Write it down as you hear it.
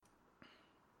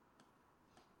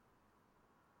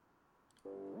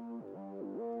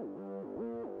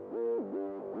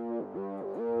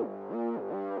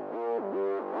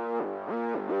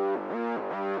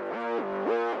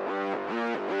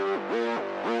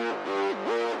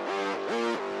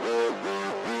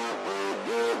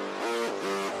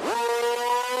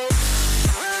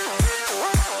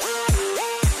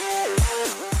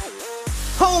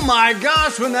my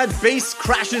gosh, when that bass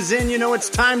crashes in, you know it's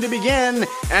time to begin.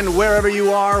 And wherever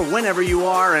you are, whenever you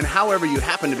are, and however you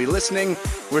happen to be listening,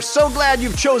 we're so glad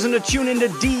you've chosen to tune into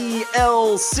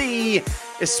DLC,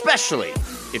 especially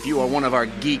if you are one of our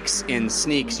geeks in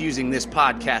sneaks using this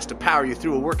podcast to power you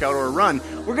through a workout or a run.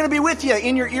 We're going to be with you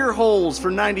in your ear holes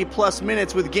for 90 plus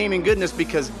minutes with gaming goodness,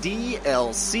 because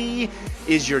DLC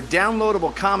is your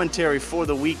downloadable commentary for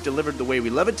the week, delivered the way we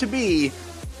love it to be,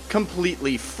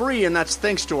 completely free. And that's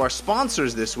thanks to our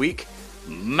sponsors this week,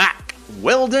 Mack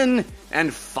Weldon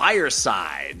and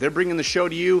Fireside. They're bringing the show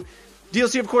to you.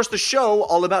 DLC, of course, the show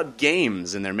all about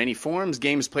games in their many forms,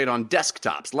 games played on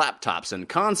desktops, laptops, and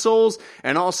consoles,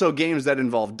 and also games that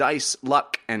involve dice,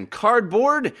 luck, and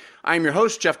cardboard. I'm your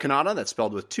host, Jeff Cannata, that's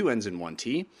spelled with 2 N's and 1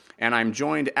 T, and I'm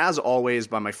joined, as always,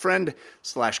 by my friend,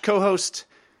 /co-host,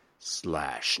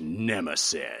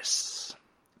 /nemesis.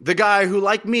 The guy who,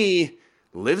 like me,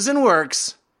 lives and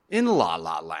works in La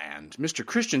La Land, Mr.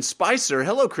 Christian Spicer.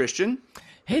 Hello, Christian.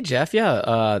 Hey Jeff,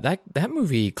 yeah, that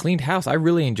movie cleaned house. I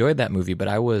really enjoyed that movie, but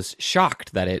I was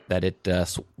shocked that it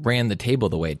ran the table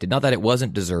the way it did. Not that it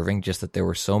wasn't deserving, just that there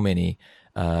were so many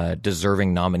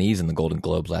deserving nominees in the Golden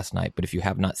Globes last night. But if you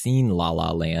have not seen La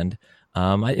La Land,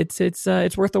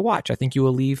 it's worth a watch. I think you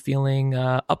will leave feeling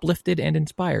uplifted and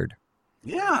inspired.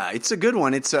 Yeah, it's a good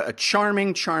one. It's a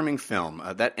charming, charming film.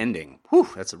 That ending, whew,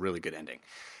 that's a really good ending.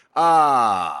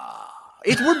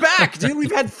 We're back, dude.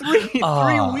 We've had three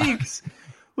weeks.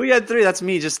 We had 3. That's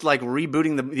me just like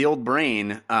rebooting the old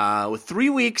brain with 3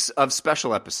 weeks of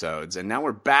special episodes, and now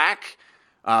we're back,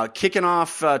 kicking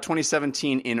off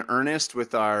 2017 in earnest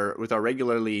with our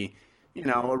regularly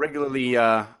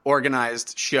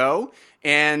organized show,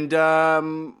 and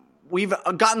we've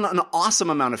gotten an awesome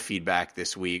amount of feedback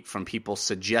this week from people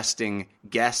suggesting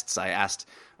guests. I asked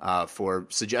for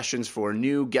suggestions for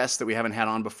new guests that we haven't had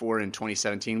on before in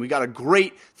 2017. We got a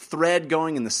great thread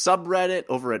going in the subreddit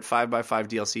over at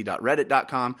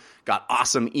 5x5dlc.reddit.com. Got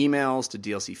awesome emails to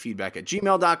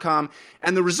dlcfeedback@gmail.com.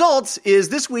 And the result is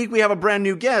this week we have a brand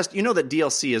new guest. You know that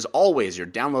DLC is always your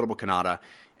downloadable Cannata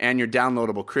and your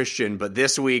downloadable Christian. But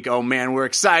this week, oh man, we're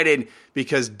excited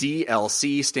because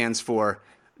DLC stands for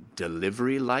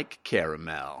Delivery Like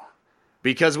Caramel.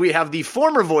 Because we have the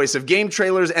former voice of game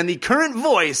trailers and the current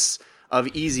voice of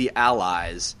Easy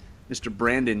Allies, Mr.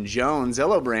 Brandon Jones.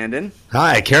 Hello, Brandon.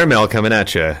 Hi, Caramel coming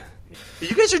at you.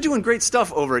 You guys are doing great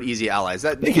stuff over at Easy Allies.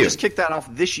 You just kicked that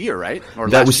off this year, right? Or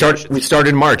we started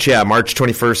in March. Yeah, March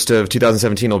 21st of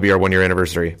 2017 will be our 1-year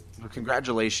anniversary. Well,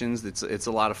 congratulations. It's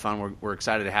a lot of fun. We're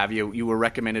excited to have you. You were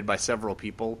recommended by several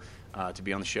people to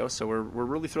be on the show, so we're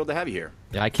really thrilled to have you here.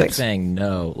 Yeah, I kept saying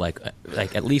no, like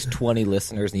at least 20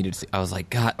 listeners needed to see. I was like,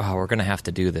 God, we're gonna have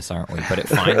to do this, aren't we? But it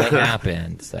finally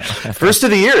happened. So. First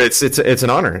of the year, it's an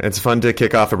honor. It's fun to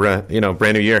kick off a brand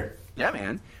new year. Yeah,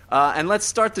 man. And let's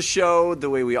start the show the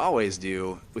way we always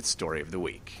do with Story of the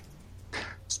Week.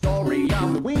 Story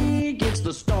of the week, it's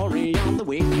the story of the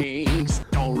week.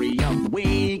 Story of the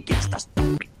week, it's the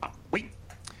story of the week.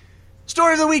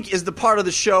 Story of the Week is the part of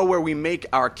the show where we make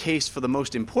our case for the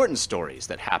most important stories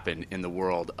that happened in the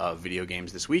world of video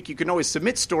games this week. You can always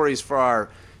submit stories for our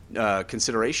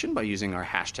consideration by using our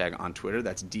hashtag on Twitter.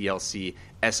 That's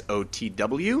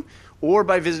DLCSOTW. Or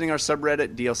by visiting our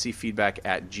subreddit,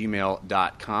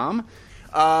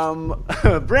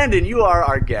 dlcfeedback@gmail.com. Brandon, you are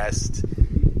our guest.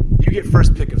 You get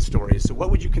first pick of stories. So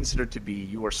what would you consider to be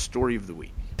your story of the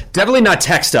week? Definitely not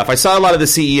tech stuff. I saw a lot of the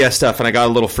CES stuff, and I got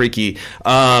a little freaky.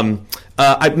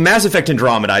 Mass Effect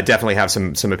Andromeda, I definitely have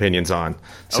some opinions on.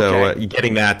 So okay.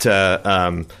 Getting that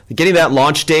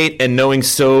launch date and knowing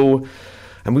so.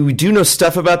 I mean, we do know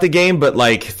stuff about the game, but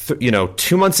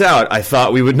 2 months out, I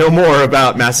thought we would know more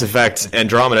about Mass Effect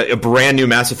Andromeda, a brand new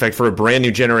Mass Effect for a brand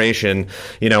new generation.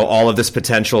 All of this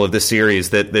potential of this series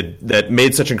that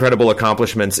made such incredible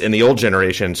accomplishments in the old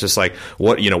generation. It's just like,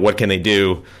 what can they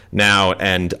do now?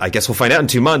 And I guess we'll find out in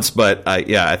 2 months. But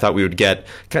I thought we would get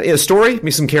kind of a story, maybe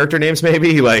some character names,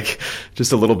 maybe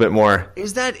just a little bit more.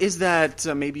 Is that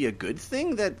maybe a good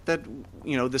thing that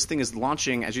this thing is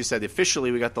launching? As you said, officially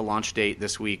we got the launch date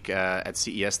this week at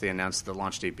CES. They announced the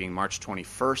launch date being March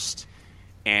 21st,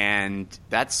 and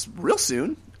that's real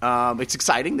soon. It's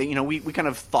exciting. We kind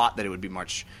of thought that it would be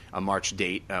a March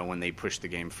date when they pushed the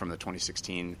game from the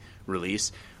 2016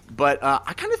 release. But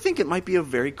I kind of think it might be a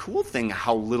very cool thing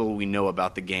how little we know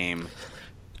about the game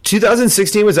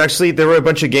 2016 was actually, there were a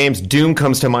bunch of games. Doom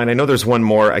comes to mind. I know there's one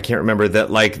more. I can't remember that.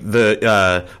 Like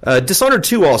the Dishonored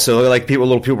 2 also. Like people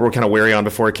were kind of wary on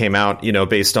before it came out.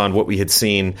 Based on what we had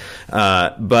seen.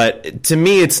 But to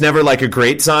me, it's never like a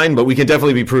great sign. But we can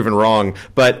definitely be proven wrong.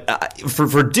 But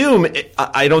for Doom,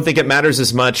 I don't think it matters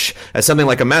as much as something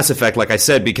like a Mass Effect. Like I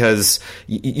said, because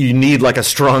you need like a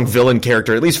strong villain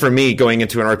character. At least for me, going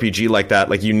into an RPG like that,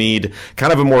 like you need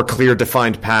kind of a more clear,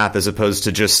 defined path as opposed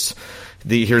to just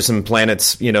here's some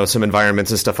planets, some environments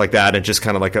and stuff like that, and just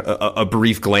kind of like a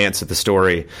brief glance at the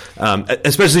story,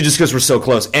 especially just because we're so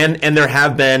close. And there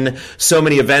have been so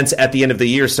many events at the end of the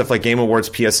year, stuff like Game Awards,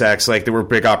 PSX, like there were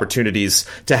big opportunities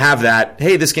to have that.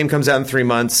 Hey, this game comes out in 3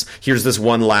 months. Here's this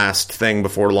one last thing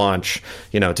before launch,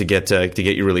 to get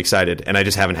you really excited. And I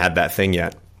just haven't had that thing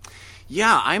yet.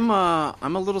 Yeah, I'm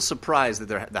a little surprised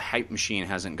that the hype machine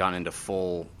hasn't gone into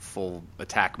full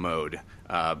attack mode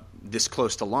this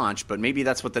close to launch, but maybe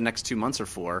that's what the next 2 months are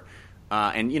for.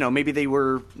 And maybe they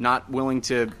were not willing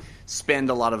to spend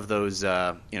a lot of those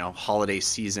holiday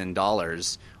season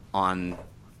dollars on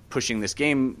pushing this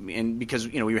game, and because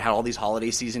we had all these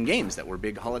holiday season games that were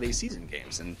big holiday season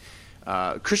games. And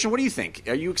Christian, what do you think?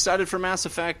 Are you excited for Mass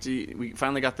Effect? We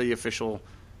finally got the official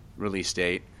release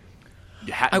date.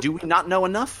 Do we not know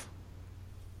enough?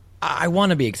 I want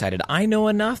to be excited. I know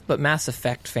enough, but Mass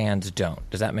Effect fans don't.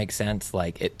 Does that make sense?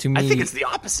 Like, to me, I think it's the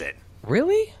opposite.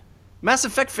 Really? Mass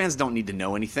Effect fans don't need to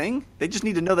know anything. They just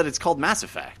need to know that it's called Mass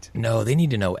Effect. No, they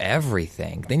need to know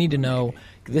everything. They need to know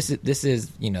this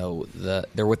is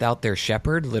they're without their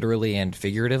shepherd, literally and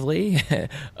figuratively.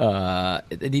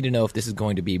 They need to know if this is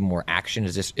going to be more action.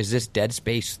 Is this Dead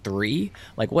Space 3?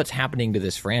 Like, what's happening to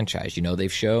this franchise?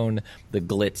 They've shown the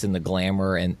glitz and the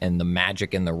glamour and the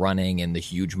magic and the running and the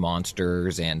huge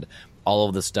monsters and all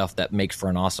of the stuff that makes for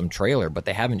an awesome trailer, but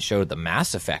they haven't showed the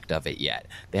Mass Effect of it yet.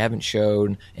 They haven't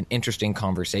shown an interesting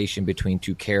conversation between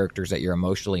two characters that you're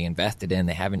emotionally invested in.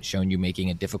 They haven't shown you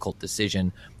making a difficult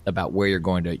decision about where you're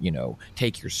going to,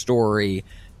 take your story.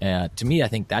 To me, I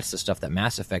think that's the stuff that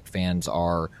Mass Effect fans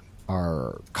are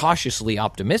cautiously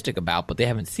optimistic about, but they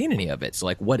haven't seen any of it. So,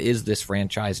 like, what is this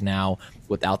franchise now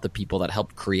without the people that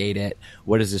helped create it?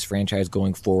 What is this franchise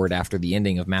going forward after the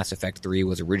ending of Mass Effect 3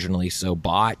 was originally so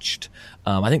botched?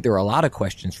 I think there are a lot of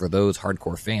questions for those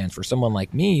hardcore fans. For someone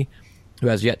like me, who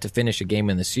has yet to finish a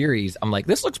game in the series, I'm like,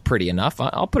 this looks pretty enough.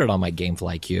 I'll put it on my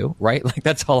Gamefly queue, right? Like,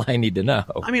 that's all I need to know.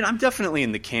 I mean, I'm definitely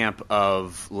in the camp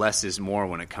of less is more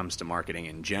when it comes to marketing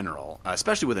in general,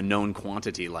 especially with a known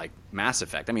quantity like Mass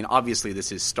Effect. I mean, obviously,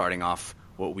 this is starting off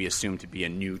what we assume to be a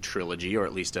new trilogy, or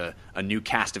at least a new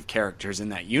cast of characters in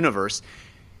that universe.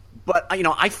 But,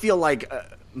 I feel like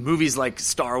movies like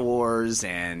Star Wars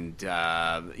and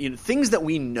things that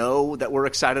we know that we're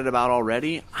excited about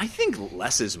already, I think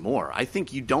less is more. I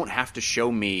think you don't have to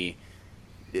show me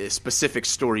specific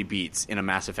story beats in a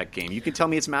Mass Effect game. You can tell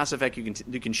me it's Mass Effect. You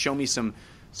can show me some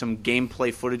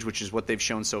gameplay footage, which is what they've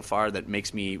shown so far, that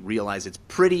makes me realize it's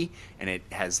pretty and it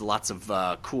has lots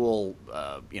of cool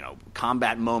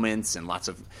combat moments and lots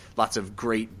of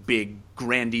great big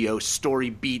grandiose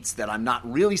story beats that I'm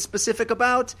not really specific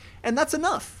about, and that's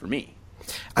enough for me.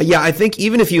 Yeah, I think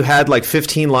even if you had like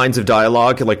 15 lines of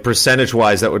dialogue, like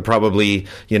percentage-wise, that would probably,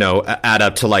 add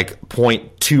up to like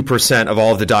 0.2% of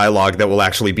all of the dialogue that will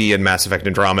actually be in Mass Effect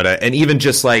Andromeda. And even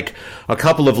just like a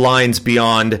couple of lines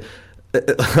beyond,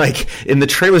 like in the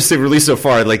trailers they've released so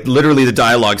far, like literally the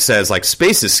dialogue says like,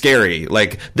 space is scary.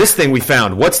 Like, this thing we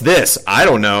found, what's this? I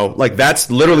don't know. Like, that's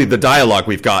literally the dialogue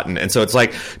we've gotten. And so it's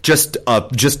like just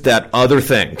that other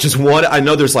thing, just one. I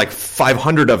know there's like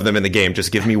 500 of them in the game.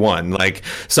 Just give me one, like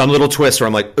some little twist where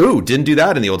I'm like, ooh, didn't do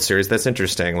that in the old series. That's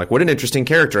interesting. Like, what an interesting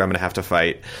character I'm going to have to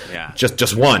fight. Yeah.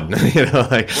 Just one, like,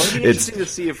 well, it'll be interesting to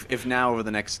see if now over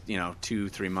the next,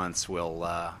 2-3 months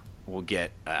we'll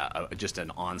get just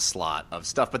an onslaught of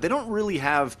stuff. But they don't really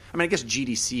have – I mean, I guess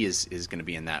GDC is going to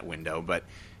be in that window, but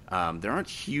there aren't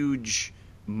huge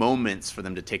moments for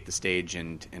them to take the stage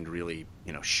and really,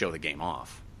 show the game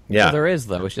off. Yeah. Well, there is,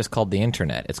 though. It's just called the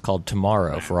internet. It's called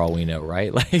Tomorrow, for all we know,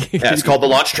 right? Like, yeah, it's called the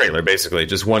launch trailer, basically.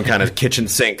 Just one kind of kitchen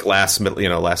sink last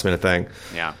minute thing.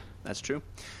 Yeah, that's true.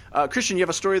 Christian, you have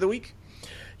a story of the week?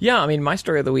 Yeah, I mean, my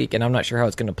story of the week, and I'm not sure how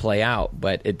it's going to play out,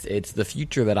 but it's the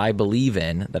future that I believe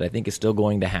in, that I think is still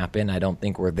going to happen. I don't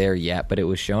think we're there yet, but it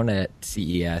was shown at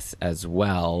CES as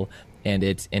well, and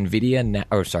it's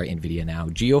GeForce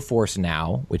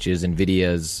Now, which is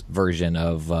NVIDIA's version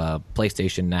of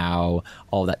PlayStation Now,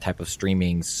 all that type of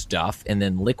streaming stuff, and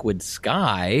then Liquid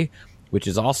Sky, which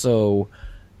is also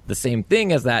the same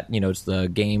thing as that, it's the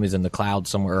game is in the cloud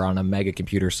somewhere on a mega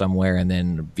computer somewhere, and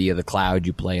then via the cloud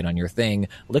you play it on your thing.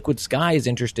 Liquid Sky is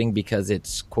interesting because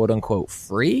it's quote unquote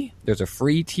free. There's a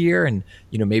free tier, and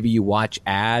maybe you watch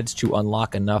ads to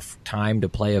unlock enough time to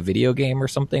play a video game or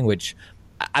something, which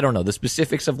I don't know. The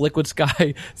specifics of Liquid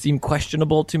Sky seem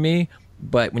questionable to me,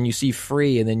 but when you see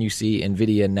free and then you see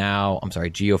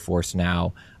GeForce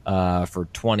now for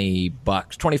 $20,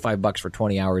 $25 for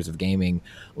 20 hours of gaming,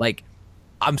 like,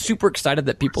 I'm super excited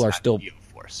that people are still.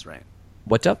 GeForce, right?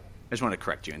 What's up? I just want to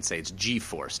correct you and say it's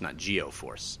GeForce, not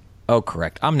GeoForce. Oh,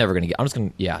 correct. I'm never going to get. I'm just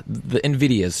going to. Yeah, the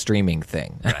NVIDIA's streaming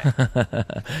thing. Right.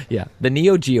 Yeah, the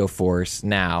Neo Geo Force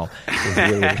now is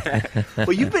really.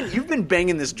 Well, you've been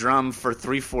banging this drum for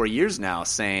 3-4 years now,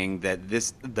 saying that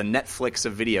the Netflix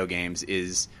of video games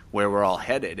is where we're all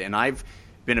headed, and I've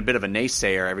been a bit of a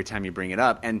naysayer every time you bring it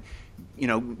up. And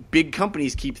big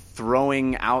companies keep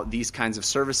throwing out these kinds of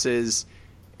services,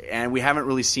 and we haven't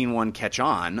really seen one catch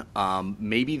on.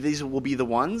 Maybe these will be the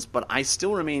ones, but I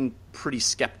still remain pretty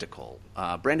skeptical.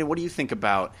 Brandon, what do you think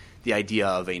about the idea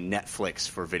of a Netflix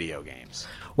for video games?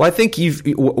 Well, I think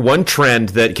one trend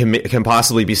that can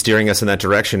possibly be steering us in that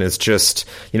direction is just,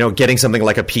 getting something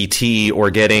like a PT,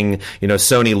 or getting,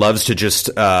 Sony loves to just,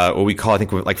 what we call, I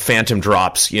think, like phantom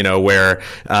drops, where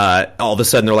all of a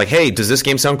sudden they're like, hey, does this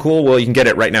game sound cool? Well, you can get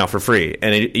it right now for free.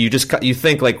 And you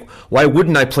think, like, why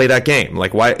wouldn't I play that game?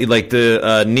 Like, why, like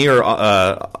the Nier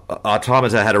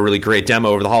Automata had a really great demo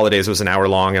over the holidays. It was an hour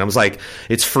long. And I was like,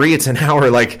 it's free. It's an hour.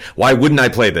 Like, why wouldn't I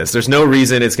play this? There's no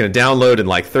reason. It's going to download in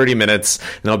like 30 minutes.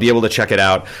 And I'll be able to check it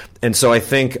out. And so I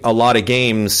think a lot of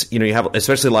games, you have,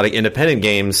 especially a lot of independent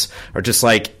games, are just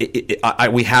like,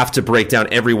 we have to break down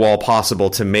every wall possible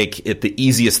to make it the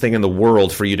easiest thing in the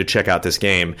world for you to check out this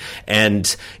game.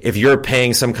 And if you're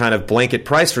paying some kind of blanket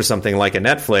price for something like a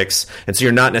Netflix, and so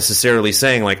you're not necessarily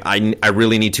saying like, I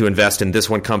really need to invest in this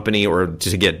one company or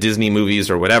to get Disney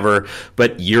movies or whatever,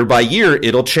 but year by year,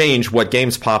 it'll change what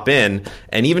games pop in.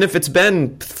 And even if it's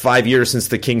been 5 years since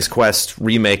the King's Quest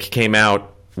remake came out,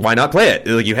 why not play it?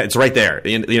 Like, it's right there.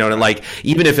 And like,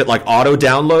 even if it like auto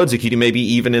downloads, you could maybe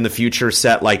even in the future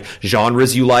set like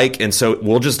genres you like, and so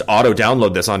we'll just auto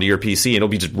download this onto your PC and it'll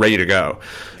be just ready to go.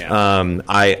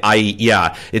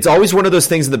 Yeah. It's always one of those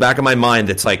things in the back of my mind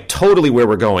that's like totally where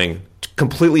we're going.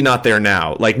 Completely not there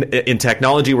now. Like in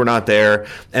technology, we're not there,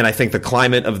 and I think the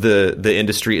climate of the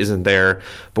industry isn't there.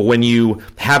 But when you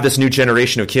have this new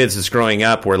generation of kids that's growing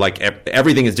up, where like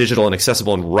everything is digital and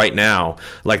accessible, and right now,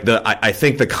 like I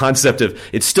think the concept of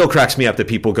it still cracks me up that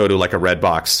people go to like a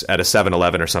Redbox at a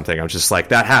 7-Eleven or something. I'm just like,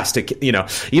 that has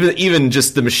to, even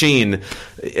just the machine.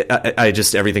 I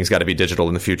just, everything's got to be digital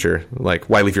in the future. Like,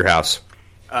 why leave your house?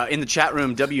 In the chat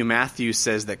room, W. Matthews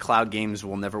says that cloud games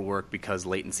will never work because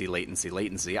latency.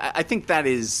 I think that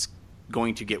is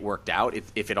going to get worked out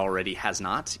if it already has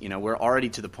not. We're already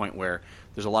to the point where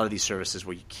there's a lot of these services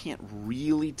where you can't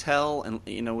really tell,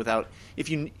 and without if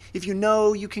you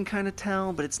you can kind of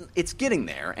tell, but it's getting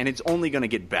there, and it's only going to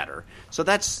get better. So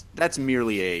that's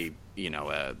merely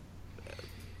a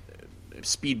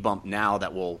speed bump now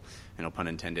that will, pun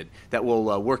intended, that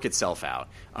will work itself out.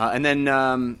 And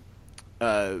then.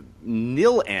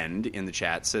 Nil End in the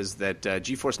chat says that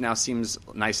GeForce Now seems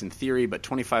nice in theory, but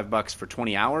 $25 for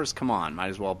 20 hours? Come on, might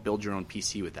as well build your own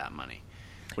PC with that money.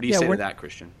 What do you say to that,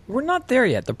 Christian? We're not there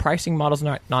yet. The pricing model's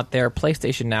not there.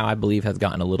 PlayStation Now, I believe, has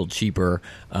gotten a little cheaper,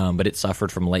 but it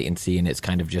suffered from latency, and it's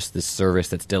kind of just this service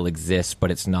that still exists,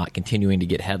 but it's not continuing to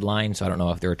get headlines, so I don't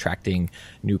know if they're attracting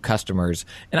new customers.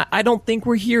 And I don't think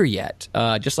we're here yet.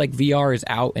 Just like VR is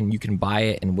out and you can buy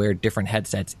it and wear different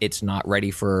headsets, it's not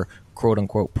ready for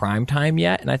quote-unquote prime time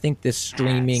yet, and I think this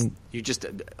streaming... You just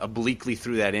obliquely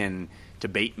threw that in to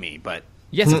bait me, but...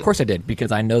 Yes, of course I did,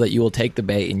 because I know that you will take the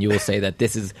bait and you will say that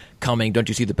this is coming, don't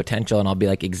you see the potential? And I'll be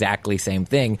like, exactly same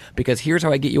thing, because here's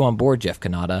how I get you on board, Jeff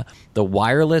Kanata. The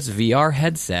wireless VR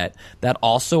headset that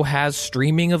also has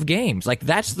streaming of games. Like,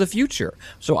 that's the future.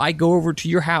 So I go over to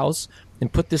your house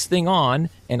and put this thing on,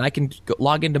 and I can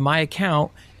log into my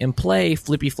account and play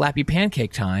Flippy Flappy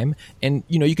Pancake Time, and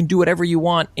you can do whatever you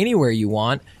want, anywhere you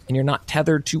want, and you're not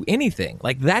tethered to anything.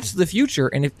 Like, that's the future,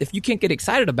 and if you can't get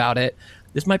excited about it,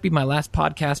 this might be my last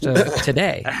podcast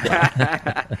today.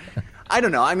 I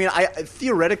don't know. I mean,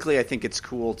 theoretically, I think it's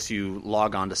cool to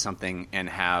log on to something and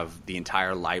have the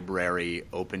entire library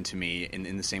open to me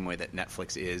in the same way that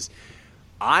Netflix is.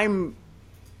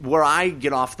 Where I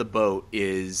get off the boat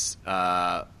is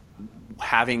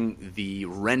having the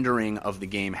rendering of the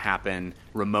game happen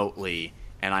remotely,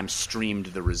 and I'm streamed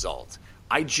the result.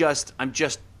 I'm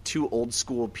just too old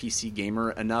school PC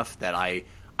gamer enough that I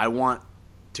want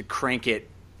to crank it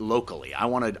locally. I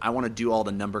want to do all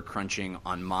the number crunching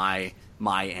on my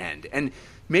end. And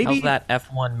maybe how's that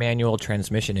F1 manual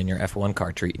transmission in your F1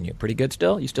 car treating you? Pretty good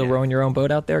still? You still rowing your own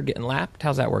boat out there, getting lapped?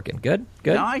 How's that working? Good?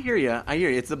 No, I hear you.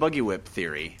 It's the buggy whip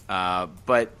theory.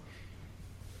 But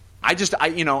I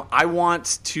want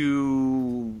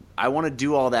to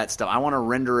do all that stuff. I want to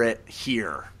render it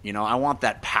here. I want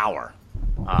that power.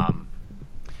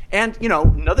 And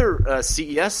another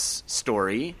CES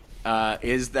story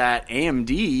is that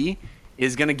AMD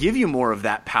is going to give you more of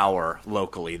that power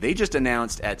locally. They just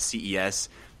announced at CES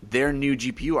their new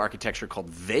GPU architecture called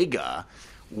Vega,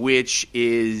 which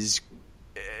is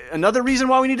another reason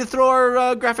why we need to throw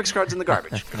our graphics cards in the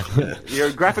garbage.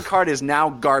 Your graphic card is now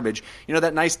garbage.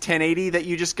 That nice 1080 that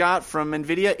you just got from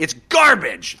NVIDIA? It's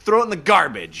garbage! Throw it in the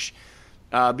garbage.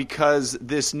 Because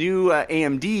this new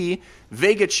AMD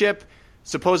Vega chip,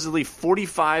 supposedly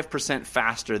 45%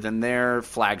 faster than their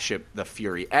flagship, the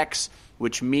Fury X,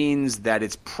 which means that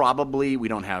it's probably, we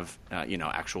don't have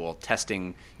actual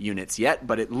testing units yet,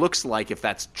 but it looks like if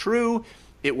that's true,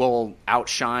 it will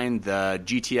outshine the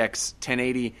GTX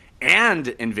 1080 and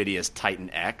NVIDIA's Titan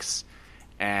X.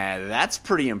 And that's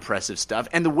pretty impressive stuff.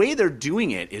 And the way they're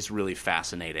doing it is really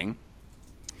fascinating.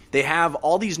 They have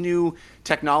all these new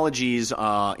technologies in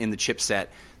the chipset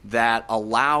that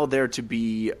allow there to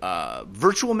be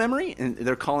virtual memory, and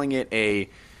they're calling it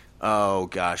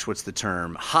what's the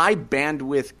term? High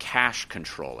bandwidth cache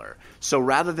controller. So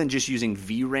rather than just using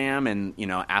VRAM and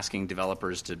asking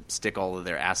developers to stick all of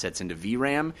their assets into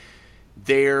VRAM,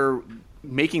 they're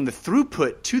making the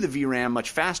throughput to the VRAM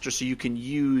much faster, so you can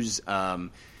use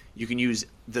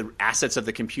the assets of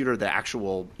the computer, the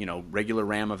actual regular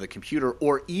RAM of the computer,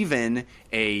 or even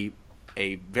a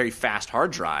very fast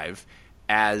hard drive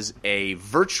as a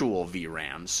virtual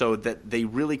VRAM, so that they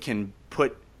really can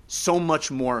put so much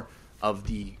more of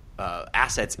the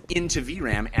assets into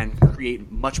VRAM and create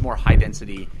much more high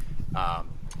density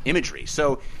imagery.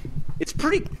 So it's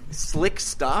pretty slick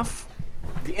stuff.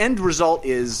 The end result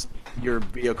is your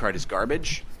video card is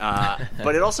garbage,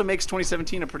 but it also makes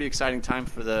 2017 a pretty exciting time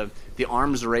for the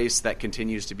arms race that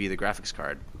continues to be the graphics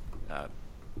card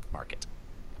market.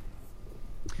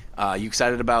 You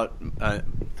excited about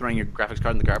throwing your graphics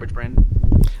card in the garbage, Brandon?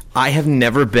 I have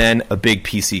never been a big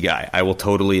PC guy. I will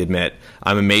totally admit.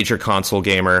 I'm a major console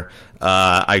gamer.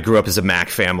 I grew up as a Mac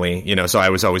family, so I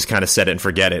was always kind of set it and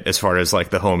forget it as far as like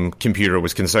the home computer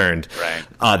was concerned.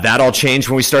 Right. That all changed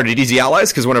when we started Easy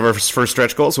Allies, because one of our first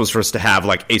stretch goals was for us to have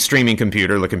like a streaming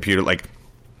computer,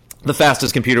 the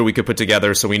fastest computer we could put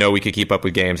together, so we know we could keep up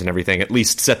with games and everything, at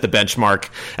least set the benchmark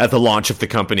at the launch of the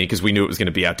company, because we knew it was going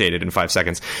to be outdated in 5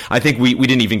 seconds. I think we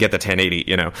didn't even get the 1080,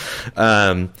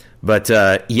 But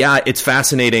it's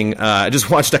fascinating. I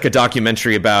just watched a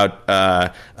documentary about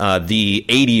the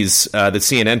 80s that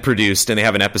CNN produced, and they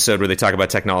have an episode where they talk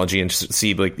about technology and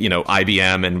see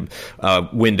IBM and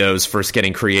Windows first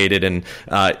getting created, and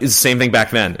it's the same thing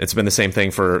back then. It's been the same thing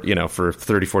for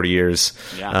 30, 40 years.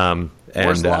 Yeah.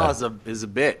 Moore's Law is a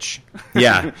bitch.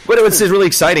 Yeah, but it's really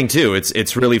exciting too.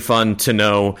 It's really fun to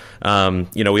know.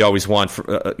 We always want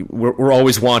we're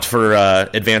always want for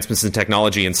advancements in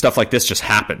technology, and stuff like this just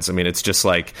happens. I mean, it's just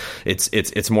like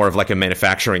it's more of like a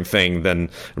manufacturing thing than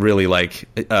really like.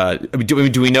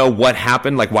 Do we know what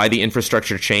happened? Like why the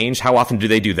infrastructure changed? How often do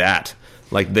they do that?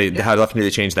 How often do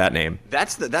they change that name?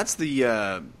 That's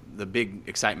the big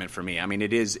excitement for me. I mean,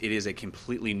 it is a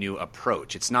completely new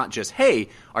approach. It's not just, hey,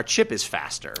 our chip is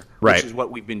faster, right, which is what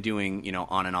we've been doing,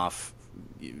 on and off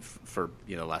for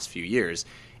the last few years.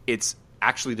 It's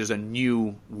actually there's a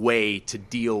new way to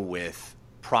deal with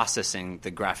processing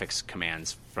the graphics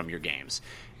commands from your games.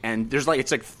 And there's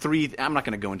it's three. I'm not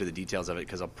going to go into the details of it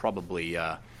because I'll probably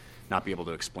not be able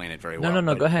to explain it very well.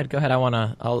 No. Go ahead.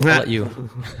 I'll let you.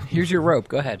 Here's your rope.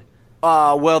 Go ahead.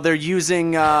 Well, they're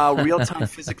using real-time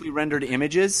physically rendered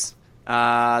images.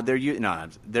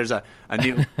 There's a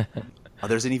new.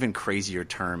 There's an even crazier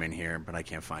term in here, but I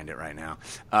can't find it right now.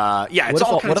 It's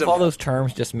what if all those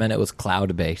terms just meant it was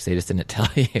cloud-based? They just didn't tell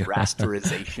you.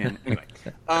 Rasterization. Anyway,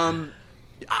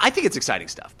 I think it's exciting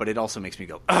stuff, but it also makes me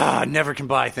go, I never can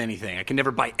buy anything. I can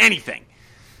never buy anything.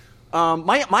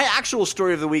 My actual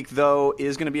story of the week, though,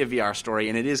 is going to be a VR story,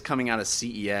 and it is coming out of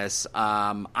CES.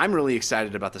 I'm really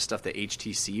excited about the stuff that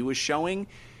HTC was showing,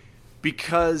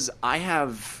 because I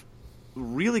have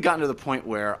really gotten to the point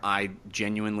where I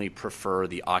genuinely prefer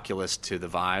the Oculus to the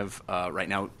Vive right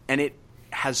now, and it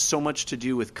has so much to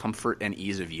do with comfort and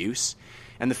ease of use.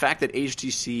 And the fact that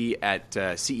HTC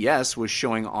at CES was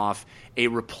showing off a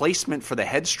replacement for the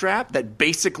head strap that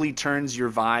basically turns your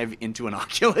Vive into an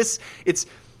Oculus.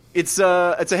 It's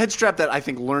a head strap that I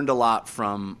think learned a lot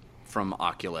from from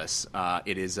Oculus.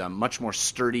 It is much more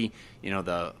sturdy.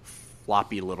 The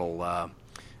floppy little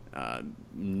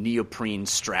neoprene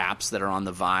straps that are on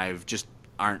the Vive just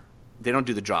they don't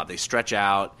do the job. They stretch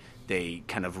out. They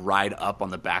kind of ride up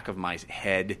on the back of my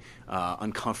head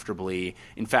uncomfortably.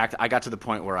 In fact, I got to the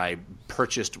point where I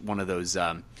purchased one of those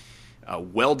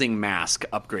welding mask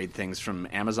upgrade things from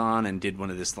Amazon and did one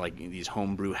of these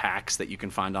homebrew hacks that you can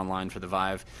find online for the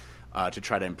Vive to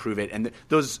try to improve it. And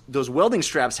those welding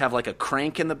straps have like a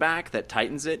crank in the back that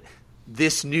tightens it.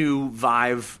 This new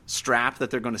Vive strap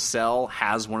that they're going to sell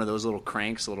has one of those little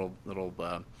cranks, a little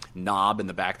knob in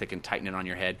the back that can tighten it on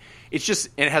your head. It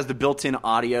has the built-in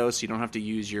audio, so you don't have to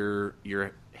use your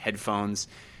headphones.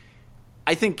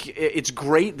 I think it's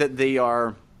great that they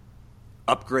are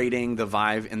upgrading the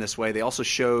Vive in this way. They also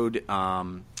showed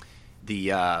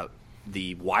the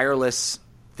wireless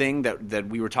thing that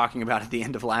we were talking about at the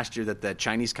end of last year that the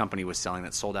Chinese company was selling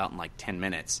that sold out in like 10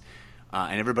 minutes.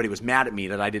 And everybody was mad at me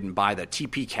that I didn't buy the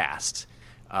TP Cast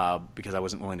because I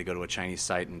wasn't willing to go to a Chinese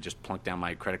site and just plunk down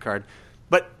my credit card.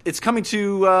 But it's coming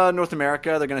to North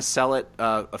America. They're going to sell it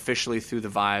officially through the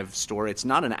Vive store. It's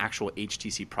not an actual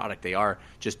HTC product. They are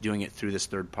just doing it through this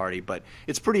third party. But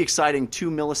it's pretty exciting,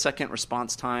 2 millisecond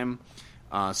response time,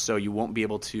 so you won't be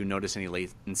able to notice any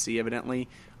latency, evidently.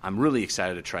 I'm really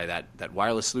excited to try that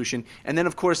wireless solution. And then,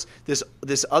 of course, this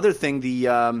other thing,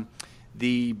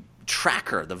 the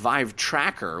tracker, the Vive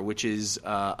tracker, which is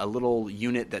a little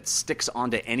unit that sticks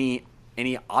onto any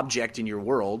object in your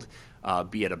world,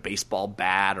 be it a baseball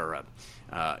bat or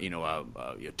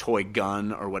a toy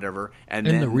gun or whatever. And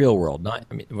in the real world,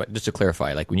 just to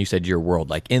clarify, like when you said your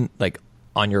world,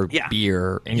 on your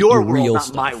beer, in your real world, not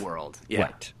stuff. my world.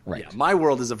 Yeah. Right. Yeah, my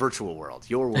world is a virtual world.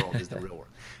 Your world is the real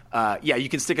world. You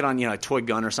can stick it on a toy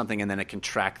gun or something, and then it can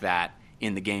track that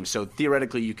in the game. So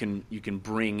theoretically, you can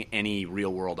bring any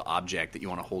real world object that you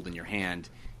want to hold in your hand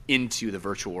into the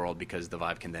virtual world because the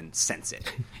Vive can then sense it.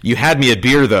 You had me at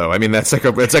beer, though. I mean, it's like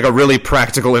a really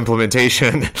practical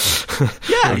implementation.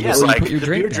 Yeah, It's like the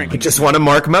beer drinking. I just want to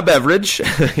mark my beverage,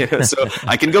 so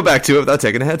I can go back to it without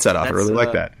taking a headset off. I really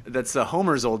like that. That's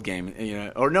Homer's old game,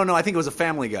 or no, I think it was a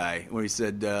Family Guy where he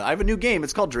said, "I have a new game.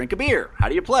 It's called Drink a Beer. How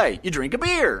do you play? You drink a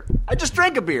beer. I just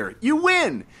drank a beer. You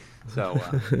win." So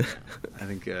I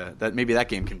think that maybe that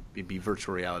game can be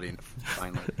virtual reality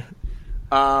finally.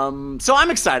 So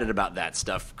I'm excited about that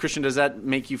stuff. Christian, does that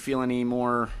make you feel any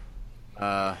more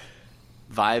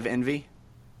Vive envy?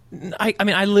 I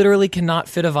mean, I literally cannot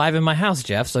fit a Vive in my house,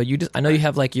 Jeff. So I know you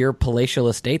have like your palatial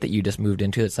estate that you just moved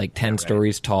into. It's like 10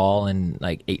 stories tall and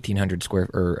like 18 million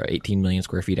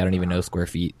square feet. I don't even know square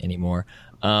feet anymore.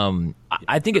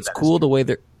 I think it's cool the way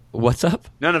they're. What's up?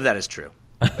 None of that is true.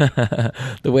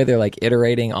 The way they're like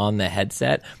iterating on the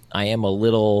headset, I am a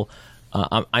little.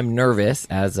 I'm nervous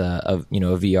as a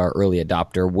VR early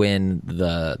adopter when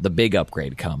the big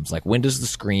upgrade comes. Like, when does the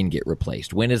screen get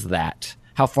replaced? When is that?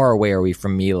 How far away are we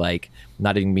from me, like,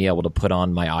 not even being able to put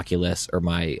on my Oculus or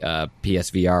my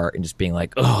PSVR and just being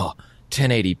like, oh,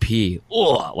 1080p.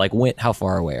 Oh, like, how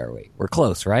far away are we? We're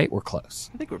close, right? We're close.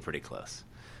 I think we're pretty close.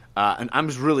 And I'm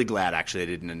really glad, actually,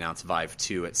 they didn't announce Vive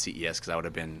 2 at CES because I would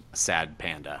have been a sad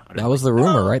panda. That was the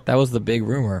rumor, right? That was the big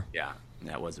rumor. Yeah,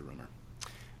 that was a rumor.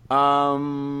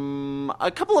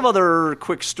 A couple of other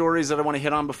quick stories that I want to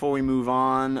hit on before we move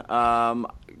on.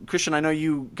 Christian, I know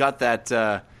you got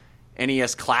that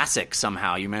NES Classic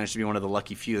somehow. You managed to be one of the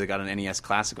lucky few that got an NES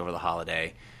Classic over the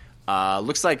holiday.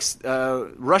 Looks like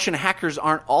Russian hackers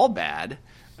aren't all bad.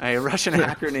 A Russian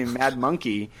hacker named Mad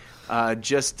Monkey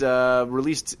just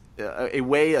released a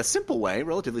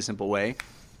relatively simple way,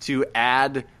 to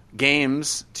add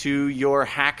games to your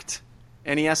hacked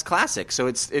NES Classic. So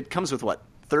it comes with what?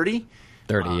 30?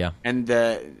 30, yeah. And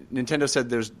Nintendo said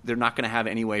they're not going to have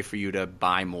any way for you to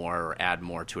buy more or add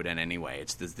more to it in any way.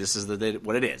 This is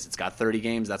what it is. It's got 30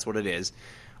 games. That's what it is.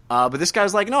 But this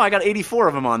guy's like, no, I got 84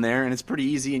 of them on there, and it's pretty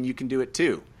easy, and you can do it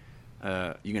too.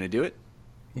 You going to do it?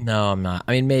 No, I'm not.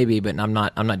 I mean, maybe, but I'm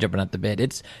not jumping at the bit.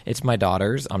 It's my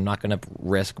daughter's. I'm not going to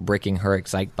risk breaking her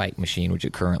Excitebike machine, which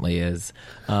it currently is.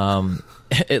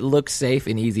 It looks safe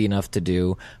and easy enough to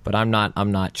do, but I'm not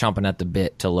chomping at the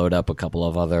bit to load up a couple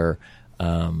of other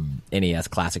NES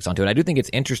classics onto it. I do think it's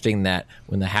interesting that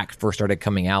when the hack first started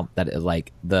coming out, that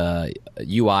the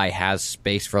UI has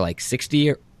space for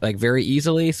 60 very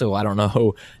easily. So I don't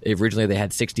know if originally they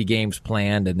had 60 games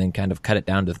planned and then kind of cut it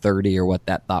down to 30 or what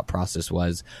that thought process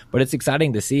was. But it's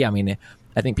exciting to see. I mean,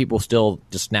 I think people still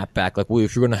just snap back like, well,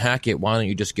 if you're going to hack it, why don't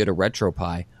you just get a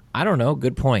RetroPie? I don't know.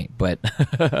 Good point. But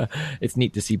it's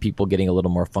neat to see people getting a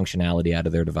little more functionality out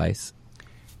of their device.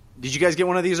 Did you guys get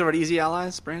one of these over at Easy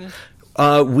Allies, Brandon?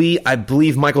 I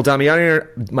believe Michael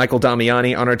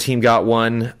Damiani on our team got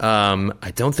one.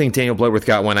 I don't think Daniel Bloodworth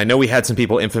got one. I know we had some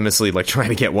people infamously like trying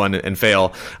to get one and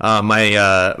fail.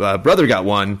 My brother got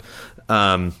one.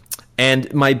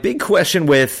 And my big question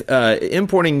with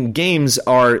importing games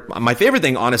are my favorite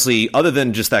thing, honestly, other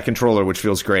than just that controller, which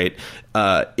feels great,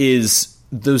 is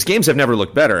those games have never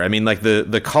looked better. I mean, like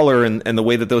the color and the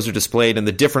way that those are displayed and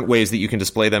the different ways that you can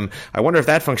display them. I wonder if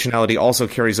that functionality also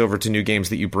carries over to new games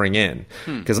that you bring in.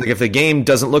 Because like if the game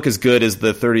doesn't look as good as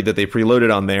the 30 that they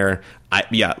preloaded on there,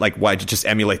 like why just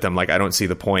emulate them? Like I don't see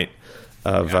the point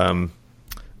of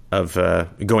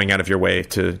going out of your way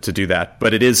to do that.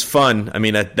 But it is fun. I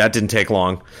mean, that didn't take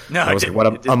long. No, it was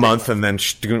a month, and then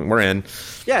we're in.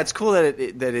 Yeah, it's cool that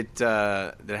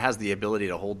it has the ability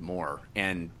to hold more,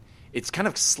 and it's kind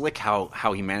of slick how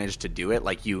he managed to do it.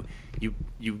 Like you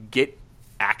get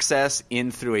access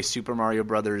in through a Super Mario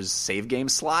Brothers save game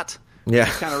slot. Yeah,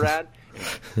 it's kind of rad.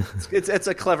 It's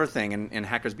a clever thing, and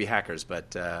hackers be hackers.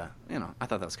 But I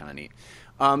thought that was kind of neat.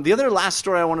 The other last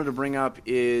story I wanted to bring up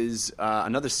is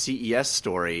another CES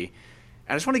story.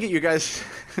 I just want to get your guys'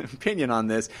 opinion on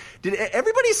this. Did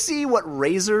everybody see what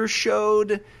Razer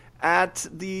showed at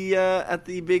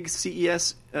the big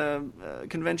CES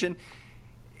convention?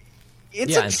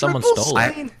 And someone stole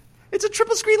it. It's a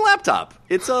triple screen laptop.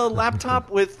 It's a laptop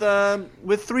with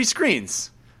 3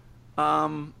 screens,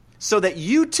 so that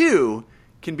you too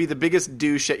can be the biggest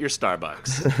douche at your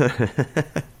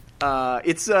Starbucks.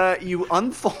 It's you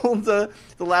unfold the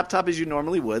laptop as you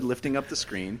normally would, lifting up the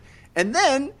screen, and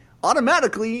then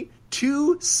automatically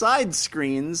 2 side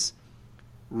screens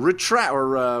retract,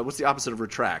 or what's the opposite of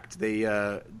retract? They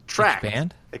tract.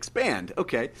 Expand.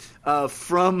 Okay,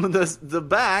 from the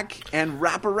back and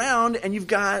wrap around, and you've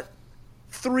got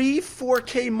 3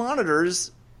 4K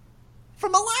monitors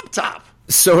from a laptop.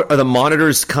 So are the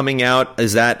monitors coming out?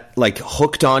 Is that like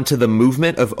hooked onto the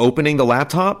movement of opening the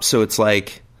laptop? So it's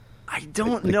like. I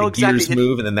don't like know the exactly. Gears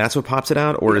move, and then that's what pops it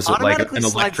out, or is it like an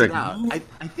electric? I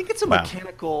think it's a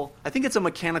mechanical. I think it's a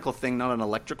mechanical thing, not an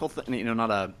electrical thing.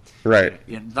 Not a right.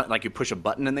 Not like you push a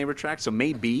button and they retract. So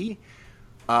maybe,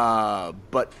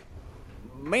 but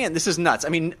man, this is nuts. I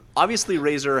mean, obviously,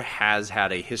 Razer has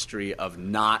had a history of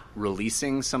not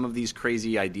releasing some of these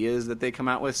crazy ideas that they come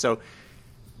out with. So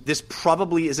this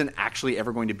probably isn't actually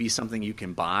ever going to be something you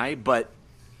can buy, but.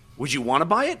 Would you want to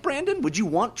buy it, Brandon? Would you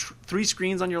want 3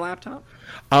 screens on your laptop?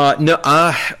 No.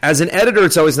 As an editor,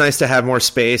 it's always nice to have more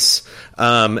space.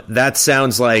 That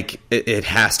sounds like it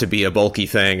has to be a bulky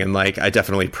thing, and like I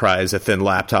definitely prize a thin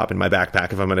laptop in my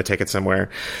backpack if I'm going to take it somewhere.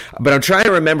 But I'm trying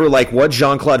to remember like what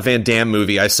Jean-Claude Van Damme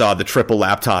movie I saw the triple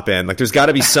laptop in. Like, there's got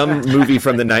to be some movie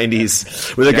from the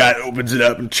 '90s where the guy opens it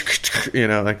up and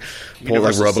like pull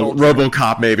like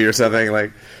RoboCop maybe or something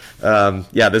like.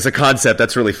 There's a concept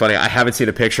that's really funny. I haven't seen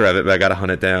a picture of it, but I got to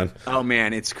hunt it down. Oh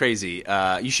man, it's crazy.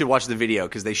 You should watch the video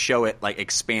because they show it like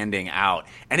expanding out,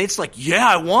 and it's like, yeah,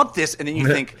 I want this, and then you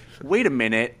think, wait a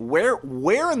minute, where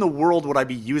in the world would I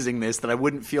be using this that I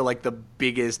wouldn't feel like the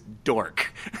biggest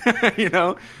dork? You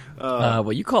know?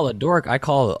 What you call a dork, I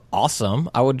call it awesome.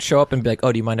 I would show up and be like,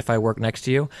 "Oh, do you mind if I work next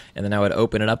to you?" And then I would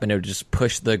open it up, and it would just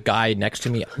push the guy next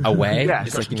to me away. Yeah.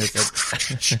 Just like,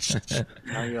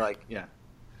 And you're like, yeah.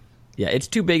 Yeah, it's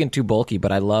too big and too bulky,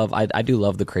 but I do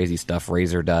love the crazy stuff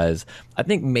Razer does. I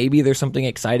think maybe there's something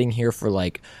exciting here for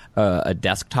like a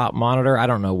desktop monitor. I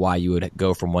don't know why you would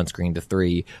go from 1 screen to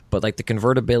 3, but like the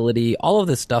convertibility, all of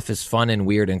this stuff is fun and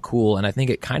weird and cool. And I think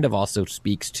it kind of also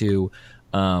speaks to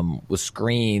with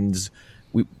screens,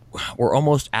 we're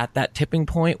almost at that tipping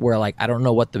point where like I don't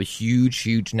know what the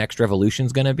huge next revolution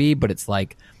is going to be, but it's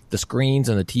like the screens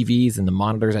and the TVs and the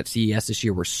monitors at CES this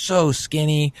year were so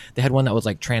skinny. They had one that was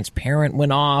like transparent,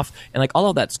 went off, and like all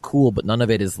of that's cool, but none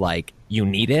of it is like you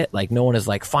need it. Like no one is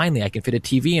like, finally I can fit a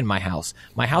TV in my house.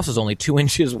 My house is only 2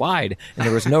 inches wide and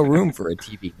there was no room for a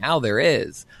TV. Now there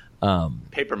is.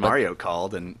 Paper Mario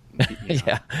called and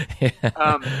yeah.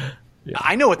 Yeah.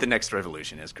 I know what the next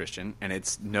revolution is, Christian, and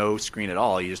it's no screen at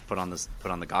all. You just put on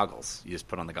the goggles.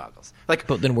 Like,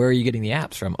 but then where are you getting the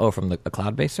apps from? Oh, from a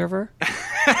cloud-based server?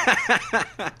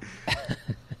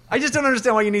 I just don't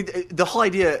understand why you need the whole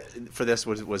idea for this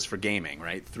was for gaming,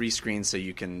 right? 3 screens so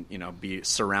you can be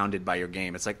surrounded by your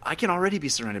game. It's like I can already be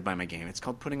surrounded by my game. It's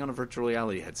called putting on a virtual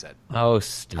reality headset. Oh,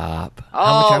 stop!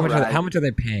 How much are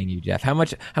they paying you, Jeff? How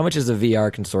much is the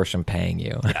VR consortium paying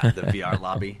you? Yeah, the VR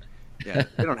lobby. Yeah,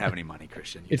 they don't have any money,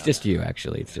 Christian. It's just you,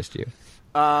 actually. It's just you.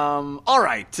 All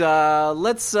right,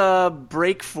 let's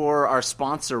break for our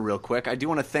sponsor real quick. I do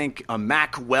want to thank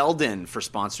Mack Weldon for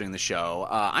sponsoring the show.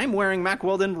 I'm wearing Mack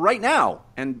Weldon right now,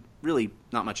 and really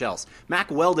not much else.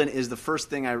 Mack Weldon is the first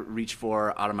thing I reach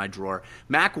for out of my drawer.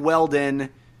 Mack Weldon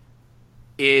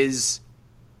is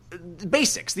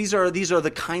basics. These are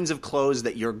the kinds of clothes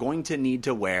that you're going to need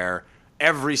to wear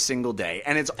every single day.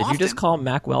 And it's Did you just call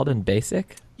Mack Weldon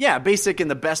basic? Yeah, basic in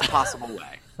the best possible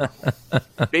way.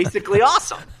 Basically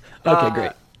awesome. Okay,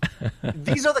 great.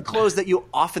 These are the clothes that you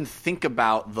often think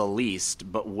about the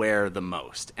least but wear the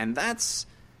most. And that's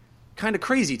kind of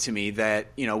crazy to me that,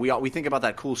 we think about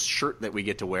that cool shirt that we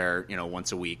get to wear,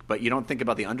 once a week, but you don't think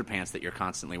about the underpants that you're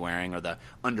constantly wearing, or the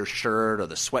undershirt, or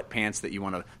the sweatpants that you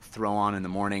want to throw on in the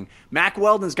morning. Mack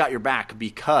Weldon's got your back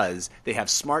because they have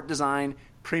smart design,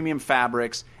 premium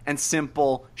fabrics, and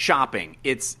simple shopping.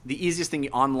 It's the easiest thing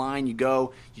online. You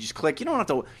go, you just click. You don't have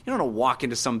to walk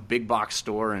into some big box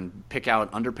store and pick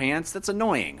out underpants. That's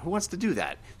annoying. Who wants to do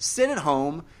that? Sit at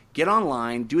home, get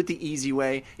online, do it the easy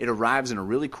way. It arrives in a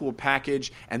really cool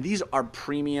package, and these are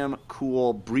premium,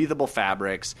 cool, breathable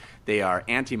fabrics. They are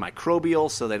antimicrobial,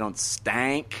 so they don't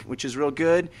stank, which is real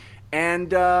good.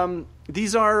 And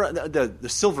these are the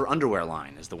silver underwear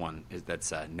line is the one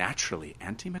that's naturally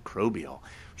antimicrobial,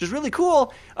 which is really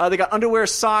cool. They got underwear,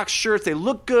 socks, shirts. They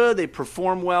look good. They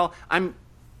perform well. I'm,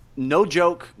 no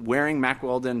joke, wearing Mack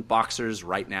Weldon boxers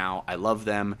right now. I love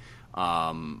them.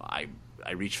 I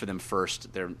reach for them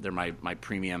first. They're my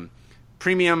premium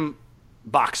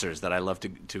boxers that I love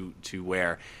to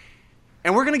wear.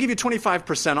 And we're going to give you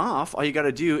 25% off. All you got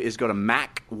to do is go to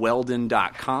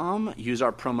mackweldon.com, use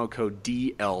our promo code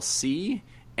DLC,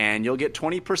 and you'll get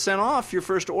 20% off your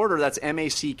first order. That's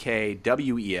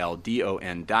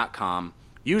MackWeldon.com.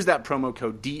 Use that promo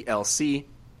code DLC,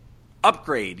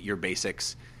 upgrade your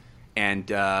basics, and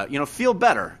feel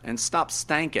better and stop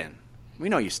stanking. We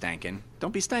know you stanking.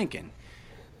 Don't be stanking.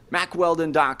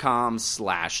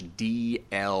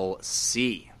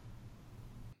 MackWeldon.com/DLC.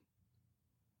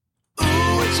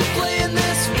 What you playing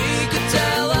this week? Or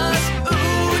tell us.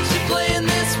 Ooh, what you playing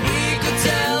this week? Or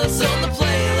tell us on the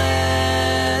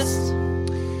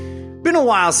playlist. Been a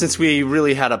while since we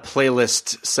really had a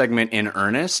playlist segment in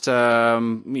earnest.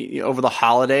 Over the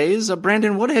holidays,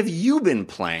 Brandon, what have you been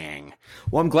playing?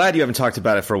 Well, I'm glad you haven't talked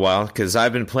about it for a while, because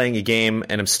I've been playing a game,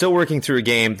 and I'm still working through a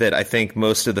game that I think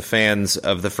most of the fans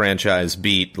of the franchise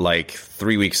beat like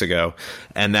 3 weeks ago,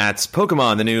 and that's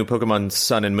Pokemon, the new Pokemon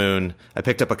Sun and Moon. I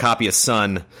picked up a copy of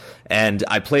Sun, and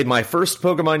I played my first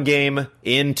Pokemon game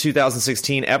in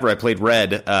 2016 ever. I played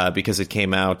Red because it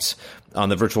came out on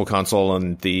the Virtual Console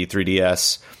and the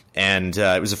 3DS. And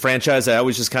it was a franchise I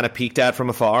always just kind of peeked at from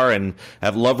afar, and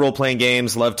have love role-playing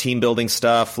games, love team-building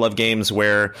stuff, love games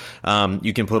where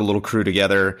you can put a little crew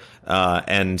together,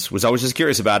 and was always just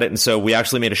curious about it. And so we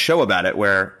actually made a show about it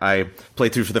where I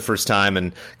played through for the first time,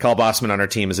 and Kyle Bossman on our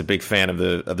team is a big fan of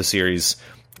the series.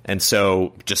 And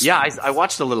so just... Yeah, I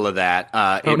watched a little of that.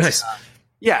 Nice.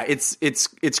 Yeah,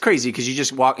 it's crazy because you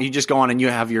just go on and you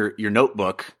have your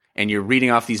notebook, and you're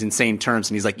reading off these insane terms,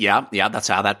 and he's like, yeah, that's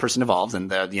how that person evolves.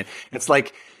 And it's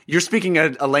like you're speaking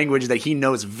a language that he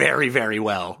knows very, very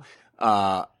well.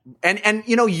 And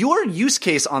your use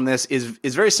case on this is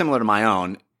very similar to my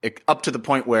own, up to the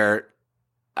point where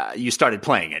you started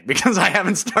playing it, because I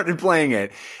haven't started playing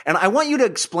it. And I want you to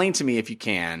explain to me, if you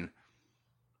can,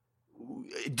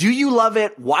 do you love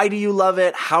it? Why do you love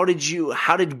it? How did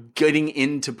getting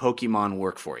into Pokemon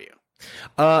work for you?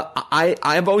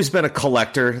 I've always been a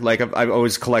collector. Like I've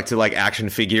always collected like action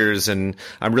figures, and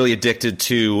I'm really addicted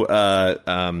to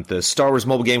the Star Wars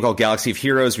mobile game called Galaxy of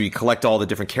Heroes, where you collect all the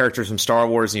different characters from Star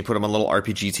Wars and you put them on little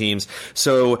RPG teams.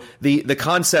 So the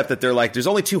concept that they're like, there's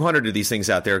only 200 of these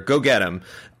things out there, go get them,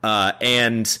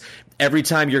 and every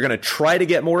time you're going to try to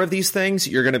get more of these things,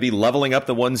 you're going to be leveling up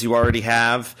the ones you already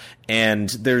have. And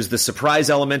there's the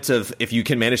surprise element of, if you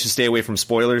can manage to stay away from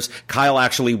spoilers. Kyle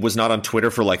actually was not on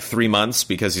Twitter for like 3 months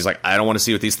because he's like, I don't want to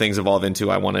see what these things evolve into.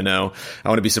 I want to know. I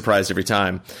want to be surprised every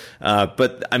time.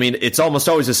 But I mean, it's almost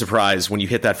always a surprise when you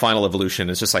hit that final evolution.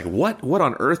 It's just like, what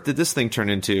on earth did this thing turn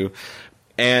into?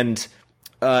 And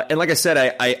like I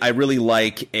said, I really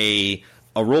like a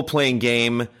role-playing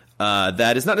game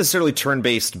that is not necessarily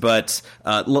turn-based, but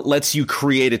lets you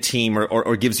create a team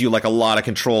or gives you like a lot of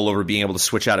control over being able to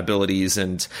switch out abilities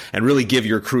and really give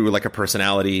your crew like a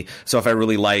personality. So if I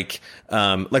really like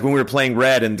when we were playing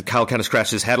Red, and Kyle kind of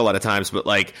scratched his head a lot of times, but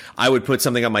like I would put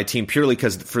something on my team purely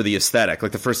for the aesthetic.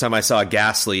 Like the first time I saw a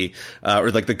Ghastly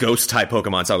or like the ghost type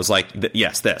Pokemon, so I was like,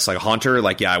 yes, like a Haunter,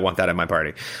 like yeah, I want that in my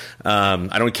party.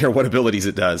 I don't care what abilities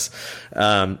it does.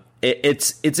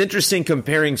 It's interesting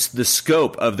comparing the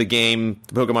scope of the game,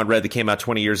 Pokemon Red, that came out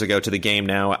 20 years ago, to the game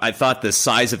now. I thought the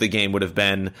size of the game would have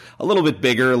been a little bit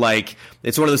bigger. Like,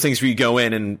 it's one of those things where you go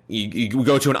in and you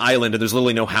go to an island and there's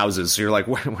literally no houses. So you're like,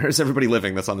 where's everybody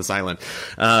living that's on this island?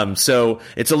 So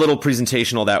it's a little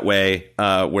presentational that way,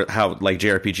 how like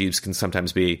JRPGs can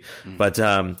sometimes be. But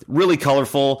really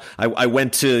colorful. I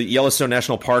went to Yellowstone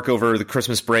National Park over the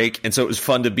Christmas break, and so it was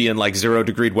fun to be in like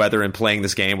 0-degree weather and playing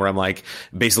this game where I'm like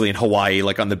basically in Hawaii,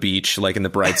 like on the beach, like in the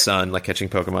bright sun, like catching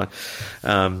Pokemon.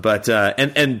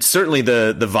 And certainly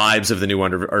the vibes of the new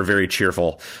one are very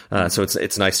cheerful. So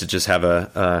it's nice to just have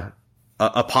a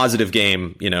positive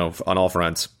game, on all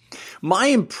fronts. My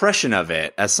impression of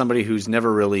it, as somebody who's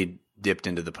never really dipped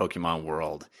into the Pokemon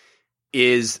world,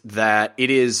 is that it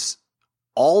is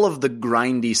all of the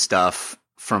grindy stuff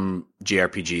from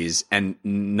JRPGs and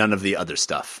none of the other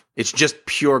stuff. It's just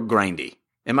pure grindy.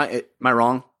 Am I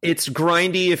wrong? It's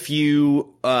grindy if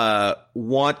you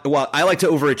want. Well, I like to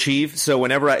overachieve, so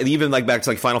whenever even like back to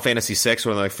like Final Fantasy VI,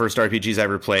 one of the first RPGs I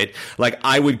ever played, like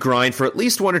I would grind for at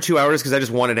least 1 or 2 hours because I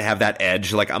just wanted to have that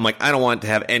edge. Like I'm like, I don't want to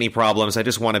have any problems. I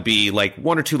just want to be like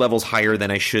 1 or 2 levels higher than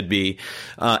I should be.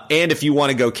 And if you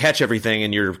want to go catch everything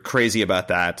and you're crazy about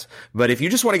that, but if you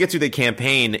just want to get through the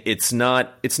campaign, it's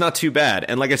not too bad.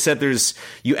 And like I said,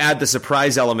 you add the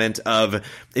surprise element of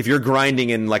if you're grinding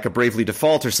in like a Bravely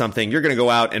Default or something, you're going to go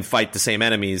out and fight the same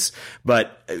enemies.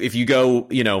 But if you go,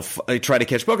 try to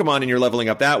catch Pokemon and you're leveling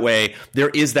up that way, there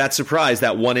is that surprise,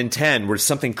 that 1 in 10 where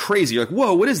something crazy, you're like,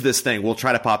 whoa, what is this thing? We'll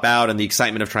try to pop out, and the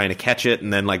excitement of trying to catch it.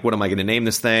 And then like, what am I going to name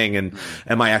this thing? And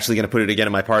am I actually going to put it again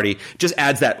in my party? Just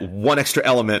adds that one extra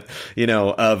element,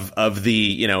 of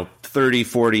the, 30,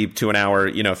 40 to an hour,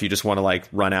 if you just want to like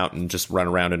run out and just run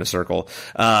around in a circle.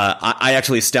 I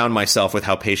actually astound myself with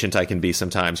how patient I can be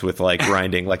sometimes with like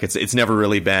grinding. Like it's never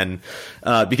really been,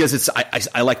 because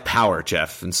I like power,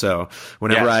 Jeff. And so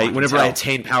whenever I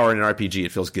attain power in an RPG,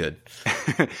 it feels good.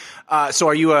 So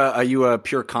are you a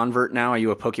pure convert now? Are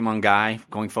you a Pokemon guy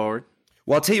going forward?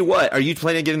 Well, I'll tell you what, are you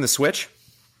planning on getting the Switch?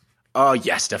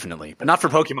 Yes, definitely, but not for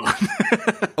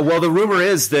Pokemon. Well, the rumor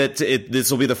is that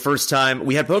this will be the first time.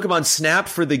 We had Pokemon Snap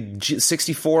for the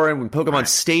 64 and Pokemon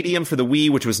Stadium for the Wii,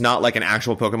 which was not like an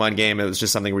actual Pokemon game. It was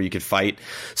just something where you could fight.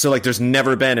 So like there's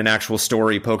never been an actual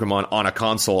story Pokemon on a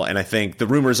console. And I think the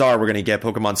rumors are we're going to get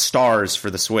Pokemon Stars for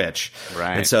the Switch.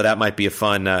 Right. And so that might be a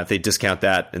fun, if they discount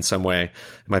that in some way,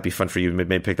 it might be fun for you to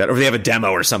maybe pick that. Or if they have a demo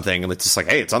or something and it's just like,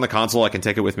 hey, it's on the console. I can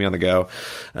take it with me on the go.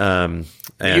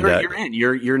 You're in.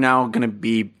 You're now going to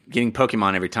be getting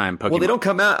Pokemon every time. Pokemon. Well, they don't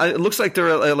come out. It looks like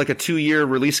they're like a 2-year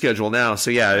release schedule now. So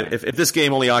yeah, if this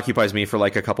game only occupies me for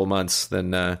like a couple months,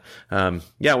 then yeah,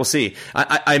 we'll see.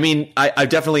 I mean, I've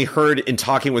definitely heard in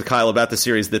talking with Kyle about the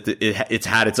series that it's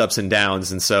had its ups and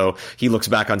downs, and so he looks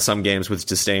back on some games with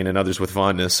disdain and others with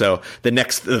fondness. So the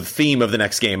theme of the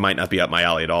next game might not be up my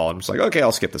alley at all. I'm just like, okay,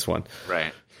 I'll skip this one.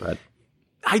 Right. But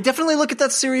I definitely look at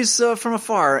that series from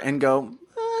afar and go,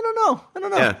 I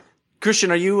don't know. Yeah.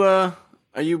 Christian, are you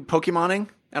Pokemoning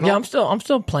at all? Yeah, I'm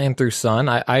still playing through Sun.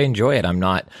 I enjoy it. I'm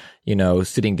not,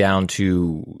 sitting down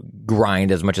to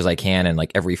grind as much as I can and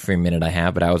like every free minute I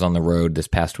have. But I was on the road this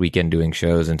past weekend doing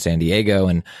shows in San Diego,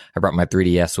 and I brought my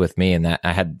 3DS with me, and that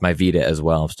I had my Vita as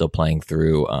well. I'm still playing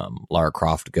through Lara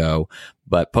Croft Go,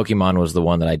 but Pokemon was the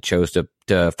one that I chose to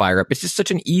fire up. It's just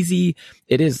such an easy.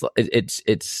 It's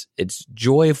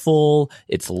joyful.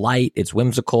 It's light. It's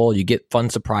whimsical. You get fun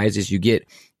surprises. You get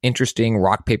interesting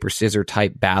rock, paper, scissor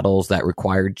type battles that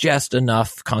require just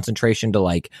enough concentration to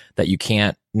like that you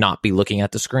can't not be looking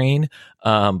at the screen.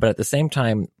 But at the same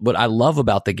time, what I love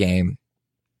about the game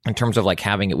in terms of like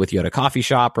having it with you at a coffee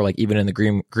shop or like even in the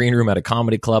green room at a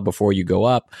comedy club before you go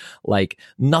up, like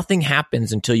nothing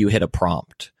happens until you hit a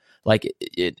prompt. Like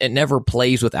it never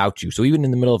plays without you. So even in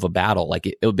the middle of a battle, like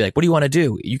it'll be like, what do you want to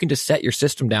do? You can just set your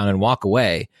system down and walk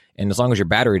away. And as long as your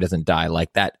battery doesn't die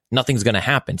like that, nothing's going to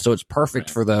happen. So it's perfect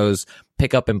for those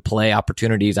pick up and play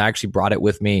opportunities. I actually brought it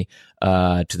with me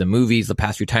to the movies. The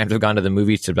past few times I've gone to the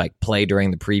movies to like play during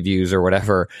the previews or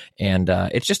whatever. And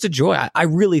it's just a joy. I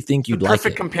really think you'd like it.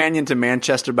 Perfect companion to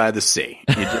Manchester by the Sea.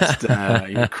 You just,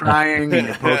 you're crying and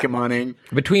you're Pokemoning.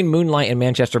 Between Moonlight and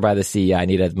Manchester by the Sea, I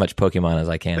need as much Pokemon as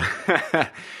I can.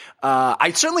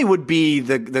 I certainly would be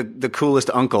the coolest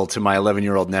uncle to my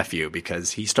 11-year-old nephew because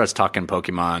he starts talking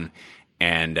Pokemon,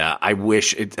 and I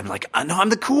wish I'm like, no, I'm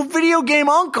the cool video game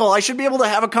uncle. I should be able to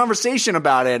have a conversation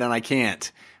about it, and I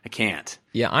can't.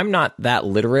 Yeah, I'm not that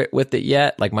literate with it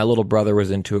yet. Like my little brother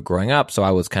was into it growing up, so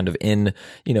I was kind of in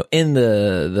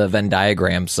the Venn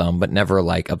diagram some, but never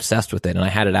like obsessed with it. And I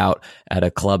had it out at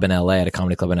a club in LA, at a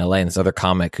comedy club in LA, and this other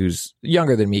comic who's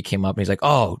younger than me came up and he's like,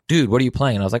 "Oh, dude, what are you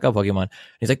playing?" And I was like, "Oh, Pokemon." And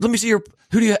he's like, "Let me see who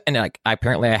do you?" And like,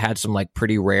 apparently I had some like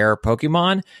pretty rare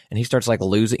Pokemon, and he starts like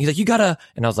losing. He's like, "You gotta,"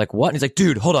 and I was like, "What?" And he's like,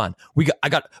 "Dude, hold on,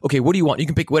 okay, what do you want? You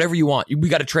can pick whatever you want. We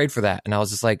got to trade for that." And I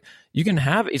was just like, "You can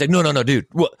have it." He's like, no, dude.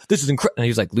 What? This is incredible. And he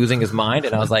was like losing his mind.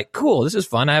 And I was like, cool, this is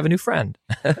fun. I have a new friend.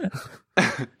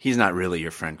 He's not really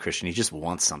your friend, Christian. He just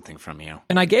wants something from you.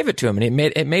 And I gave it to him, and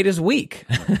it made his week.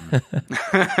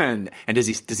 and does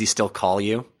he still call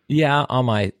you? Yeah, on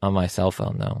my cell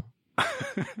phone though.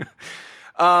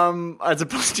 As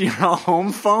opposed to your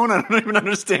home phone? I don't even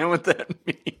understand what that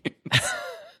means.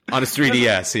 On his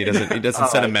 3DS, he doesn't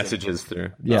send him messages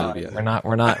through. Yeah,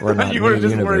 we're not You were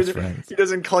just universe worried friends. he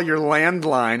doesn't call your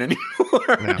landline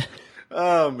anymore. No.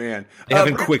 Oh man, They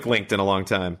haven't quick linked in a long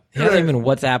time. He hasn't even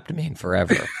WhatsApped me in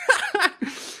forever.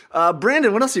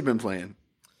 Brandon, what else have you been playing?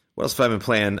 What else have I been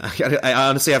playing? I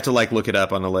honestly have to like look it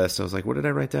up on the list. I was like, what did I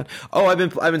write down? Oh, I've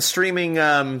been streaming.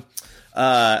 I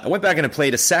went back and I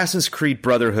played Assassin's Creed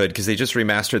Brotherhood because they just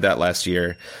remastered that last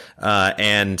year,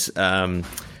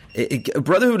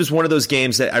 Brotherhood is one of those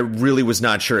games that I really was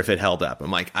not sure if it held up.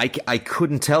 I'm like, I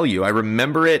couldn't tell you. I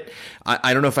remember it.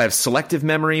 I don't know if I have selective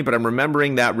memory, but I'm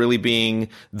remembering that really being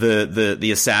the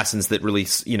assassins that really,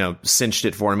 cinched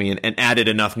it for me and added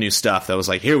enough new stuff that was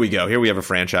like, here we go. Here we have a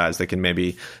franchise that can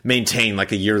maybe maintain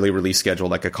like a yearly release schedule,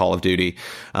 like a Call of Duty.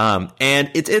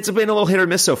 And it's been a little hit or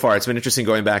miss so far. It's been interesting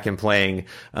going back and playing,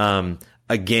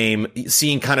 a game,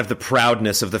 seeing kind of the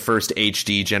proudness of the first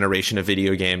HD generation of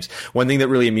video games. One thing that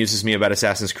really amuses me about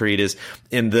Assassin's Creed is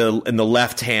in the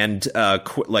left hand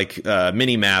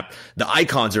mini map, the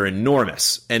icons are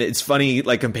enormous, and it's funny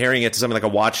like comparing it to something like a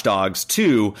Watch Dogs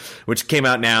 2, which came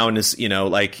out now and is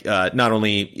not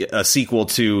only a sequel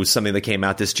to something that came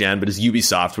out this gen, but is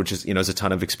Ubisoft, which is has a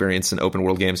ton of experience in open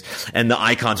world games, and the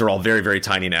icons are all very, very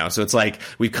tiny now. So it's like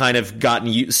we've kind of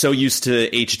gotten so used to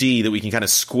HD that we can kind of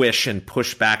squish and push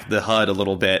back the HUD a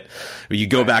little bit. You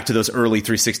go back to those early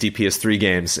 360 PS3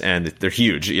 games and they're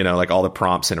huge, like all the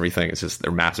prompts and everything. It's just,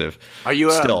 they're massive. Are you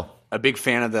still a big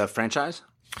fan of the franchise?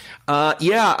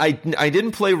 Yeah, I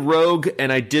didn't play Rogue,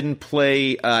 and I didn't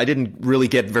really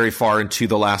get very far into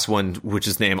the last one, which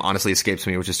his name honestly escapes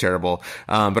me, which is terrible.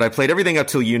 But I played everything up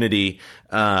till Unity,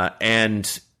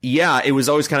 and yeah, it was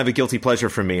always kind of a guilty pleasure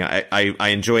for me. I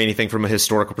enjoy anything from a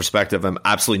historical perspective. I'm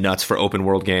absolutely nuts for open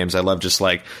world games. I love just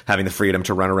like having the freedom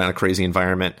to run around a crazy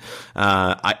environment.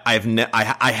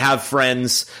 I have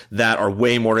friends that are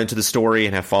way more into the story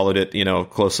and have followed it,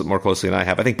 more closely than I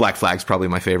have. I think Black Flag's probably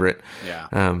my favorite.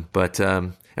 Yeah.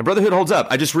 And Brotherhood holds up.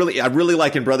 I really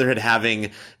like in Brotherhood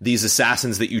having these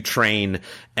assassins that you train.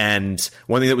 And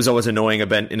one thing that was always annoying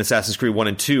about in Assassin's Creed 1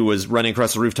 and 2 was running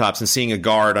across the rooftops and seeing a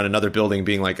guard on another building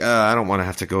being like, I don't want to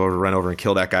have to run over and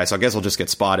kill that guy. So I guess I'll just get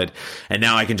spotted. And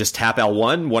now I can just tap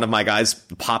L1. One of my guys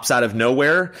pops out of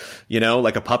nowhere,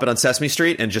 like a puppet on Sesame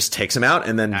Street, and just takes him out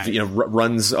and then,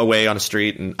 runs away on a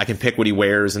street, and I can pick what he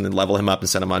wears and then level him up and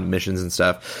send him on missions and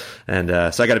stuff. And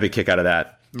so I got a big kick out of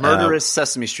that. Murderous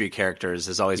Sesame Street characters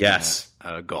has always been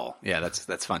a goal. Yeah,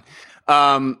 that's fun.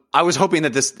 I was hoping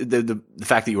that the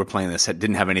fact that you were playing this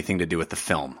didn't have anything to do with the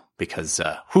film, because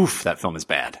that film is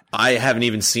bad. I haven't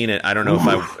even seen it. I don't know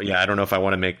I don't know if I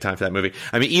want to make time for that movie.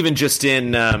 I mean, even just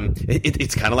in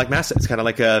it's kind of like Mass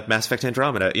Effect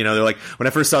Andromeda. They're like, when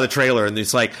I first saw the trailer and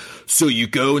it's like, so you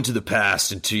go into the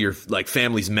past, into your like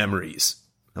family's memories.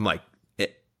 I'm like,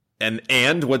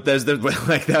 And what does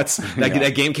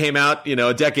that game came out,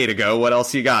 a decade ago. What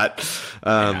else you got?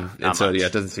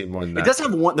 It doesn't seem more than that. It does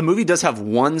have the movie does have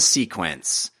one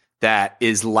sequence that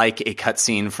is like a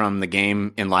cutscene from the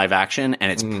game in live action,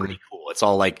 and it's pretty cool. It's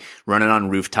all like running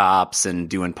on rooftops and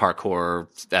doing parkour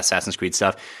Assassin's Creed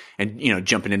stuff, and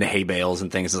jumping into hay bales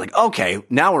and things. It's like, okay,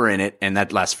 now we're in it, and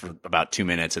that lasts for about 2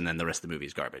 minutes, and then the rest of the movie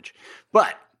is garbage.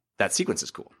 But that sequence is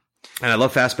cool. And I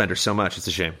love Fassbender so much. It's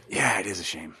a shame. Yeah, it is a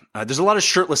shame. There's a lot of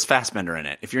shirtless Fassbender in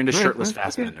it. If you're into shirtless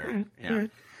Fassbender. Yeah.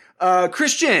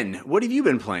 Christian, what have you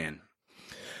been playing?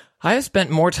 I have spent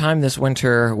more time this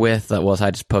winter with,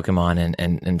 besides Pokemon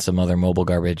and some other mobile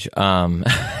garbage.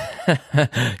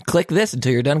 Click this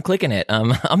until you're done clicking it.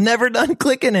 I'm never done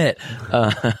clicking it.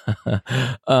 I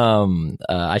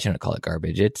shouldn't call it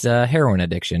garbage. It's heroin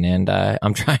addiction, and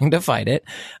I'm trying to fight it.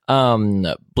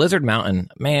 Blizzard Mountain,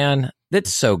 man,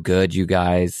 that's so good, you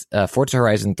guys. Forza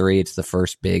Horizon 3, it's the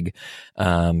first big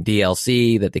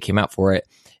DLC that they came out for it.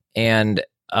 And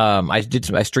I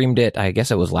streamed it. I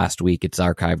guess it was last week. It's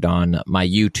archived on my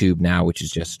YouTube now, which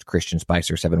is just Christian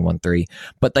Spicer 713.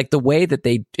 But like the way that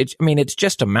it's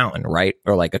just a mountain, right?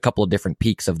 Or like a couple of different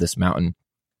peaks of this mountain.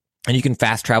 And you can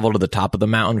fast travel to the top of the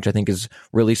mountain, which I think is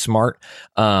really smart.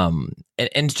 And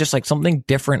it's just like something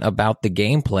different about the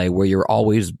gameplay where you're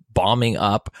always bombing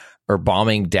up or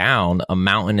bombing down a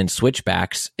mountain in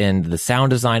switchbacks, and the sound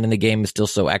design in the game is still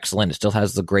so excellent. It still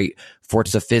has the great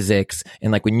Forza physics,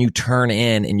 and like when you turn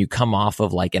in and you come off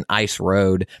of like an ice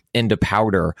road into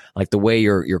powder, like the way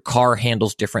your car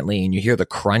handles differently, and you hear the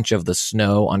crunch of the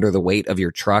snow under the weight of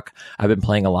your truck. I've been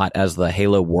playing a lot as the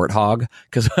Halo Warthog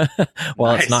because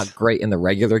while It's not great in the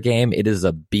regular game, it is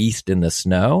a beast in the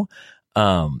snow.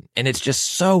 And it's just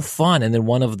so fun. And then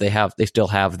they still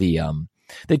have the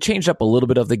they changed up a little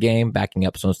bit of the game, backing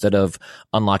up. So instead of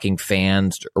unlocking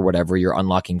fans or whatever, you're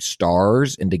unlocking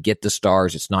stars. And to get the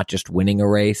stars, it's not just winning a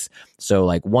race. So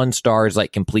like 1 star is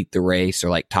like complete the race or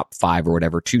like top 5 or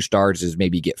whatever. 2 stars is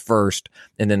maybe get first.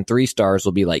 And then 3 stars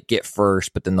will be like get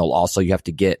first. But then you have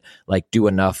to get like do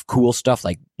enough cool stuff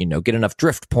like, get enough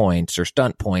drift points or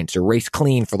stunt points or race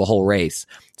clean for the whole race.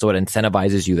 So it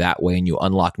incentivizes you that way. And you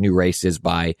unlock new races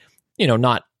by,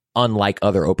 not unlike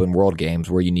other open world games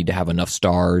where you need to have enough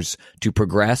stars to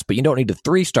progress, but you don't need to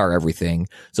 3-star everything.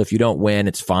 So if you don't win,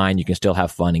 it's fine. You can still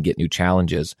have fun and get new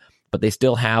challenges. But they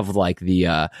still have like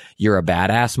the you're a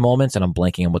badass moments, and I'm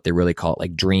blanking on what they really call it,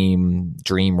 like dream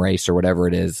race or whatever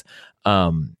it is.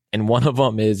 And one of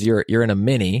them is you're in a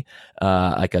mini,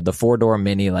 like the 4-door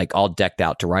mini, like all decked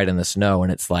out to ride in the snow,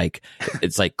 and it's like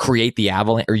create the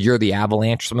avalanche, or you're the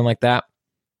avalanche, something like that.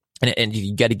 And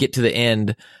you got to get to the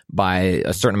end by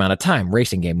a certain amount of time.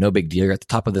 Racing game, no big deal. You're at the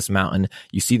top of this mountain.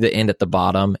 You see the end at the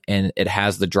bottom, and it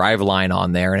has the drive line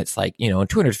on there. And it's like, in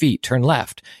 200 feet, turn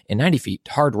left. In 90 feet,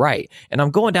 hard right. And I'm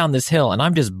going down this hill, and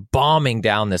I'm just bombing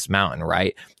down this mountain,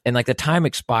 right? And like the time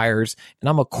expires, and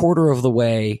I'm a quarter of the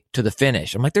way to the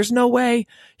finish. I'm like, there's no way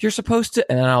you're supposed to.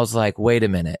 And then I was like, wait a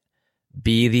minute.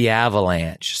 Be the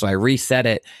avalanche. So I reset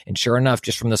it, and sure enough,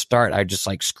 just from the start, I just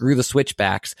like screw the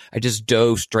switchbacks. I just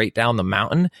dove straight down the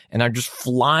mountain, and I'm just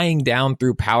flying down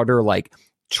through powder, like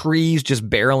trees just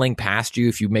barreling past you.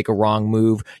 If you make a wrong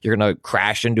move, you're gonna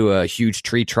crash into a huge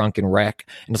tree trunk and wreck.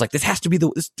 And it's like, this has to be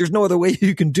there's no other way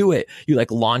you can do it. You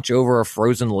like launch over a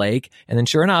frozen lake, and then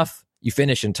sure enough, you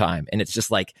finish in time. And it's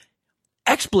just like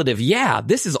expletive. Yeah,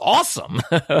 this is awesome.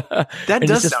 That and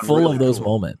does it's just sound full really of those cool.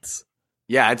 moments.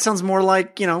 Yeah, it sounds more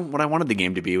like, what I wanted the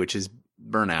game to be, which is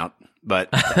Burnout.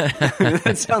 But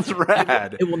that sounds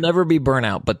rad. It will never be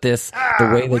Burnout, but the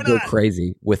way they go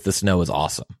crazy with the snow is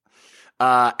awesome.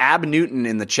 Ab Newton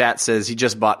in the chat says he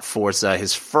just bought Forza,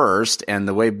 his first, and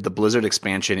the way the Blizzard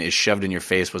expansion is shoved in your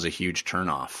face was a huge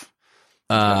turnoff.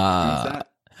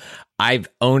 I've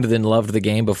owned and loved the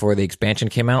game before the expansion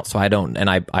came out, so I don't, and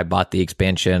I bought the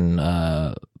expansion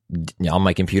on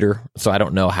my computer, so I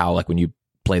don't know how, like when you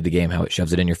play the game, how it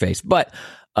shoves it in your face. But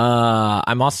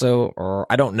I'm also,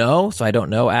 I don't know, so I don't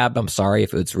know, Ab. I'm sorry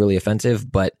if it's really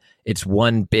offensive, but it's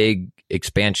one big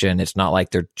expansion. It's not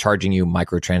like they're charging you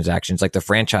microtransactions. Like the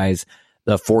franchise,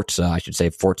 the Forza, I should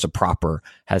say, Forza proper,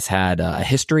 has had a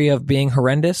history of being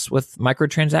horrendous with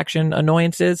microtransaction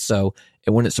annoyances, so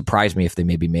it wouldn't surprise me if they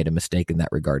maybe made a mistake in that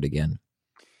regard again.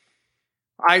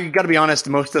 I got to be honest,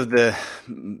 most of the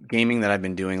gaming that I've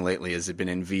been doing lately has been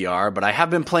in VR, but I have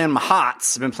been playing my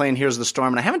HOTS. I've been playing Heroes of the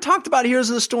Storm, and I haven't talked about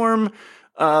Heroes of the Storm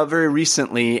very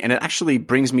recently, and it actually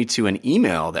brings me to an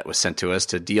email that was sent to us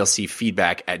to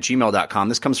dlcfeedback@gmail.com.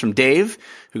 This comes from Dave,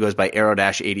 who goes by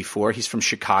Aero-84. He's from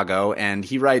Chicago, and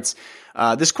he writes,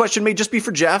 this question may just be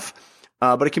for Jeff,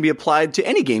 but it can be applied to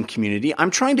any game community.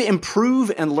 I'm trying to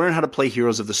improve and learn how to play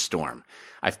Heroes of the Storm.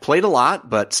 I've played a lot,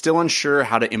 but still unsure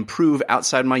how to improve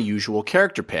outside my usual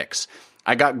character picks.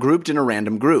 I got grouped in a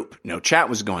random group. No chat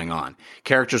was going on.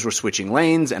 Characters were switching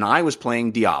lanes, and I was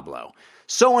playing Diablo.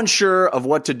 So unsure of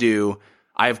what to do,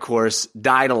 I, of course,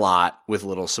 died a lot with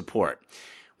little support.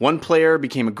 One player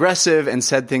became aggressive and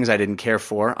said things I didn't care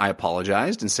for. I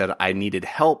apologized and said I needed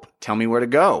help. Tell me where to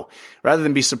go. Rather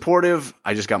than be supportive,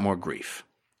 I just got more grief.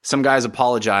 Some guys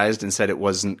apologized and said it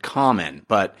wasn't common,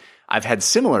 but I've had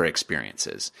similar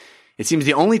experiences. It seems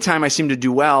the only time I seem to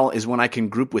do well is when I can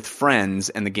group with friends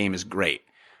and the game is great.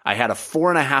 I had a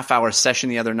 4.5-hour session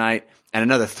the other night and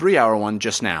another 3-hour one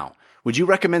just now. Would you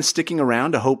recommend sticking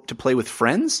around to hope to play with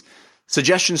friends?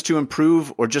 Suggestions to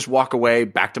improve or just walk away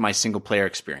back to my single-player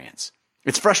experience?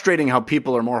 It's frustrating how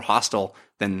people are more hostile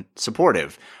than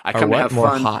supportive. I come to have more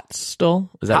fun. hostile?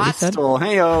 Is that what you said? Hostile,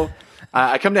 hey-o.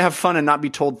 I come to have fun and not be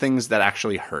told things that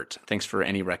actually hurt. Thanks for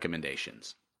any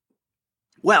recommendations.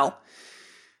 Well,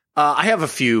 I have a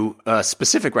few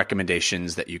specific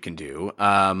recommendations that you can do.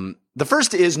 The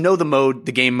first is know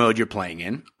the game mode you're playing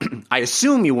in. I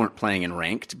assume you weren't playing in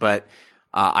ranked, but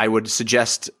I would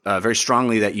suggest very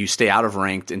strongly that you stay out of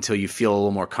ranked until you feel a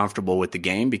little more comfortable with the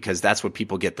game, because that's what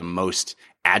people get the most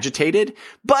agitated.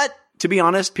 But to be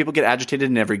honest, people get agitated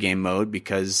in every game mode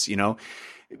because,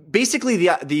 basically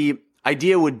the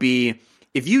idea would be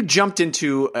if you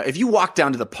if you walked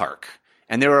down to the park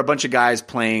and there were a bunch of guys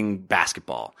playing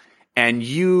basketball and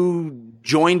you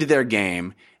joined their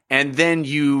game and then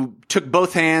you took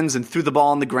both hands and threw the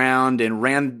ball on the ground and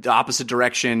ran the opposite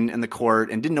direction in the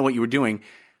court and didn't know what you were doing,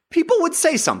 people would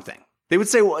say something. They would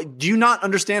say, well, do you not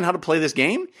understand how to play this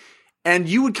game? And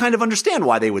you would kind of understand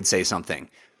why they would say something.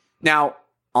 Now,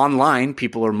 online,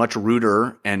 people are much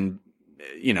ruder and,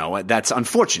 that's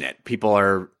unfortunate. People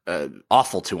are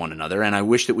awful to one another, and I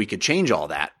wish that we could change all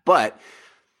that. But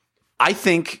I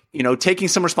think, taking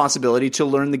some responsibility to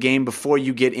learn the game before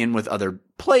you get in with other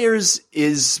players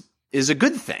is a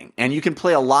good thing. And you can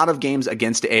play a lot of games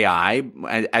against AI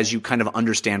as you kind of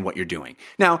understand what you're doing.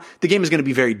 Now, the game is going to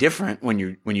be very different when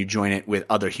you join it with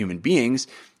other human beings,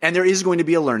 and there is going to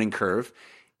be a learning curve.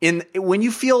 When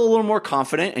you feel a little more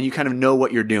confident and you kind of know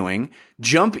what you're doing,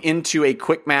 jump into a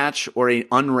quick match or an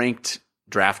unranked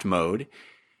draft mode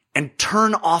and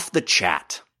turn off the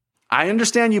chat. I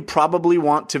understand you probably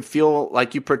want to feel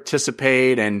like you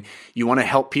participate and you want to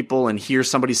help people and hear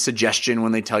somebody's suggestion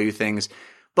when they tell you things.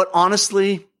 But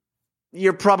honestly,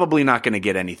 you're probably not going to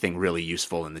get anything really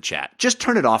useful in the chat. Just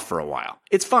turn it off for a while.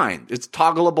 It's fine. It's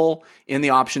toggleable in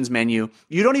the options menu.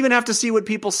 You don't even have to see what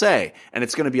people say, and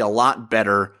it's going to be a lot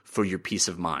better for your peace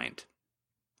of mind.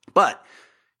 But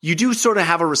you do sort of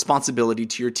have a responsibility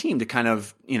to your team to kind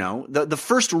of, the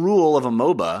first rule of a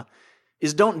MOBA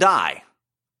is don't die.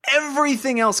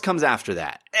 Everything else comes after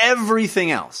that.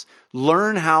 Everything else.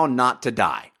 Learn how not to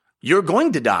die. You're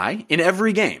going to die in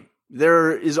every game.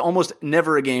 There is almost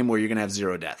never a game where you're going to have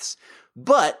 0 deaths.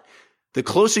 But the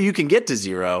closer you can get to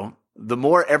 0, the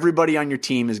more everybody on your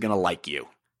team is going to like you,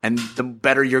 and the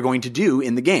better you're going to do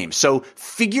in the game. So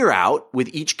figure out with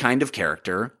each kind of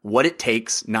character what it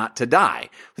takes not to die.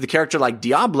 With a character like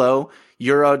Diablo,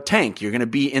 you're a tank. You're going to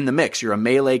be in the mix. You're a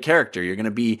melee character. You're going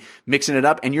to be mixing it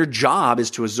up. And your job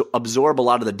is to absorb a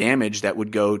lot of the damage that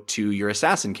would go to your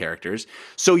assassin characters.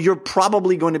 So you're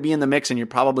probably going to be in the mix and you're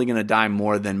probably going to die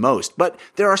more than most. But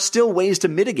there are still ways to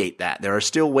mitigate that. There are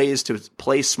still ways to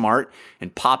play smart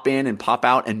and pop in and pop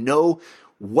out and know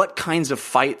what kinds of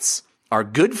fights are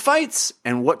good fights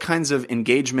and what kinds of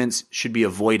engagements should be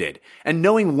avoided. And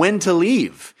knowing when to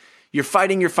leave. You're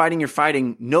fighting.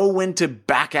 Know when to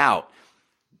back out.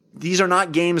 These are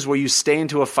not games where you stay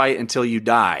into a fight until you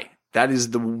die. That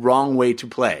is the wrong way to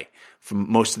play for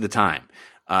most of the time.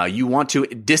 You want to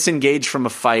disengage from a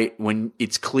fight when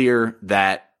it's clear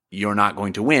that you're not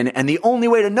going to win. And the only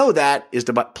way to know that is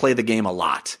to play the game a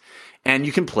lot. And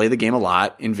you can play the game a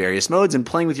lot in various modes, and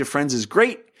playing with your friends is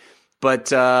great.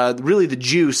 But really the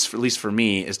juice, at least for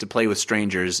me, is to play with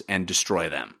strangers and destroy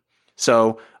them.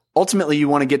 So ultimately, you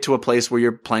want to get to a place where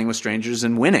you're playing with strangers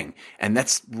and winning. And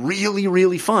that's really,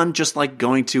 really fun, just like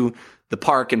going to the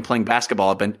park and playing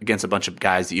basketball against a bunch of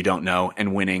guys that you don't know,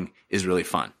 and winning is really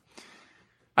fun.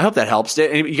 I hope that helps.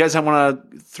 You guys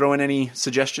want to throw in any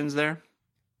suggestions there?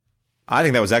 I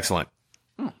think that was excellent.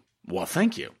 Well,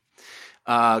 thank you.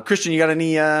 Christian, you got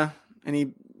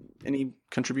any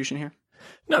contribution here?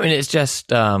 No, I mean, it's just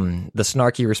the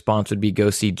snarky response would be go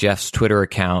see Jeff's Twitter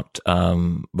account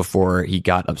before he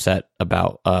got upset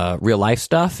about real life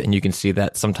stuff. And you can see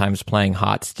that sometimes playing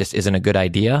HOTS just isn't a good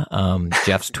idea.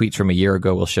 Jeff's tweets from a year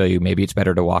ago will show you maybe it's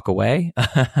better to walk away.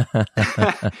 Yeah,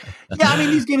 I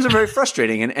mean, these games are very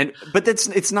frustrating. But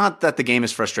it's not that the game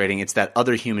is frustrating. It's that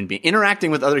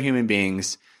interacting with other human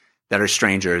beings that are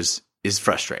strangers is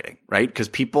frustrating, right? Because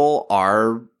people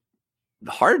are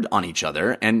hard on each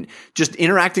other and just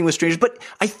interacting with strangers. But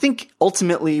I think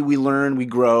ultimately we learn, we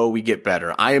grow, we get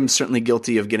better. I am certainly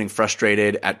guilty of getting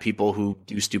frustrated at people who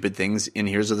do stupid things in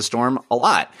Heroes of the Storm a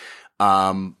lot.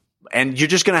 And you're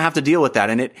just going to have to deal with that.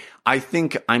 And I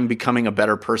think I'm becoming a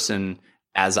better person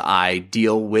as I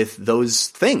deal with those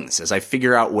things, as I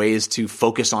figure out ways to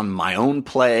focus on my own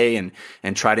play and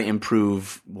try to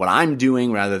improve what I'm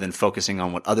doing rather than focusing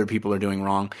on what other people are doing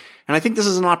wrong. And I think this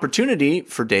is an opportunity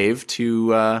for Dave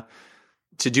to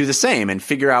do the same and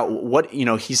figure out what,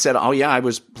 he said, oh yeah, I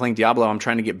was playing Diablo. I'm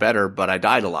trying to get better, but I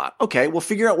died a lot. Okay. Well,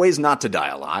 figure out ways not to die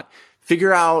a lot.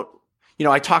 Figure out,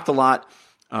 I talked a lot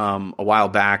a while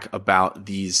back about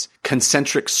these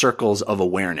concentric circles of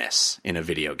awareness in a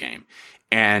video game.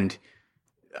 And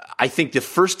I think the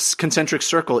first concentric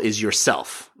circle is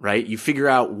yourself, right? You figure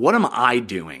out, what am I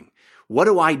doing? What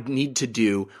do I need to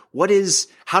do?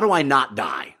 How do I not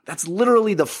die? That's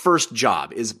literally the first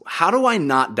job, is how do I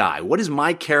not die? What is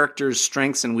my character's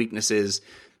strengths and weaknesses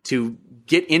to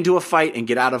get into a fight and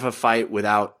get out of a fight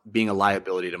without being a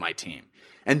liability to my team?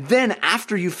 And then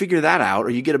after you figure that out, or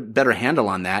you get a better handle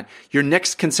on that, your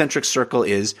next concentric circle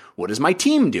is, what is my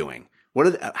team doing?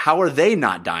 How are they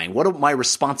not dying? What are my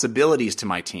responsibilities to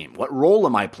my team? What role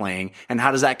am I playing? And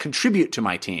how does that contribute to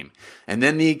my team? And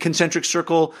then the concentric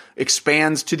circle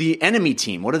expands to the enemy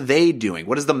team. What are they doing?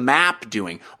 What is the map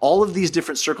doing? All of these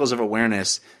different circles of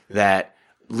awareness that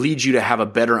lead you to have a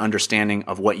better understanding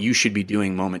of what you should be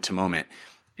doing moment to moment.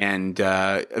 And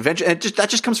eventually, that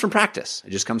just comes from practice.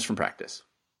 It just comes from practice.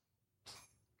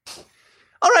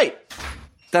 All right.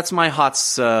 That's my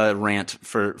HOTS rant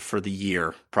for the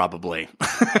year, probably.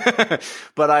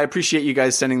 But I appreciate you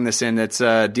guys sending this in. It's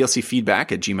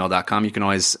dlcfeedback@gmail.com. You can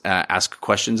always ask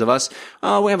questions of us.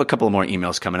 We have a couple more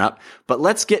emails coming up. But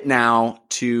let's get now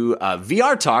to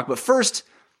VR talk. But first,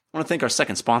 I want to thank our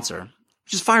second sponsor,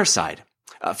 which is Fireside.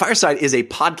 Fireside is a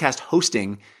podcast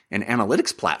hosting and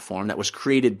analytics platform that was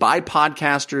created by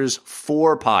podcasters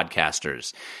for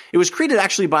podcasters. It was created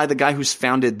actually by the guy who's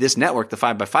founded this network, the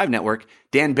 5x5 network,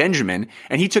 Dan Benjamin,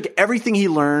 and he took everything he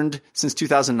learned since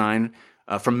 2009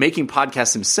 from making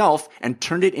podcasts himself and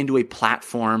turned it into a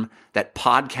platform that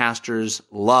podcasters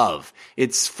love.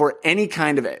 It's for any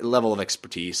kind of level of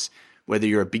expertise, whether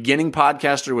you're a beginning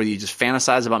podcaster, whether you just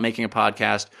fantasize about making a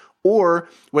podcast, or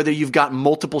whether you've got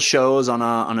multiple shows on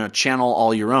a channel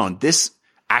all your own. This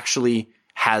actually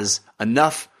has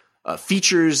enough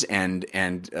features and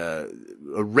a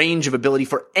range of ability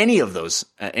for any of those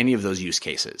use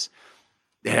cases.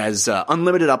 It has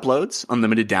unlimited uploads,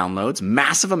 unlimited downloads,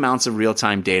 massive amounts of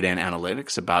real-time data and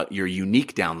analytics about your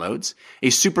unique downloads, a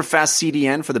super fast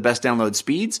CDN for the best download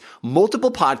speeds,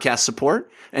 multiple podcast support,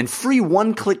 and free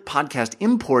one-click podcast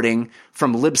importing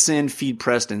from Libsyn,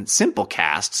 FeedPress, and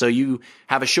Simplecast. So you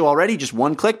have a show already, just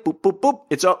one click, boop, boop, boop,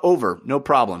 it's over, no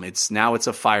problem. It's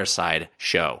a Fireside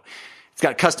show. It's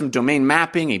got custom domain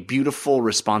mapping, a beautiful,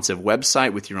 responsive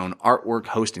website with your own artwork,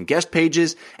 host, and guest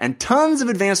pages, and tons of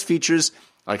advanced features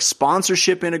like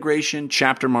sponsorship integration,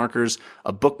 chapter markers,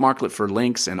 a bookmarklet for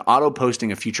links, and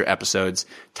auto-posting of future episodes,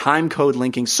 time code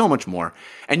linking, so much more.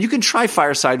 And you can try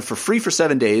Fireside for free for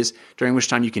 7 days, during which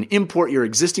time you can import your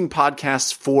existing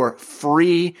podcasts for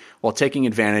free while taking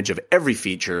advantage of every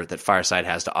feature that Fireside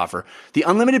has to offer. The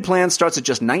unlimited plan starts at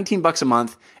just $19 a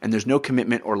month, and there's no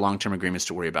commitment or long-term agreements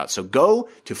to worry about. So go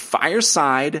to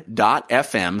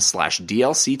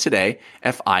fireside.fm/DLC today,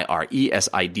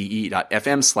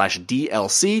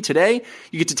 fireside.fm/DLC today.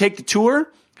 You get to take the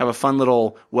tour, have a fun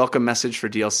little welcome message for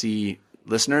DLC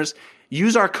listeners.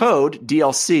 Use our code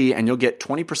DLC and you'll get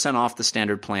 20% off the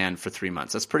standard plan for 3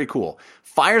 months. That's pretty cool.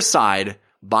 Fireside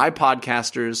by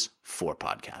podcasters for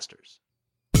podcasters.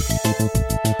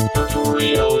 Virtual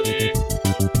reality.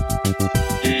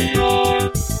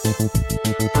 VR.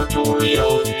 Virtual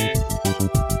reality.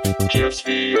 Just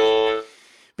VR.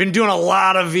 Been doing a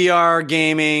lot of VR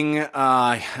gaming.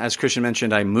 As Christian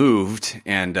mentioned, I moved,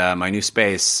 and my new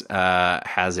space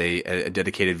has a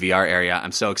dedicated VR area.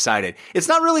 I'm so excited. It's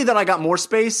not really that I got more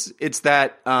space. It's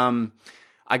that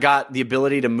I got the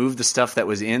ability to move the stuff that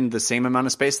was in the same amount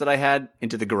of space that I had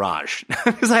into the garage.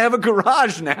 Because I have a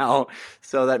garage now.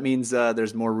 So that means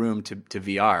there's more room to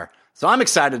VR. So I'm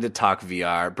excited to talk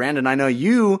VR. Brandon, I know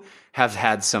you have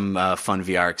had some fun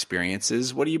VR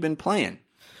experiences. What have you been playing?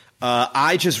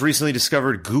 I just recently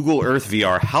discovered Google Earth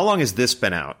VR. How long has this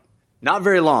been out? Not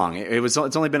very long. It's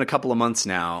only been a couple of months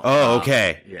now. Oh,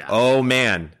 okay. Yeah. Oh,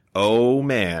 man.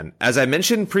 As I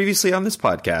mentioned previously on this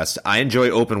podcast, I enjoy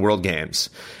open world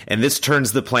games. And this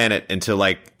turns the planet into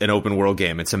like an open world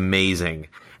game. It's amazing.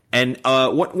 And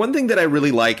one thing that I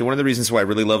really like, and one of the reasons why I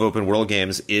really love open world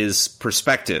games, is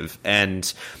perspective.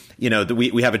 And you know,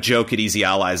 we have a joke at Easy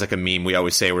Allies, like a meme we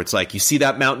always say, where it's like, you see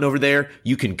that mountain over there?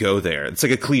 You can go there. It's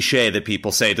like a cliche that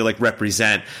people say to like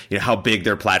represent, you know, how big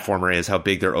their platformer is, how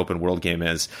big their open world game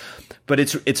is. But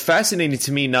it's fascinating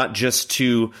to me not just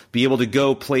to be able to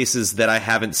go places that I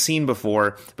haven't seen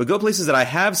before, but go places that I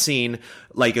have seen,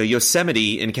 like a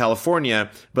Yosemite in California,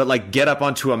 but like get up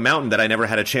onto a mountain that I never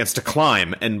had a chance to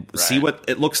climb and see what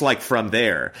it looks like from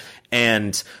there.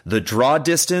 And the draw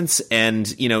distance,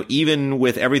 and, you know, even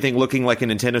with everything looking like a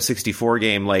Nintendo 64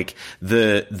 game, like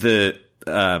the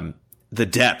the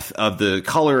depth of the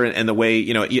color and the way,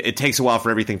 it takes a while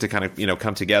for everything to kind of,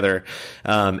 come together.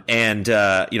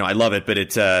 I love it,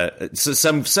 but so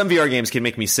some VR games can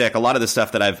make me sick. A lot of the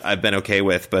stuff that I've been okay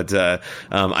with, but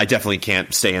I definitely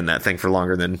can't stay in that thing for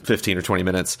longer than 15 or 20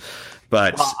 minutes.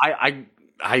 But well,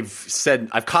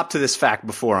 I've copped to this fact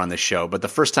before on this show, but the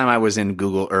first time I was in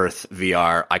Google Earth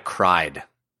VR, I cried.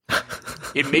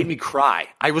 It made me cry.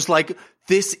 I was like,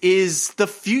 it's the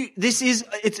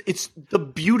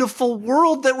beautiful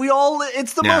world that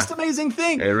it's the most amazing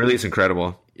thing. It really is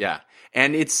incredible. Yeah.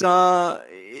 And it's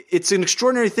an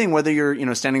extraordinary thing, whether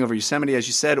you're, standing over Yosemite, as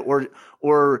you said,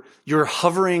 or you're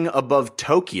hovering above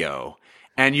Tokyo.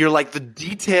 And you're like, the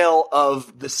detail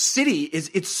of the city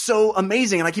it's so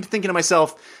amazing. And I keep thinking to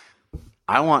myself,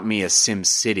 I want me a Sim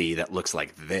City that looks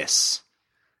like this.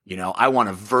 I want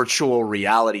a virtual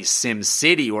reality Sim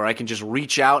City where I can just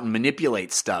reach out and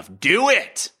manipulate stuff. Do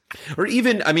it. Or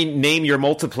even, name your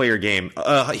multiplayer game,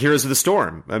 Heroes of the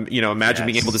Storm. Imagine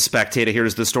being able to spectate a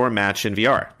Heroes of the Storm match in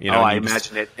VR. I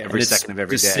imagine it every second of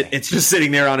every day. It's just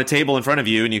sitting there on a table in front of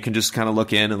you, and you can just kind of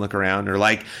look in and look around. Or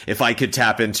like, if I could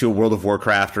tap into a World of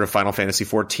Warcraft or a Final Fantasy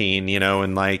 14,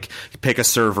 and like pick a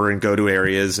server and go to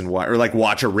areas and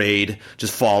watch a raid,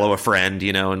 just follow a friend,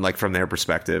 and like from their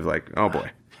perspective, like, oh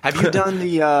boy. Have you done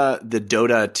the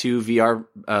Dota 2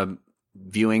 VR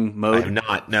viewing mode? I have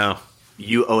not. No.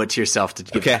 You owe it to yourself to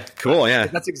do that. Cool, yeah.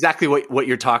 That's exactly what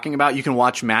you're talking about. You can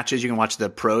watch matches, you can watch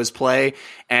the pros play,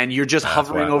 and you're just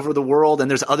hovering over the world, and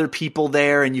there's other people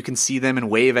there, and you can see them and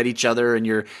wave at each other,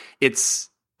 and it's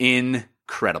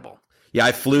incredible. Yeah,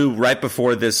 I flew right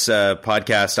before this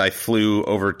podcast. I flew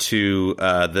over to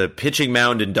the pitching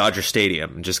mound in Dodger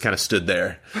Stadium and just kind of stood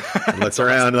there and looked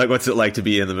around. Like, what's it like to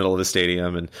be in the middle of the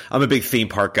stadium? And I'm a big theme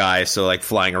park guy, so like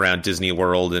flying around Disney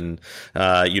World and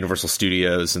Universal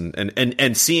Studios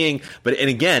and seeing. But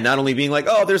again, not only being like,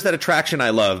 oh, there's that attraction I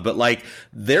love, but like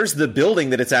there's the building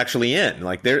that it's actually in.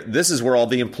 Like this is where all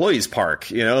the employees park.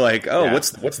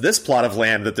 What's this plot of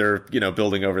land that they're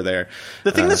building over there?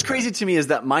 The thing that's crazy to me is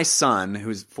that my son,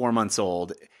 who's 4 months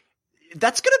old,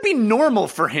 that's going to be normal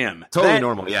for him. Totally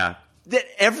normal, yeah. That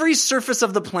every surface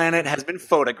of the planet has been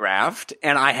photographed,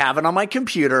 and I have it on my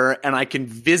computer, and I can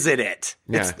visit it.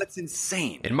 Yeah. That's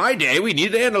insane. In my day, we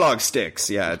needed analog sticks.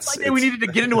 Yeah, we needed to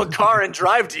get into a car and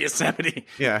drive to Yosemite.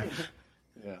 Yeah.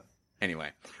 Yeah. Anyway.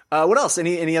 What else?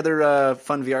 Any other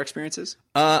fun VR experiences?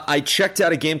 I checked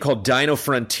out a game called Dino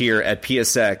Frontier at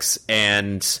PSX,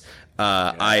 and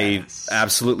I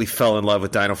absolutely fell in love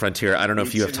with Dino Frontier. I don't know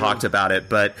if you have talked about it,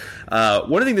 but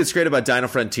one of the things that's great about Dino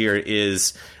Frontier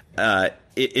is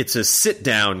it's a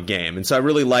sit-down game. And so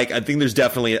I think there's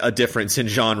definitely a difference in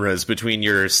genres between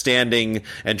your standing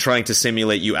and trying to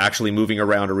simulate you actually moving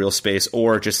around a real space,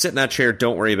 or just sit in that chair,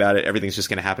 don't worry about it, everything's just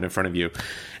going to happen in front of you.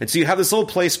 And so you have this little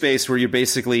play space where you're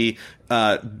basically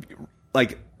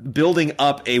building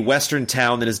up a Western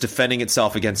town that is defending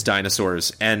itself against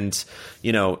dinosaurs. And,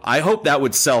 I hope that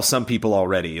would sell some people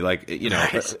already.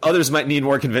 Others might need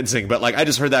more convincing, but I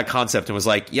just heard that concept and was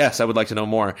like, yes, I would like to know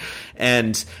more.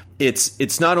 And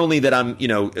it's not only that I'm,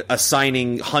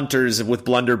 assigning hunters with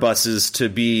blunderbusses to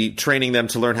be training them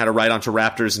to learn how to ride onto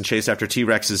raptors and chase after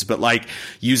T-Rexes, but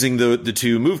using the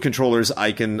two move controllers,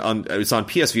 it's on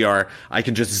PSVR, I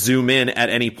can just zoom in at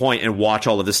any point and watch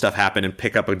all of this stuff happen and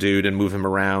pick up a dude and move him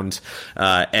around.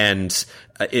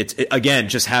 It's again,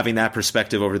 just having that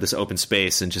perspective over this open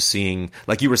space and just seeing,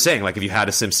 like you were saying, if you had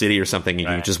a Sim City or something,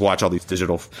 and you just watch all these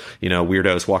digital,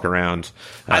 weirdos walk around.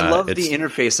 I love the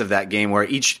interface of that game where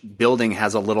each building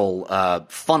has a little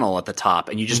funnel at the top,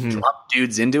 and you just drop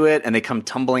dudes into it, and they come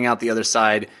tumbling out the other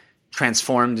side,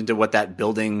 transformed into what that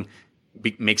building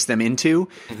makes them into.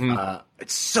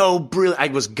 It's so brilliant. I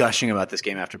was gushing about this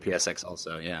game after PSX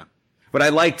also, yeah. But I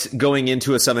liked going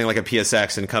into something like a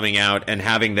PSX and coming out and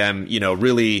having them,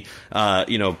 really,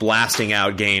 blasting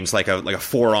out games like a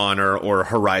For Honor or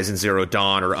Horizon Zero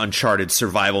Dawn or Uncharted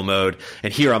survival mode.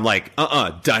 And here I'm like,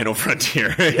 Dino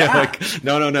Frontier. Yeah.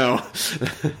 No.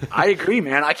 I agree,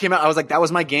 man. I came out, I was like, that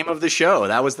was my game of the show.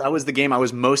 That was the game I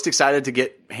was most excited to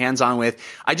get hands on with.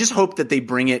 I just hope that they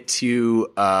bring it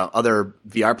to other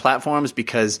VR platforms,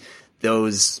 because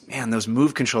those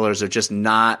move controllers are just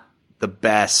not the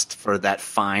best for that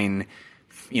fine,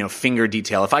 finger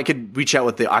detail. If I could reach out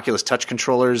with the Oculus Touch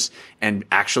controllers and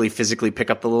actually physically pick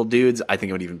up the little dudes, I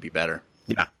think it would even be better.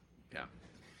 Yeah.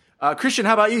 Christian,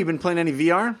 how about you? You been playing any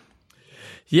VR?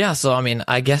 Yeah, so I mean,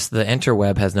 I guess the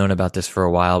interweb has known about this for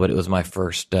a while, but it was my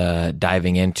first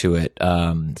diving into it.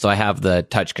 So I have the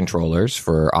touch controllers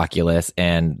for Oculus,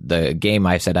 and the game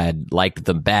I said I liked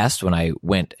the best when I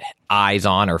went eyes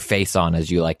on or face on, as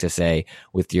you like to say,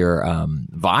 with your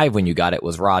Vive when you got it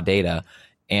was Raw Data.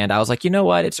 And I was like, you know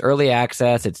what? It's early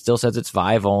access. It still says it's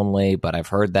Vive only, but I've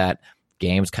heard that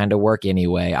games kind of work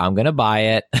anyway. I'm going to buy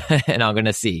it and I'm going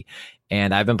to see.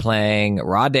 And I've been playing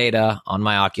Raw Data on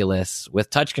my Oculus with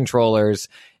touch controllers.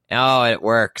 Oh, it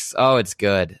works. Oh, it's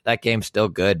good. That game's still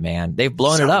good, man. They've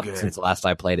blown So it up good. since the last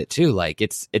I played it too. Like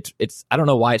it's I don't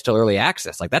know why it's still early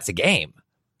access. Like that's a game.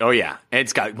 Oh yeah,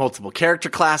 it's got multiple character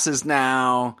classes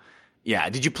now. Yeah,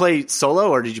 did you play solo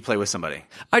or did you play with somebody?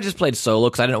 I just played solo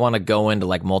because I didn't want to go into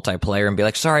like multiplayer and be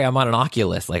like, sorry, I'm on an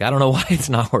Oculus. Like I don't know why it's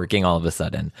not working all of a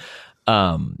sudden.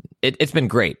 It's been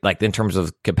great, like in terms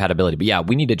of compatibility. But yeah,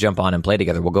 we need to jump on and play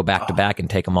together. We'll go back to back and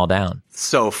take them all down.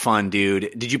 So fun,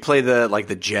 dude. Did you play the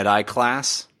Jedi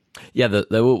class? Yeah,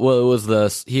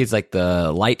 he's like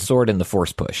the light sword and the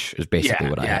force push is basically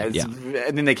what I had. Yeah.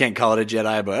 And then they can't call it a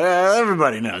Jedi, but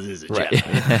everybody knows it's a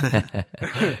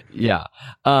Jedi. Yeah.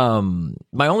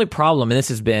 My only problem, and this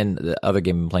has been the other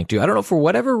game I'm playing too, I don't know, for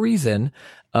whatever reason,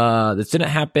 this didn't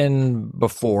happen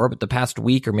before, but the past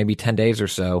week or maybe 10 days or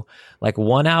so, like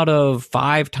 1 out of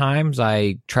 5 times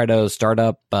I try to start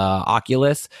up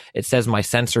Oculus, it says my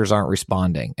sensors aren't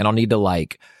responding, and I'll need to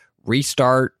like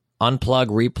restart, unplug,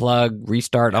 replug,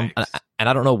 restart. And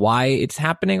I don't know why it's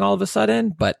happening all of a sudden,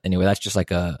 but anyway, that's just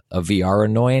like a VR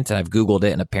annoyance. And I've Googled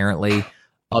it, and apparently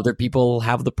other people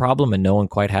have the problem and no one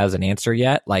quite has an answer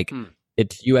yet. Like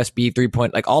it's USB 3.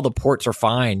 Like all the ports are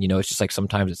fine. You know, it's just like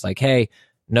sometimes it's like, hey,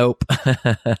 nope.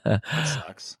 That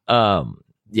sucks.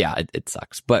 Yeah, it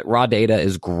sucks. But Raw Data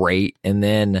is great. And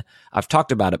then I've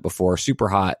talked about it before, Super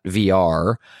Hot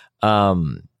VR.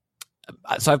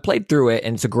 So I've played through it,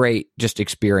 and it's a great just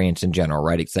experience in general,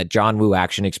 right? It's that John Woo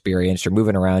action experience. You're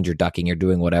moving around, you're ducking, you're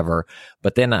doing whatever.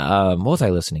 But then what was I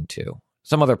listening to?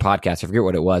 Some other podcast, I forget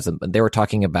what it was. And they were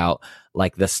talking about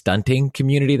like the stunting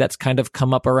community that's kind of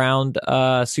come up around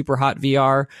Super Hot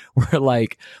VR, where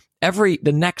like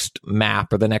the next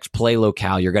map or the next play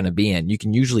locale you're going to be in, you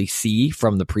can usually see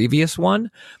from the previous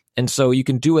one. And so you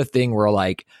can do a thing where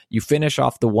like you finish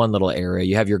off the one little area,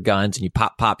 you have your guns and you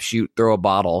pop, shoot, throw a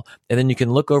bottle, and then you can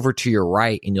look over to your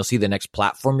right and you'll see the next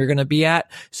platform you're going to be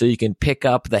at. So you can pick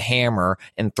up the hammer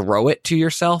and throw it to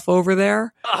yourself over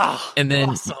there. Oh, and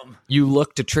then awesome. You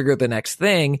look to trigger the next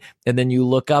thing, and then you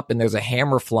look up and there's a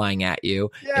hammer flying at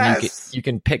you. Yes. And you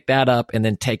can pick that up and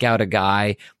then take out a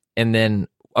guy. And then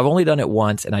I've only done it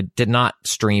once, and I did not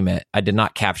stream it. I did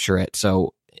not capture it.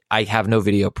 So I have no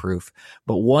video proof,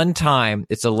 but one time,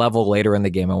 it's a level later in the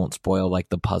game, I won't spoil like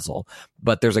the puzzle,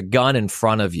 but there's a gun in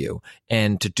front of you,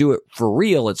 and to do it for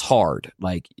real, it's hard,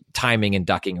 like timing and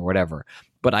ducking or whatever.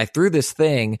 But I threw this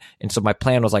thing, and so my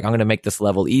plan was like, I'm going to make this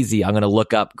level easy. I'm going to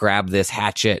look up, grab this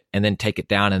hatchet, and then take it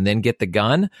down, and then get the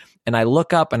gun. And I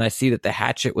look up, and I see that the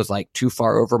hatchet was like too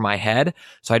far over my head.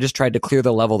 So I just tried to clear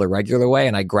the level the regular way,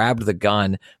 and I grabbed the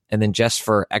gun. And then just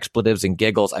for expletives and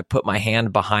giggles, I put my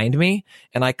hand behind me,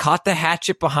 and I caught the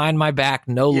hatchet behind my back,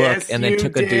 no look, and then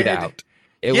took a dude out.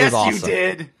 It was awesome. You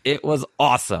did. It was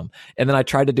awesome. And then I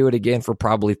tried to do it again for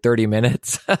probably 30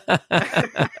 minutes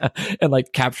and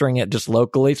like capturing it just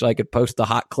locally so I could post the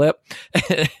hot clip.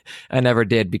 I never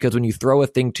did, because when you throw a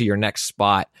thing to your next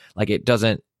spot, like it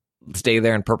doesn't stay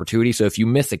there in perpetuity. So if you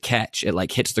miss a catch, it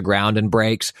like hits the ground and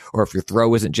breaks, or if your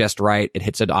throw isn't just right, it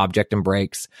hits an object and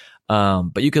breaks.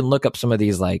 But you can look up some of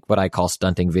these like what I call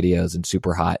stunting videos in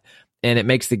Super Hot, and it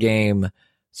makes the game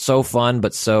so fun,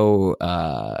 but so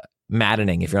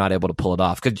maddening if you're not able to pull it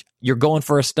off, because you're going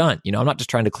for a stunt. You know, I'm not just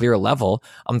trying to clear a level.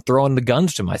 I'm throwing the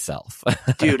guns to myself.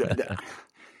 Dude,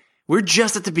 we're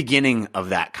just at the beginning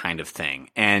of that kind of thing.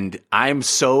 And I'm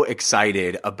so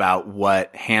excited about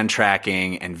what hand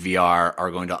tracking and VR are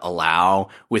going to allow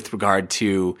with regard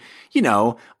to, you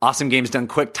know, awesome games done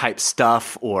quick type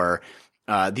stuff, or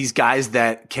these guys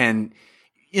that can,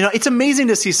 you know, it's amazing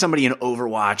to see somebody in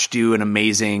Overwatch do an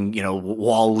amazing, you know,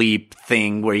 wall leap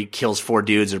thing where he kills 4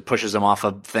 dudes or pushes them off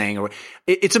a thing. Or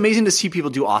it's amazing to see people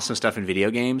do awesome stuff in video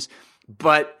games.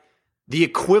 But the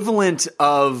equivalent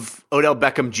of Odell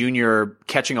Beckham Jr.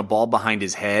 catching a ball behind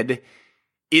his head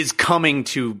is coming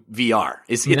to VR.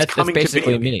 It's coming that's basically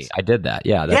to video me. games. I did that.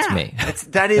 Yeah, that's me. That's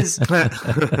what's going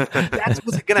to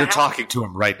You're happen. talking to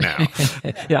him right now.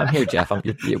 Yeah, I'm here, Jeff.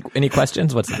 Any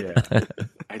questions? What's that? Yeah.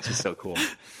 It's just so cool.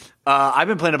 I've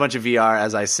been playing a bunch of VR,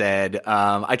 as I said.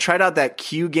 I tried out that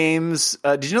Q Games.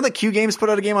 Did you know that Q Games put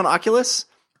out a game on Oculus?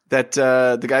 That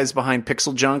the guys behind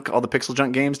Pixel Junk, all the Pixel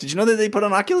Junk games. Did you know that they put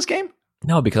an Oculus game?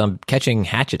 No, because I'm catching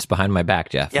hatchets behind my back,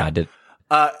 Jeff. Yeah. I did.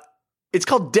 It's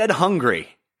called Dead Hungry.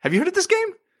 Have you heard of this game?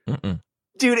 Mm-mm.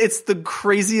 Dude, it's the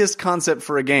craziest concept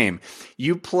for a game.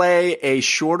 You play a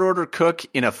short order cook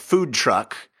in a food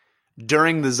truck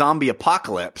during the zombie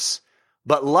apocalypse,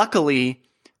 but luckily,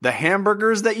 the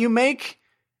hamburgers that you make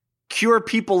cure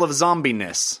people of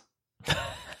zombiness.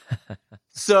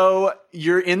 So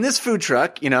you're in this food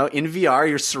truck, in VR.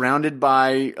 You're surrounded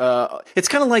by. It's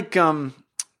kind of like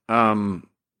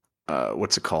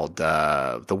what's it called?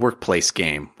 The workplace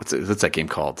game. What's that game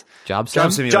called? Job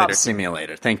Job sim? Simulator. Job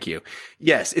Simulator. Thank you.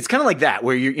 Yes, it's kind of like that,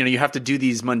 where you have to do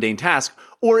these mundane tasks,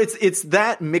 or it's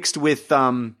that mixed with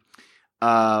there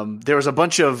was a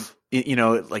bunch of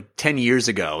like 10 years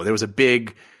ago there was a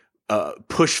big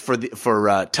push for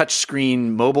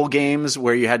touchscreen mobile games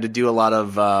where you had to do a lot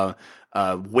of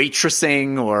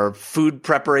waitressing or food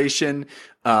preparation.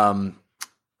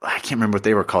 I can't remember what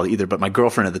they were called either, but my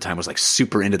girlfriend at the time was like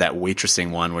super into that waitressing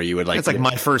one where you would like It's like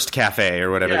My First Cafe or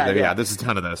whatever. Yeah, Yeah, yeah. this is a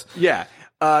ton of those. Yeah.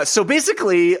 So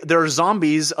basically, there are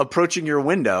zombies approaching your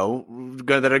window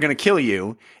that are going to kill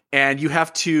you, and you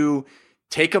have to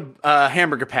take a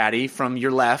hamburger patty from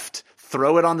your left,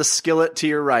 throw it on the skillet to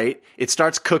your right. It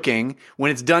starts cooking.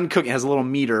 When it's done cooking, it has a little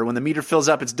meter. When the meter fills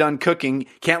up, it's done cooking.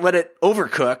 Can't let it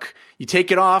overcook. You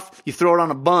take it off, you throw it on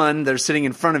a bun that are sitting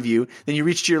in front of you. Then you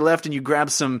reach to your left and you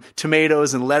grab some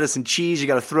tomatoes and lettuce and cheese. You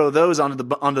got to throw those onto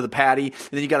the patty.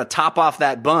 And then you got to top off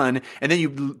that bun. And then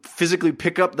you physically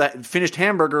pick up that finished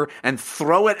hamburger and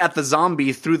throw it at the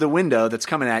zombie through the window that's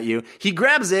coming at you. He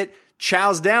grabs it,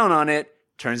 chows down on it,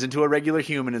 turns into a regular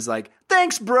human, is like,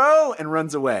 "Thanks, bro," and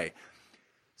runs away.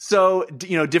 So,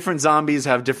 different zombies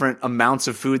have different amounts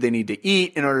of food they need to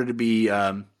eat in order to be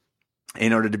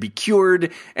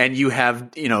cured, and you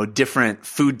have, different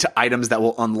food items that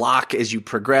will unlock as you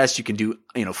progress. You can do,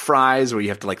 fries where you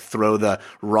have to like throw the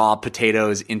raw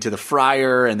potatoes into the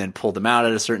fryer and then pull them out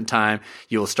at a certain time.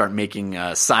 You'll start making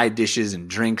side dishes and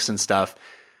drinks and stuff.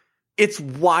 It's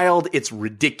wild. It's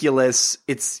ridiculous.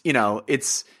 It's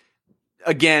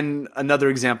again, another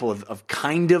example of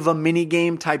kind of a mini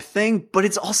game type thing, but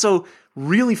it's also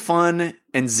really fun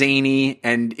and zany.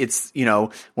 And it's,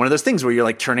 one of those things where you're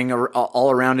like turning all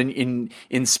around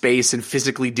in space and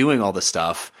physically doing all the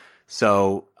stuff.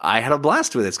 So I had a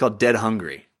blast with it. It's called Dead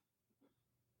Hungry.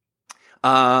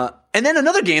 And then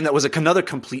another game that was another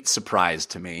complete surprise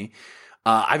to me.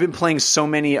 I've been playing so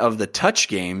many of the touch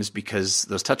games because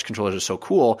those touch controllers are so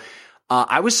cool.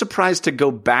 I was surprised to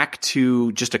go back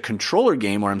to just a controller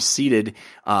game where I'm seated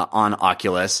on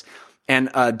Oculus. And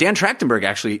Dan Trachtenberg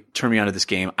actually turned me onto this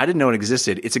game. I didn't know it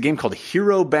existed. It's a game called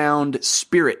Hero Bound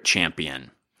Spirit Champion.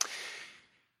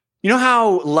 You know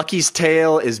how Lucky's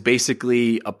Tale is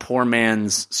basically a poor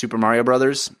man's Super Mario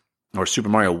Brothers? Or Super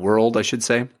Mario World, I should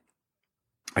say.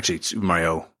 Actually, Super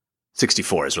Mario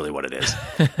 64 is really what it is.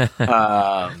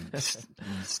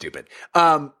 Stupid.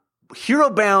 Hero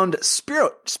Bound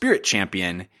Spirit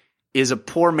Champion is a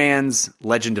poor man's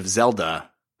Legend of Zelda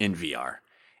in VR.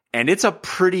 And it's a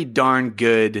pretty darn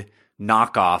good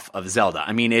knockoff of Zelda.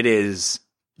 I mean, it is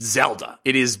Zelda.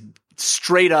 It is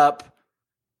straight up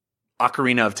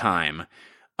Ocarina of Time.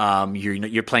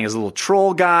 You're playing as a little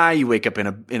troll guy. You wake up in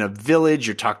a village.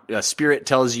 Your spirit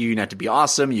tells you have to be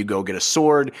awesome. You go get a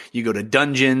sword. You go to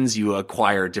dungeons. You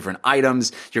acquire different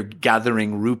items. You're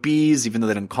gathering rupees, even though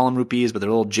they don't call them rupees, but they're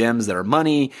little gems that are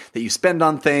money that you spend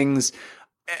on things.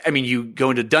 I mean, you go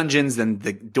into dungeons, then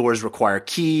the doors require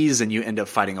keys, and you end up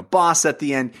fighting a boss at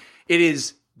the end. It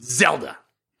is Zelda.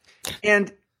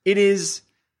 And it is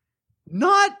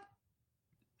not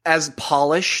as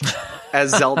polished as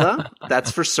Zelda,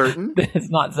 that's for certain. It's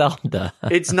not Zelda.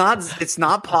 It's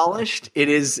not polished. It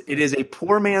is a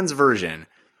poor man's version.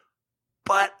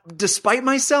 But despite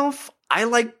myself, I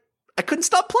couldn't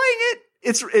stop playing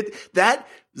it. That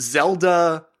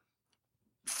Zelda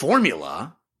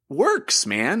formula works,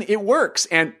 man. It works.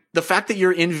 And the fact that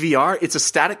you're in VR, it's a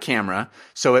static camera,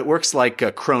 so it works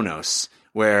like Chronos,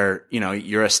 where,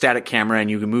 you're a static camera and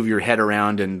you can move your head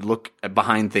around and look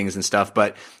behind things and stuff,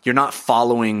 but you're not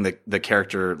following the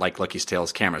character like Lucky's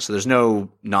Tale's camera. So there's no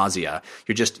nausea.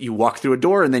 You walk through a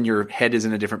door and then your head is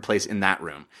in a different place in that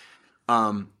room.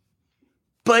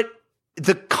 But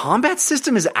the combat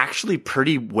system is actually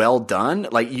pretty well done.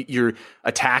 Like you're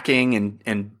attacking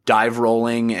and dive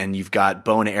rolling, and you've got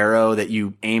bow and arrow that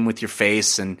you aim with your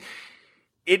face, and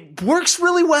it works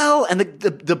really well. And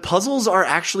the puzzles are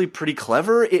actually pretty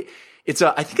clever. I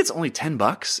think it's only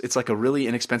 $10. It's like a really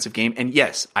inexpensive game. And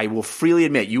yes, I will freely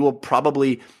admit, you will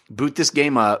probably boot this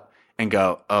game up and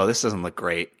go, "Oh, this doesn't look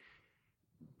great."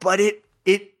 But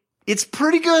it's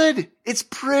pretty good. It's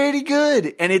pretty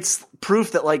good. And it's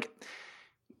proof that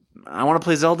I want to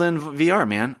play Zelda in VR,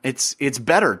 man. It's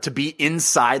better to be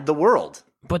inside the world.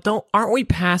 But aren't we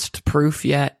past proof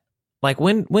yet? Like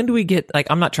when do we get, like,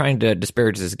 I'm not trying to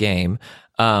disparage this game.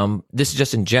 This is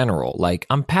just in general. Like,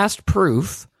 I'm past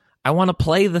proof. I want to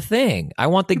play the thing. I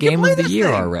want the game of the year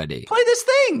already. Play this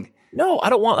thing. No, I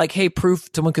don't want, like, hey, proof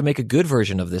someone could make a good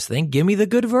version of this thing. Give me the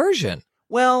good version.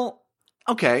 Well,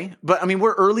 okay. But I mean,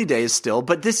 we're early days still,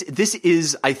 but this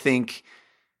is, I think,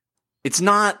 it's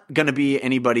not going to be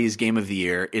anybody's game of the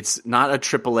year. It's not a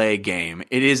AAA game.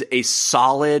 It is a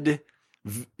solid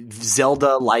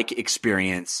Zelda-like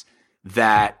experience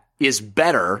that is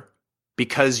better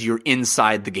because you're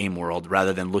inside the game world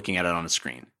rather than looking at it on a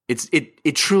screen.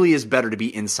 It truly is better to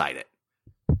be inside it.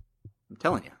 I'm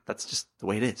telling you, that's just the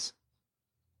way it is.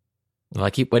 Well, I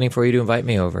keep waiting for you to invite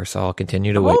me over, so I'll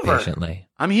continue to wait patiently.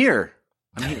 I'm here.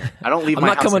 I don't leave I'm my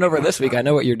not house coming anymore. over this week. I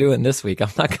know what you're doing this week. I'm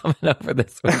not coming over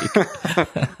this week.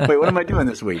 Wait, what am I doing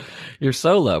this week? You're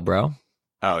solo, bro.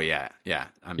 Oh, yeah.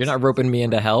 You're not roping me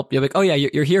in to help. You're like, oh, yeah,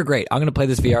 you're here. Great. I'm going to play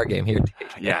this VR game here.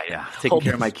 Yeah. Taking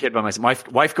care of my kid by myself. My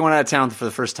wife going out of town for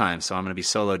the first time, so I'm going to be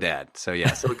solo dad. So,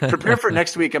 yeah. So prepare for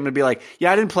next week. I'm going to be like,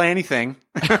 yeah, I didn't play anything.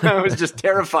 I was just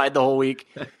terrified the whole week.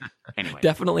 Anyway.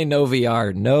 Definitely no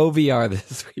VR. No VR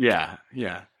this week. Yeah.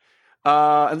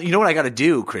 And you know what I got to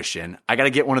do, Christian? I got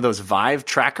to get one of those Vive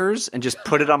trackers and just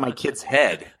put it on my kid's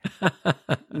head.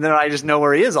 And then I just know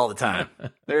where he is all the time.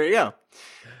 There you go.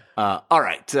 All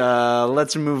right,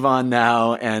 let's move on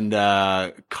now and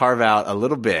carve out a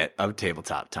little bit of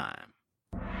tabletop time.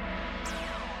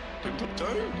 Tabletop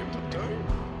time, tabletop time.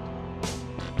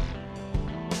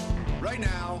 Right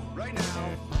now.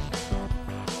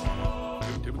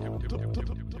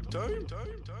 Time.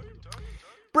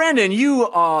 Brandon, you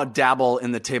dabble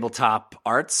in the tabletop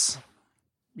arts,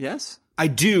 yes? I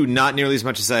do, not nearly as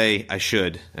much as I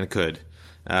should and could.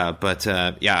 But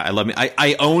I love me.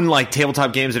 I own like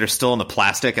tabletop games that are still in the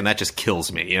plastic, and that just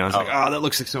kills me. You know, it's like, oh, that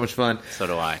looks like so much fun. So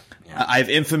do I. Yeah. I've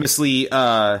infamously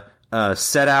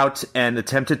set out and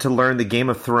attempted to learn the Game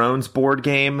of Thrones board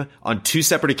game on 2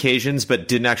 separate occasions, but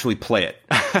didn't actually play it.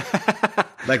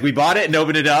 Like, we bought it and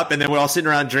opened it up, and then we're all sitting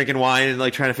around drinking wine and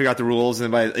like trying to figure out the rules.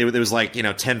 And it was like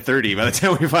 10:30 by the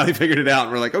time we finally figured it out.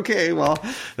 And we're like, okay, well,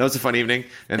 that was a fun evening,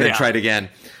 and then tried again.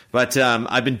 But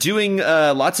I've been doing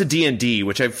lots of D&D,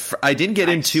 which I didn't get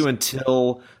into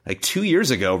until like 2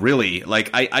 years ago, really. Like,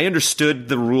 I understood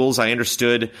the rules. I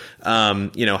understood,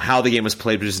 how the game was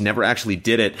played, but just never actually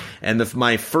did it. And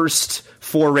my first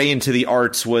foray into the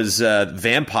arts was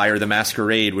Vampire the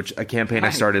Masquerade, which a campaign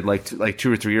I started like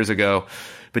 2 or 3 years ago,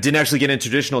 but didn't actually get into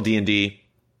traditional D&D.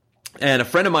 And a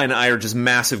friend of mine and I are just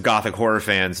massive gothic horror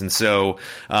fans, and so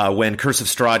when Curse of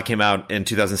Strahd came out in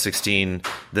 2016,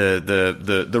 the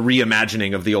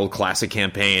reimagining of the old classic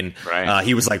campaign, right.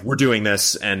 He was like, "We're doing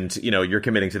this, and you're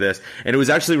committing to this." And it was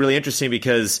actually really interesting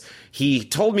because he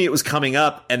told me it was coming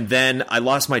up, and then I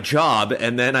lost my job,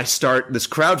 and then I start this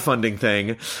crowdfunding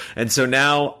thing, and so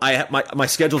now I have my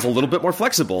schedule's a little bit more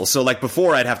flexible. So like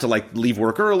before, I'd have to like leave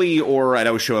work early, or I'd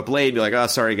always show up late and be like, "Oh,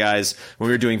 sorry guys," when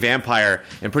we were doing Vampire,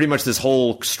 and pretty much this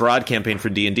whole Strahd campaign for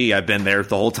D&D, I've been there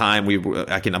the whole time.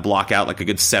 I can block out like a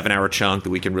good 7-hour chunk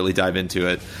that we can really dive into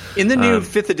it. In the new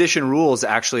 5th edition rules,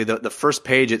 actually, the first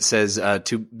page, it says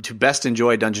to best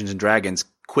enjoy Dungeons and Dragons,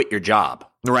 quit your job.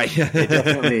 Right.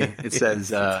 It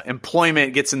says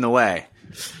employment gets in the way.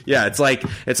 Yeah, it's like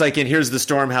in Here's the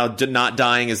Storm, how not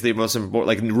dying is the most important.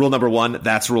 Like rule number 1,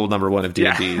 that's rule number 1 of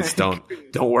D&D. Yeah.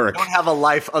 Don't work. Don't have a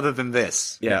life other than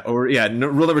this. Yeah,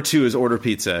 rule number 2 is order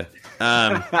pizza.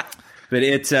 But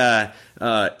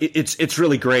it's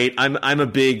really great. I'm a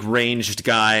big ranged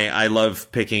guy. I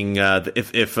love picking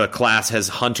if a class has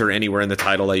Hunter anywhere in the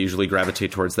title, I usually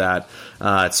gravitate towards that.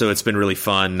 So it's been really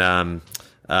fun.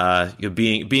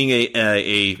 Being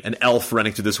an elf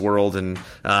running through this world, and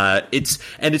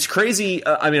it's crazy.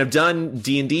 I mean, I've done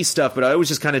D&D stuff, but I always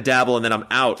just kind of dabble and then I'm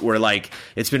out. Where like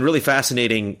it's been really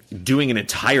fascinating doing an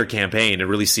entire campaign and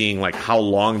really seeing like how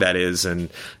long that is, and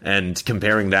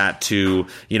comparing that to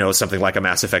something like a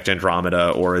Mass Effect Andromeda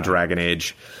or a Dragon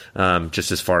Age.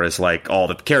 Just as far as like all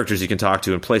the characters you can talk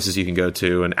to and places you can go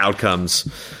to and outcomes.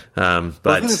 But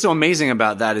the thing that's so amazing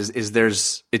about that is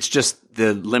it's just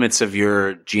the limits of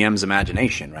your GM's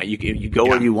imagination, right? You go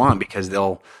where you want because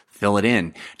they'll fill it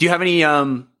in. Do you have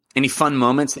any fun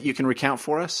moments that you can recount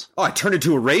for us? Oh, I turned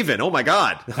into a raven. Oh my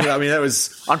God. I mean, that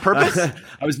was on purpose.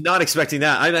 I was not expecting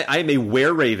that. I'm a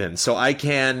were-raven, so I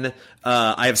can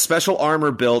I have special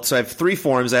armor built, so I have 3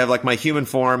 forms. I have like my human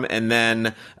form, and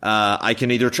then I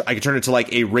can I can turn into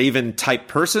like a raven type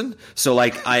person. So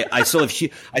like I still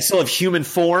have human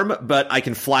form, but I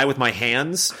can fly with my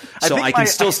hands. So I can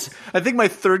still. I think my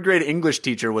 3rd grade English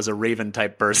teacher was a raven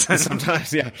type person.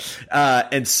 Sometimes, yeah.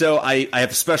 And so I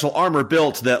have special armor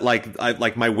built that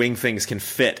like my wing things can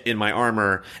fit in my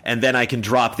armor, and then I can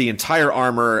drop the entire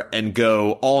armor and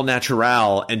go all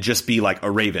natural and just be like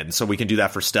a raven. So we can do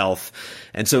that for stealth.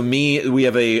 And so we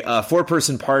have a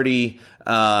 4-person party,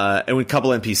 and a couple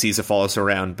NPCs that follow us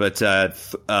around, but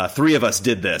 3 of us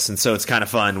did this, and so it's kind of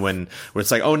fun when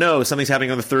it's like, oh no, something's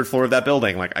happening on the 3rd floor of that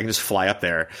building. Like I can just fly up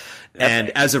there.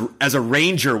 And as a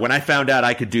ranger, when I found out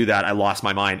I could do that, I lost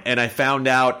my mind. And I found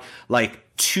out like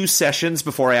 2 sessions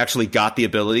before I actually got the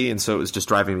ability, and so it was just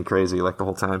driving me crazy like the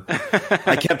whole time.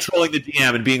 I kept trolling the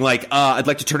DM and being like, I'd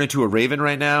like to turn into a raven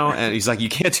right now, and he's like, you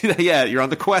can't do that yet, you're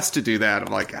on the quest to do that.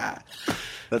 I'm like,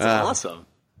 That's awesome.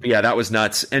 Yeah, that was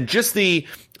nuts. And just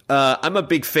I'm a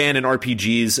big fan in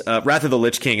RPGs. Wrath of the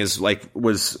Lich King was like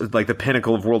the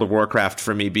pinnacle of World of Warcraft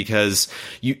for me, because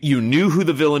you knew who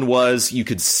the villain was, you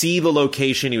could see the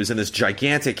location, he was in this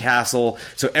gigantic castle,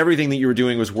 so everything that you were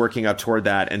doing was working up toward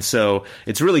that. And so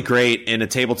it's really great in a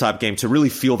tabletop game to really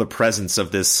feel the presence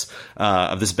of this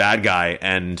bad guy.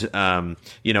 And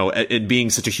and being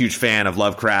such a huge fan of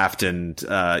Lovecraft and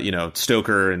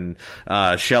Stoker and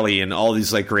Shelley and all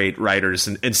these like great writers,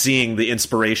 and seeing the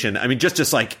inspiration. I mean,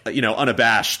 just like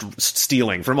unabashed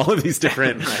stealing from all of these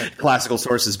different classical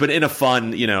sources, but in a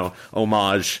fun,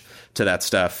 homage to that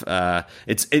stuff.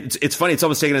 It's funny. It's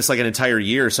almost taken us like an entire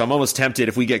year. So I'm almost tempted,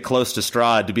 if we get close to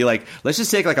Strahd, to be like, let's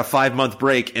just take like a 5-month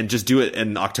break and just do it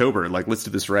in October. Like, let's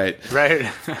do this right. Right.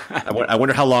 I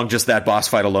wonder how long just that boss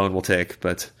fight alone will take.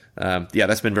 But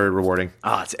that's been very rewarding.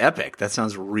 Oh, it's epic. That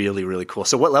sounds really, really cool.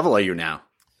 So what level are you now?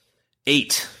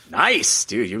 8. Nice,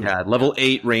 dude. Level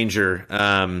 8 ranger.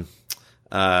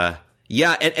 And to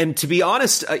be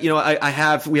honest, we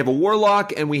have a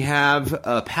warlock, and we have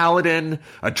a paladin,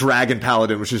 a dragon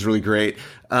paladin, which is really great.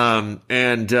 I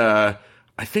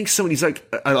think he's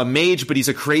like a mage, but he's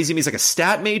a crazy, he's like a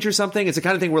stat mage or something. It's the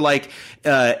kind of thing where like,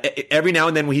 every now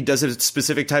and then when he does a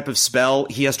specific type of spell,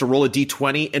 he has to roll a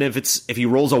d20. And if he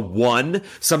rolls a 1,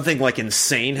 something like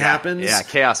insane happens. Yeah.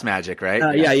 Chaos magic,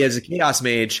 right? He has a chaos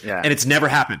mage, and it's never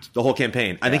happened the whole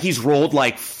campaign. I think he's rolled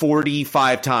like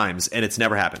 45 times and it's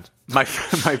never happened. My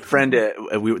friend,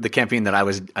 the campaign that I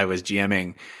was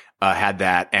GMing, had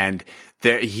that, and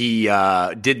he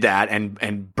did that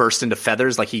and burst into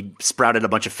feathers, like he sprouted a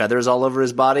bunch of feathers all over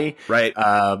his body. Right.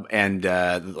 And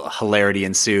hilarity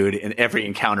ensued. In every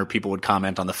encounter, people would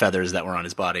comment on the feathers that were on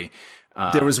his body.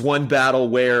 There was one battle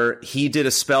where he did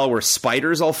a spell where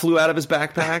spiders all flew out of his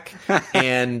backpack,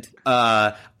 and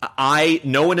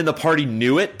no one in the party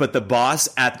knew it, but the boss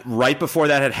right before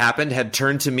that had happened had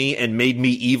turned to me and made me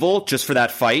evil just for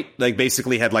that fight. Like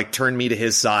basically had like turned me to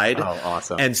his side. Oh,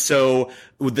 awesome. And so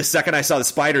the second I saw the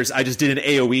spiders, I just did an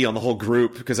AoE on the whole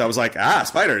group, because I was like,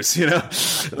 spiders,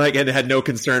 like, and had no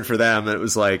concern for them. And it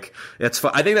was like, it's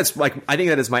fun. I think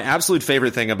that is my absolute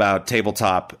favorite thing about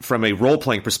tabletop from a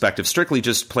role-playing perspective, strictly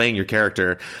just playing your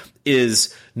character,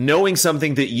 is knowing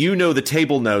something that the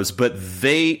table knows, but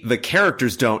the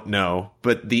characters don't know,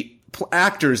 but the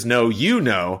actors know,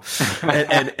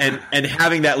 and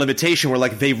having that limitation where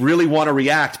like they really want to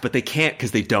react, but they can't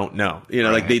because they don't know,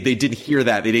 like they didn't hear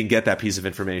that, they didn't get that piece of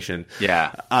information.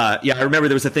 I remember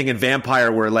there was a thing in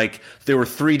Vampire where like there were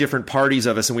 3 different parties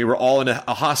of us, and we were all in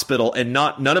a hospital, and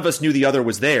none of us knew the other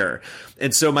was there.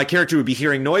 And so my character would be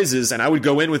hearing noises, and I would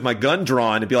go in with my gun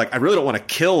drawn and be like, I really don't want to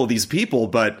kill these people,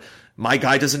 but my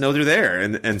guy doesn't know they're there.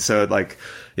 And so like,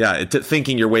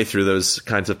 thinking your way through those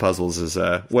kinds of puzzles is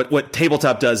what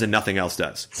tabletop does and nothing else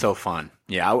does. So fun.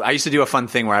 Yeah. I used to do a fun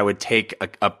thing where I would take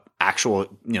a actual,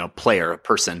 player, a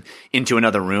person, into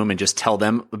another room and just tell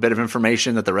them a bit of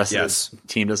information that the rest of the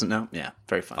team doesn't know. Yeah.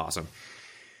 Very fun. Awesome.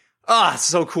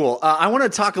 So cool. I want to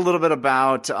talk a little bit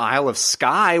about Isle of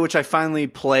Skye, which I finally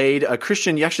played.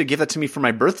 Christian, you actually gave that to me for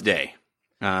my birthday.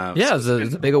 It was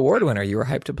a big award winner. You were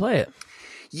hyped to play it.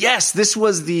 Yes, this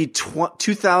was the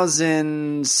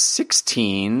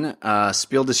 2016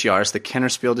 Spiel des Jahres, the Kenner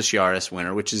Spiel des Jahres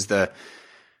winner, which is the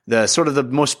sort of the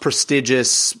most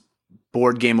prestigious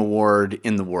board game award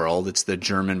in the world. It's the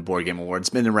German board game award. It's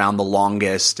been around the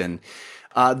longest, and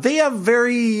they have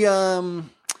very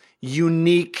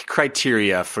unique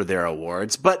criteria for their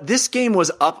awards. But this game was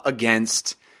up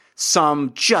against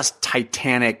some just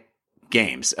titanic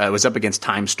games. It was up against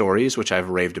Time Stories, which I've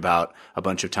raved about a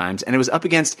bunch of times, and it was up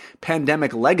against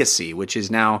Pandemic Legacy, which is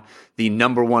now the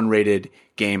 #1 rated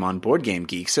game on Board Game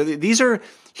Geek. So these are,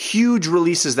 huge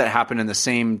releases that happened in the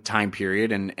same time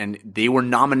period, and they were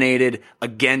nominated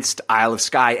against Isle of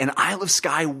Skye, and Isle of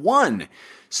Skye won.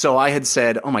 So I had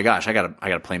said, "Oh my gosh, I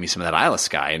gotta play me some of that Isle of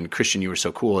Skye." And Christian, you were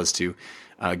so cool as to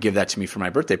give that to me for my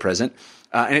birthday present.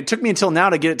 And it took me until now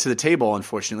to get it to the table,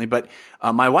 unfortunately. But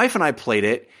my wife and I played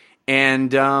it,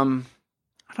 and I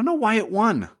don't know why it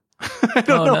won. I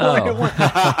don't know why it won.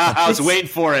 I was waiting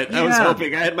for it. I was Yeah.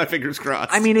 hoping. I had my fingers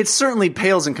crossed. I mean, it certainly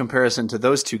pales in comparison to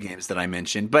those two games that I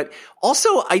mentioned. But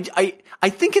also, I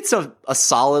think it's a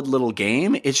solid little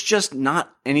game. It's just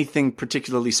not anything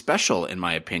particularly special, in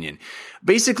my opinion.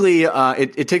 Basically,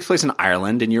 it takes place in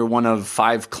Ireland, and you're one of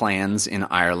 5 clans in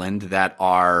Ireland that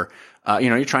are,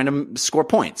 you're trying to score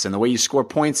points. And the way you score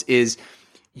points is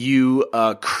you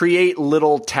create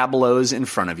little tableaus in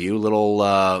front of you, little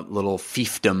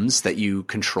fiefdoms that you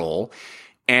control.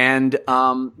 And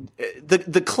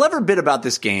the clever bit about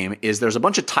this game is there's a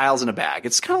bunch of tiles in a bag.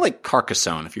 It's kind of like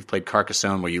Carcassonne, if you've played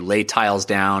Carcassonne, where you lay tiles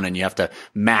down and you have to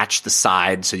match the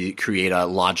sides so you create a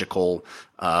logical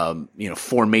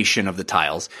formation of the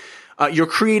tiles. You're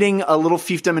creating a little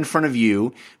fiefdom in front of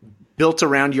you, built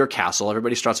around your castle.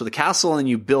 Everybody starts with a castle, and then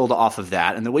you build off of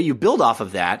that. And the way you build off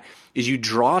of that is you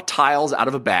draw tiles out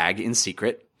of a bag in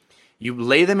secret. You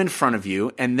lay them in front of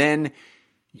you, and then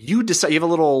you decide. You have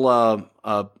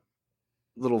a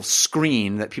little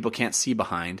screen that people can't see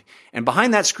behind. And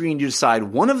behind that screen, you decide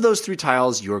one of those 3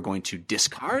 tiles you're going to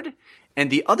discard,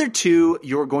 and the other 2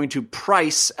 you're going to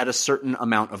price at a certain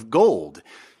amount of gold.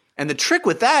 And the trick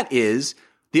with that is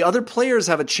the other players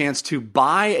have a chance to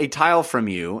buy a tile from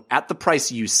you at the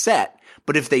price you set,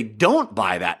 but if they don't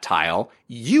buy that tile,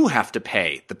 you have to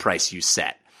pay the price you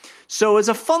set. So it's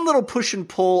a fun little push and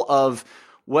pull of,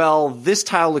 well, this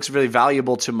tile looks really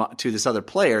valuable to this other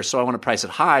player, so I want to price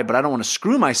it high, but I don't want to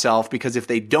screw myself because if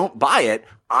they don't buy it,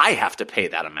 I have to pay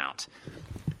that amount.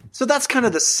 So that's kind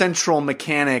of the central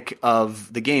mechanic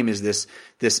of the game, is this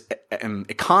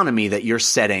economy that you're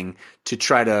setting to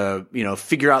try to,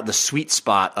 figure out the sweet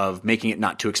spot of making it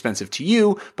not too expensive to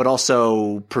you, but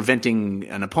also preventing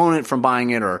an opponent from buying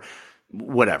it or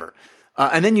whatever.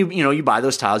 And then you buy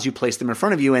those tiles, you place them in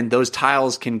front of you, and those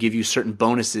tiles can give you certain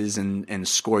bonuses and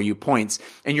score you points.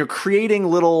 And you're creating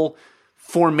little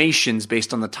formations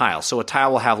based on the tile. So a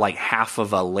tile will have like half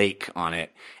of a lake on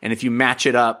it. And if you match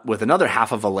it up with another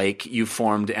half of a lake, you've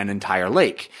formed an entire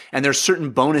lake. And there's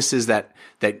certain bonuses that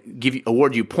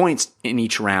award you points in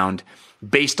each round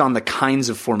based on the kinds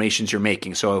of formations you're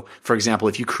making. So for example,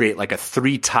 if you create like a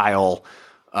 3-tile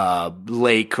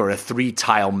lake or a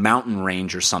 3-tile mountain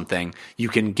range or something, you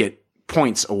can get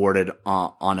points awarded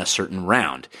on a certain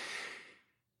round.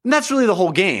 And that's really the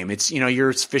whole game. It's,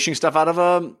 you're fishing stuff out of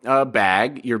a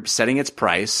bag, you're setting its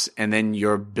price, and then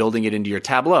you're building it into your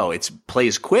tableau. It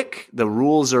plays quick. The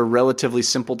rules are relatively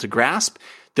simple to grasp.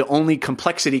 The only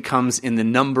complexity comes in the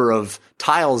number of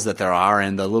tiles that there are,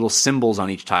 and the little symbols on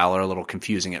each tile are a little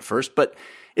confusing at first, but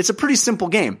it's a pretty simple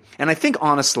game. And I think,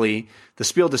 honestly, the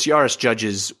Spiel des Jahres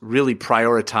judges really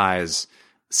prioritize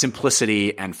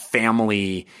simplicity and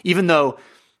family, even though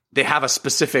they have a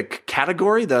specific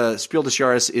category. The Spiel des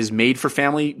Jahres is made for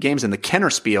family games, and the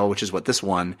Kennerspiel, which is what this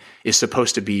one is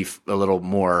supposed to be, a little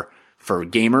more for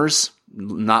gamers,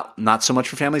 not so much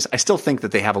for families. I still think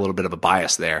that they have a little bit of a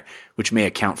bias there, which may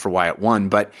account for why it won.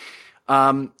 But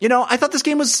I thought this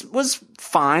game was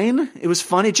fine. It was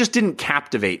fun. It just didn't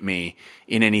captivate me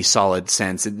in any solid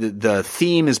sense. The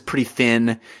theme is pretty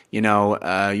thin.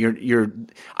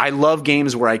 I love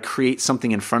games where I create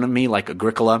something in front of me, like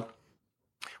Agricola,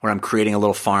 where I'm creating a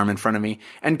little farm in front of me.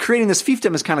 And creating this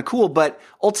fiefdom is kind of cool, but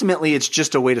ultimately it's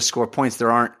just a way to score points.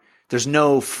 There's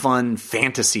no fun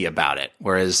fantasy about it.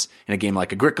 Whereas in a game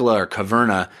like Agricola or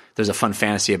Caverna, there's a fun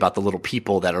fantasy about the little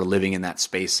people that are living in that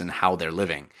space and how they're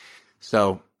living.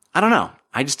 So I don't know.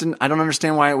 I don't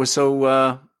understand why it was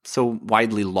so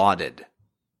widely lauded.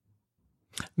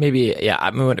 Maybe, yeah.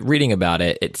 I mean, reading about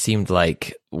it, it seemed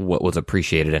like what was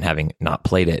appreciated, and having not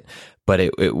played it, but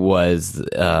it was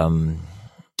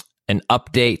an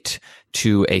update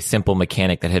to a simple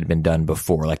mechanic that had been done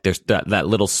before. Like there's that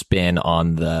little spin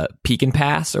on the peek and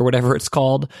pass or whatever it's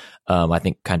called. I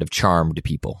think kind of charmed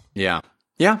people. Yeah.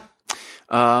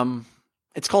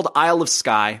 It's called Isle of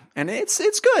Skye, and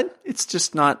it's good. It's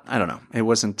just not, I don't know. It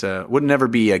would never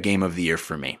be a game of the year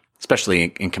for me, especially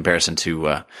in comparison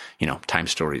to, Time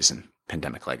Stories and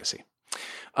Pandemic Legacy.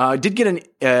 Did get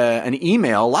an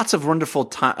email, lots of wonderful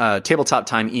tabletop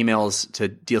time emails to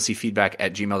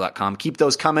dlcfeedback@gmail.com. Keep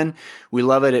those coming. We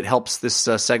love it. It helps this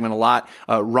segment a lot.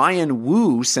 Ryan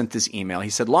Wu sent this email.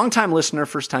 He said, "Long-time listener,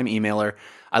 first-time emailer.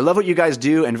 I love what you guys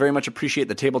do and very much appreciate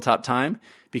the tabletop time.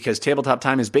 because Tabletop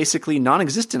Time is basically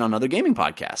non-existent on other gaming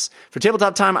podcasts. For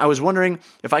Tabletop Time, I was wondering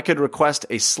if I could request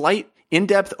a slight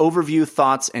in-depth overview,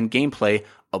 thoughts, and gameplay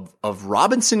of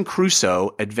Robinson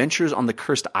Crusoe: Adventures on the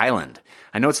Cursed Island.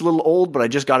 I know it's a little old, but I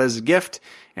just got it as a gift,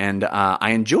 and I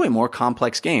enjoy more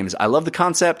complex games. I love the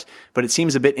concept, but it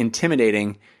seems a bit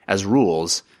intimidating as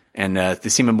rules, and they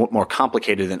seem more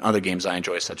complicated than other games I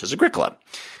enjoy, such as Agricola.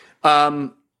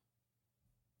 Brandon,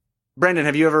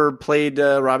 have you ever played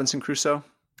Robinson Crusoe?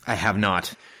 I have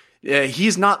not.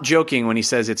 He's not joking when he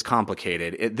says it's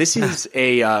complicated. This is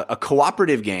a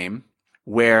cooperative game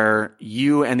where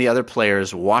you and the other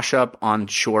players wash up on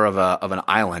shore of an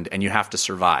island, and you have to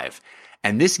survive.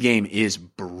 And this game is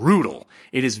brutal.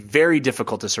 It is very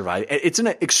difficult to survive. It's an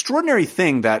extraordinary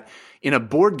thing that in a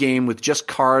board game with just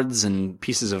cards and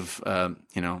pieces of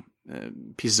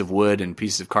pieces of wood and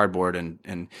pieces of cardboard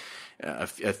and a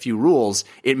few rules,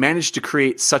 it managed to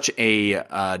create such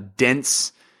a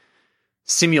dense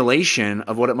simulation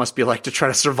of what it must be like to try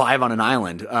to survive on an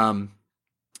island.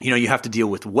 You have to deal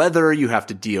with weather. You have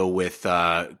to deal with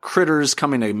critters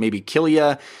coming to maybe kill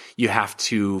you. You have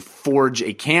to forge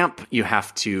a camp. You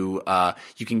have to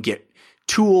you can get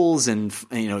tools and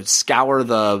scour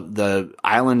the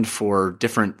island for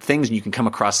different things, and you can come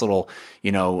across little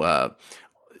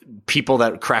people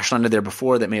that crashed under there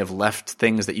before that may have left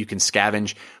things that you can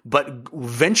scavenge. But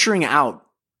venturing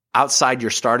outside your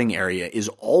starting area is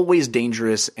always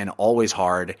dangerous and always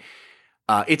hard.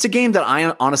 It's a game that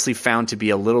I honestly found to be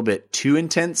a little bit too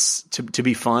intense to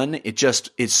be fun.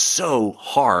 It's so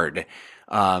hard.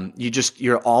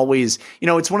 You're always,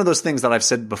 it's one of those things that I've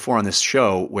said before on this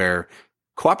show where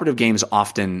cooperative games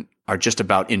often are just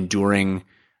about enduring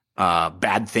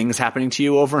bad things happening to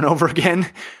you over and over again,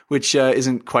 which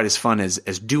isn't quite as fun as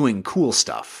doing cool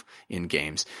stuff in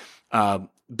games.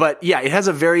 But yeah, it has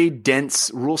a very dense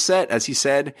rule set, as he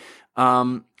said.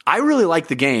 I really like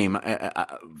the game.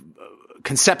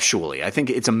 Conceptually, I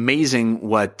think it's amazing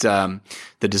what the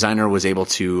designer was able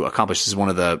to accomplish. This is one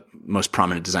of the most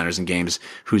prominent designers in games,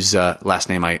 whose last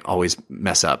name I always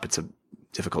mess up. It's a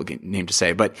difficult name to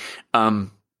say, but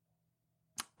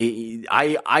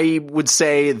I would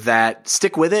say that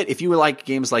stick with it. If you like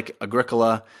games like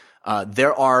Agricola,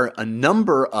 there are a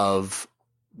number of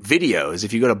videos.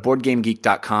 If you go to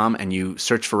BoardGameGeek.com and you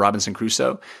search for Robinson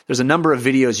Crusoe, there's a number of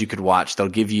videos you could watch that'll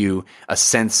give you a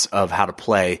sense of how to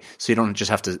play, so you don't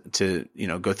just have to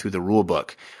go through the rule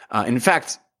book. In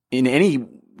fact, in any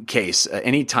case,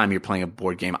 anytime you're playing a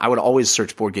board game, I would always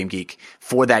search Board Game Geek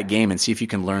for that game and see if you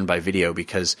can learn by video,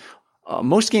 because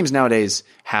most games nowadays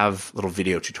have little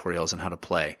video tutorials on how to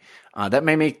play. That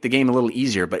may make the game a little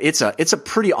easier, but it's a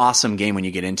pretty awesome game when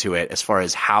you get into it, as far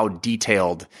as how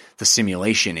detailed the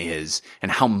simulation is and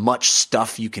how much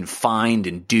stuff you can find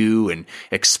and do and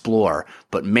explore.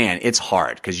 But man, it's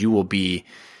hard, because you will be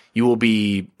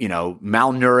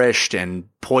malnourished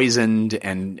and poisoned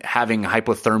and having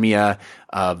hypothermia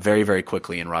very, very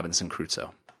quickly in Robinson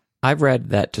Crusoe. I've read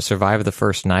that to survive the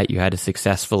first night, you had to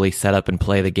successfully set up and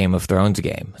play the Game of Thrones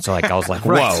game. So I was like,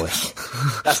 whoa.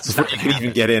 That's before you can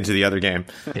even get into the other game.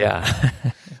 Yeah.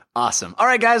 Awesome. All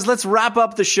right, guys, let's wrap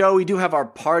up the show. We do have our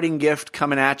parting gift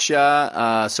coming at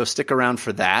you, so stick around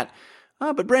for that.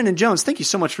 But Brandon Jones, thank you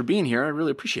so much for being here. I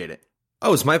really appreciate it.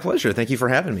 Oh, it's my pleasure. Thank you for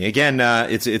having me. Again,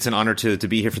 it's an honor to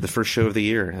be here for the first show of the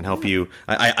year and help you.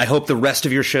 I hope the rest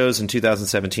of your shows in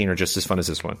 2017 are just as fun as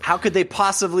this one. How could they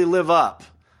possibly live up?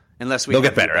 Unless they'll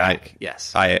get better.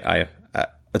 Yes.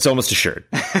 It's almost assured.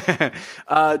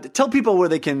 Tell people where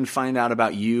they can find out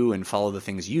about you and follow the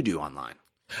things you do online.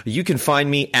 You can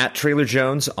find me at Trailer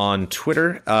Jones on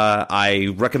Twitter.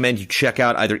 I recommend you check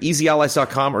out either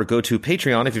EasyAllies.com or go to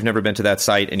Patreon if you've never been to that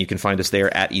site, and you can find us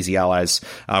there at Easy Allies.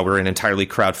 We're an entirely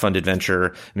crowdfunded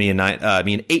venture. Me and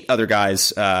 8 other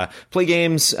guys play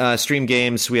games, stream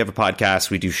games. We have a podcast.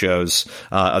 We do shows,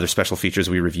 other special features.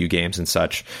 We review games and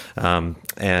such. We do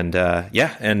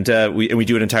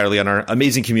it entirely on our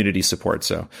amazing community support.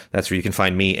 So that's where you can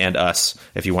find me and us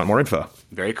if you want more info.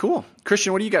 Very cool.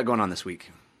 Christian, what do you got going on this week?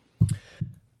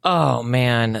 Oh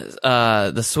man,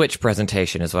 the Switch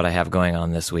presentation is what I have going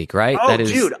on this week, right? Oh,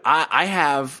 dude,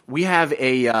 we have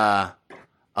a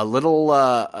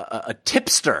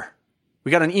tipster.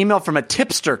 We got an email from a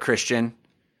tipster, Christian.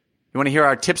 You want to hear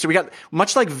our tipster? We got,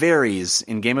 much like Varys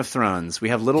in Game of Thrones, we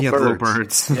have little birds. Little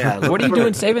birds. Yeah, what are you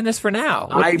doing saving this for now?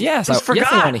 I just forgot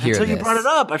yes, I want to hear until this. You brought it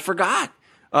up. I forgot.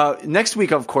 Next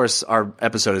week, of course, our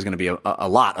episode is going to be a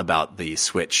lot about the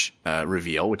Switch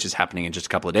reveal, which is happening in just a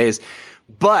couple of days.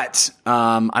 But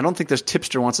I don't think this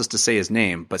tipster wants us to say his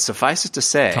name. But suffice it to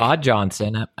say, Todd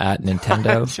Johnson at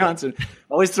Nintendo. Johnson,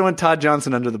 always throwing Todd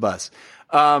Johnson under the bus.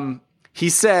 He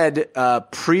said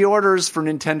pre-orders for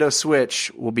Nintendo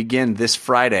Switch will begin this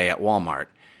Friday at Walmart,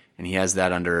 and he has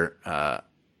that under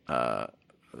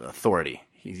authority.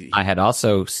 I had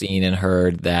also seen and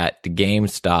heard that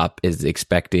GameStop is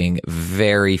expecting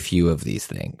very few of these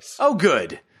things. Oh,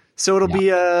 good. So it'll be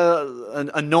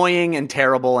annoying and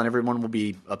terrible, and everyone will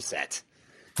be upset.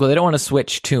 Well, they don't want to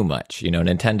switch too much.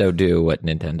 Nintendo do what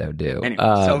Nintendo do. Anyway,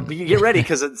 so you get ready,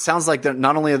 because it sounds like they're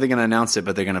not only are they going to announce it,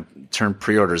 but they're going to turn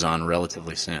pre-orders on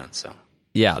relatively soon. So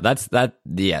yeah, that's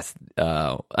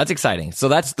exciting. So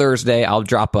that's Thursday. I'll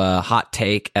drop a hot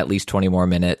take at least 20 more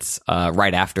minutes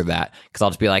right after that, because I'll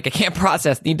just be like, I can't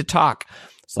process, need to talk.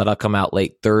 So that'll come out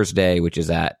late Thursday, which is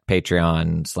at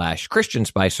Patreon/Christian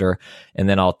Spicer. And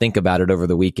then I'll think about it over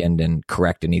the weekend and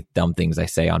correct any dumb things I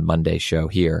say on Monday's show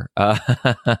here. And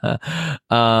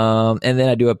then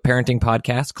I do a parenting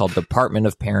podcast called Department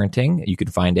of Parenting. You can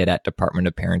find it at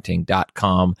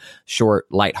departmentofparenting.com. Short,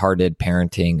 lighthearted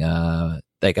parenting,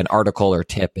 like an article or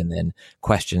tip, and then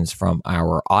questions from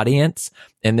our audience.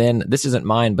 And then this isn't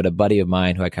mine, but a buddy of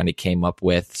mine who I kind of came up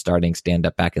with starting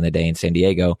stand-up back in the day in San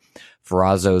Diego,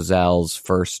 Farazzo Zell's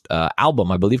first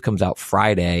album, I believe, comes out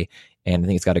Friday, and I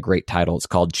think it's got a great title. It's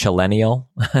called Chillennial,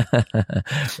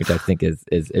 which I think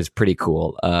is pretty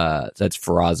cool. So that's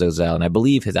Farazzo Zell, and I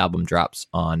believe his album drops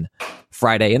on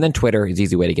Friday. And then Twitter is an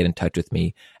easy way to get in touch with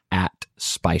me, at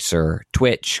Spicer,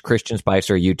 Twitch, Christian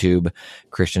Spicer, YouTube,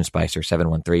 Christian Spicer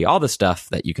 713, all the stuff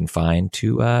that you can find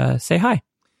to say hi.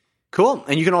 Cool.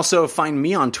 And you can also find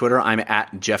me on Twitter. I'm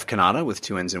at Jeff Kanata with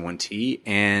 2 N's and 1 T.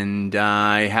 And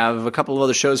I have a couple of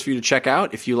other shows for you to check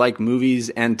out. If you like movies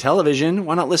and television,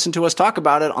 why not listen to us talk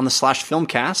about it on the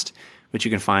 /Filmcast, which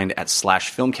you can find at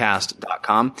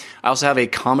 /filmcast.com. I also have a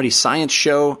comedy science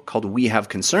show called We Have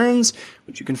Concerns,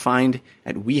 which you can find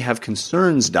at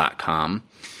wehaveconcerns.com.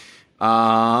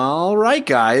 All right,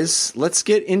 guys, let's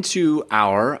get into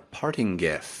our parting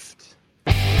gift.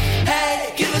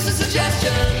 Hey, give us a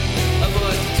suggestion of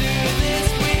what to do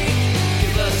this week.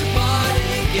 Give us a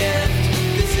parting gift.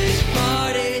 This is your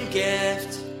parting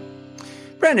gift.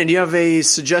 Brandon, do you have a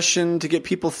suggestion to get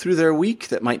people through their week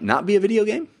that might not be a video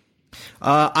game?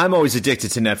 I'm always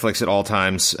addicted to Netflix at all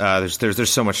times. There's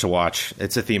so much to watch.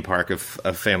 It's a theme park of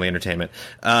family entertainment.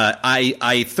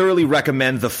 I thoroughly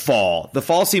recommend The Fall. The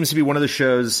Fall seems to be one of the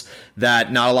shows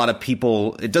that not a lot of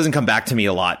people, it doesn't come back to me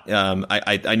a lot.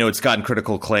 I know it's gotten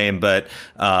critical acclaim, but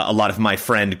a lot of my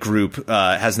friend group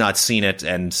has not seen it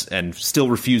and still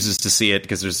refuses to see it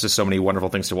because there's just so many wonderful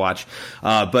things to watch.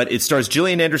 But it stars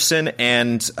Gillian Anderson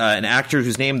and an actor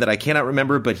whose name that I cannot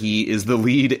remember, but he is the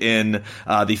lead in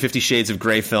the 50 Shades of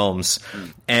Grey films.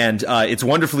 And it's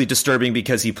wonderfully disturbing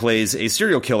because he plays a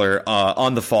serial killer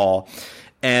on The Fall.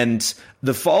 And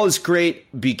The Fall is great.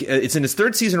 It's in its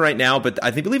third season right now, but I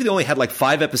believe they only had like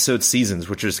 5-episode seasons,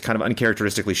 which is kind of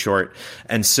uncharacteristically short.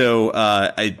 And so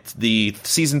the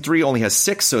season 3 only has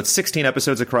 6, so it's 16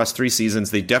 episodes across 3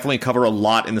 seasons. They definitely cover a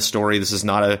lot in the story. This is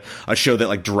not a show that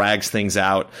like drags things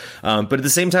out. But at the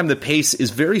same time, the pace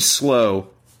is very slow.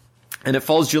 And it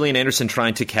follows Gillian Anderson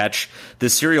trying to catch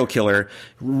this serial killer,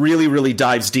 really, really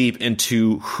dives deep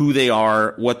into who they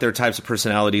are, what their types of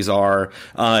personalities are,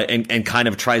 and kind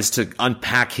of tries to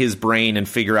unpack his brain and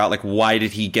figure out, like, why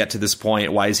did he get to this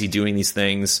point? Why is he doing these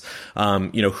things?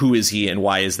 Who is he and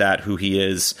why is that who he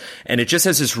is? And it just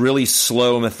has this really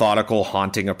slow, methodical,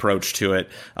 haunting approach to it.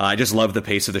 I just love the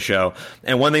pace of the show.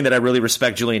 And one thing that I really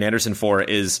respect Gillian Anderson for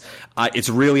is it's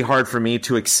really hard for me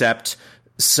to accept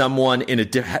someone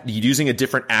using a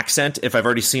different accent if I've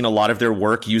already seen a lot of their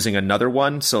work using another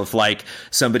one. So if like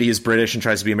somebody is British and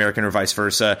tries to be American or vice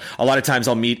versa, a lot of times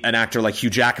I'll meet an actor like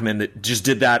Hugh Jackman that just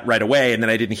did that right away, and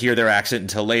then I didn't hear their accent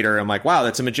until later. I'm like, wow,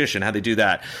 that's a magician. How'd they do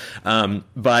that?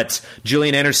 But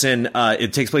Gillian Anderson,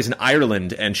 it takes place in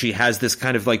Ireland, and she has this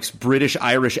kind of like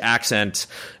British-Irish accent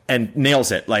and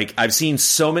nails it. Like I've seen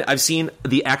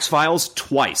the X-Files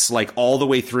twice, like all the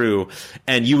way through,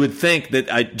 and you would think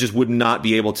that I just would not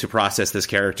be able to process this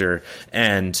character.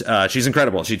 And she's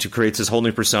incredible. She creates this whole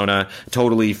new persona,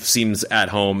 totally seems at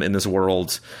home in this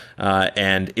world.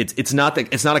 And it's not a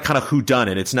kind of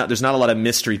whodunit. There's not a lot of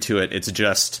mystery to it. It's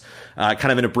just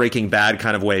kind of in a Breaking Bad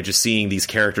kind of way, just seeing these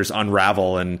characters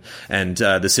unravel and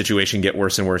the situation get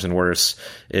worse and worse and worse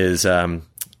is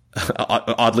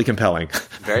oddly compelling.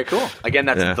 Very cool. Again,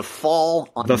 that's The Fall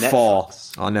on Netflix. The Fall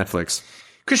on Netflix.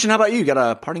 Christian, how about you? You got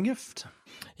a parting gift?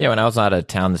 Yeah, when I was out of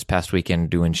town this past weekend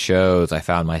doing shows, I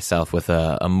found myself with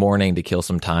a morning to kill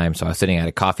some time. So I was sitting at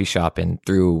a coffee shop and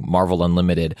through Marvel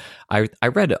Unlimited, I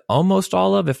read almost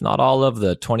all of, if not all of,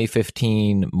 the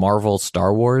 2015 Marvel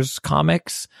Star Wars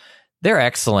comics. They're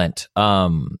excellent.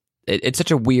 it's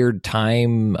such a weird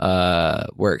time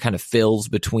where it kind of fills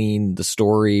between the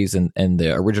stories and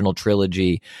the original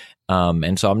trilogy.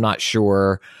 And so I'm not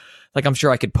sure. Like, I'm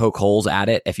sure I could poke holes at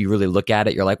it. If you really look at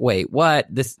it, you're like, wait, what?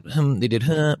 This, they did,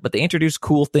 but they introduced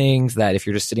cool things that if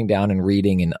you're just sitting down and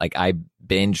reading, and like I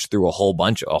binged through a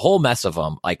whole mess of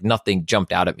them, like nothing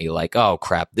jumped out at me like, oh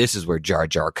crap, this is where Jar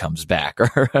Jar comes back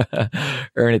or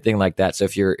anything like that. So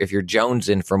if you're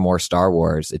jonesing for more Star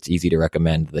Wars, it's easy to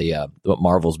recommend what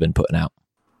Marvel's been putting out.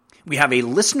 We have a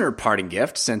listener parting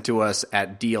gift sent to us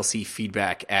at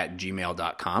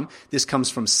dlcfeedback@gmail.com. This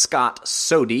comes from Scott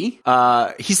Sodi.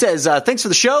 He says, thanks for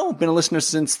the show. Been a listener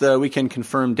since the Weekend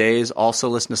Confirmed days. Also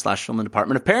listener / film and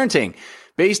Department of Parenting.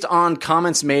 Based on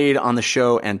comments made on the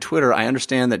show and Twitter, I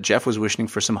understand that Jeff was wishing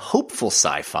for some hopeful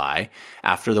sci-fi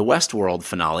after the Westworld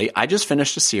finale. I just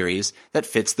finished a series that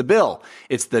fits the bill.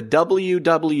 It's the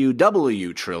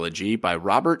WWW trilogy by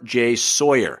Robert J.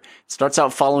 Sawyer. It starts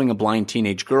out following a blind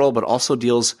teenage girl, but also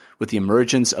deals with the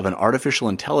emergence of an artificial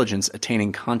intelligence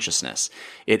attaining consciousness.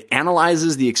 It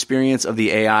analyzes the experience of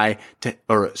the AI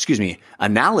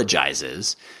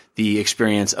analogizes the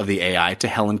experience of the AI to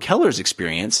Helen Keller's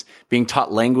experience, being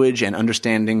taught language and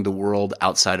understanding the world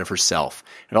outside of herself.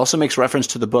 It also makes reference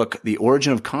to the book The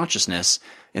Origin of Consciousness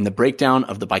and the breakdown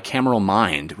of the bicameral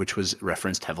mind, which was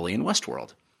referenced heavily in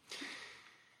Westworld.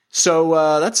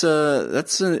 So that's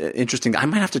an interesting. I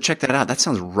might have to check that out. That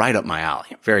sounds right up my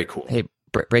alley. Very cool. Hey,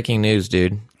 breaking news,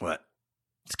 dude. What?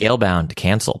 Scalebound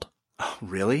canceled. Oh,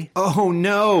 really? Oh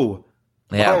no!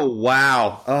 Yeah. Oh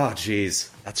wow! Oh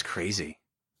jeez. That's crazy.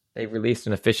 They released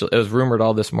it was rumored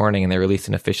all this morning, and they released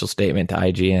an official statement to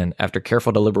IGN. After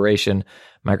careful deliberation,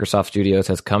 Microsoft Studios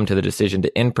has come to the decision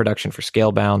to end production for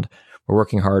Scalebound. We're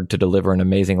working hard to deliver an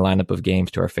amazing lineup of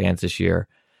games to our fans this year,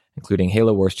 including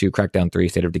Halo Wars 2, Crackdown 3,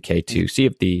 State of Decay 2, Sea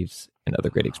of Thieves, and other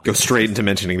great Go experiences. straight into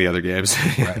mentioning the other games.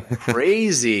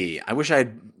 Crazy. I wish I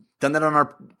had done that on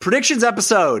our predictions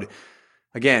episode.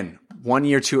 Again, 1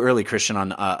 year too early, Christian,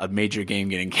 on a major game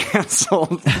getting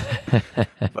canceled.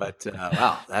 But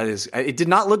wow, it did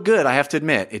not look good. I have to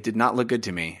admit, it did not look good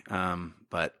to me.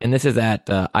 But And this is at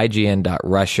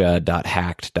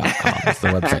ign.russia.hacked.com. That's the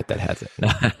website that has it.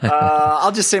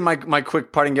 I'll just say my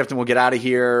quick parting gift, and we'll get out of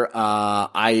here.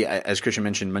 I, as Christian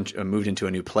mentioned, moved into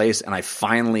a new place, and I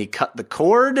finally cut the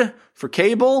cord for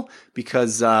cable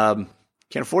because can't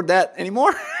afford that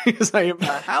anymore because I have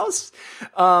a house.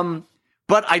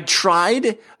 But I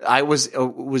tried. I was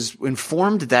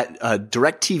informed that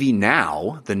DirecTV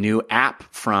Now, the new app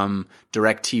from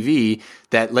DirecTV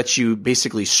that lets you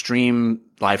basically stream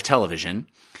live television,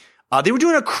 they were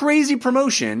doing a crazy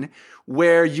promotion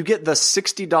where you get the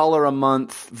 $60 a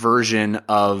month version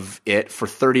of it for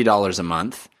 $30 a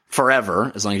month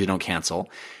forever, as long as you don't cancel.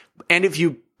 And if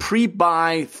you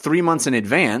pre-buy 3 months in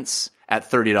advance at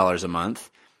 $30 a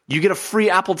month, you get a free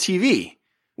Apple TV,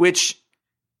 which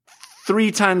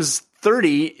 3 times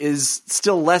 30 is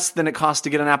still less than it costs to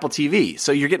get an Apple TV.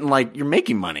 So you're getting you're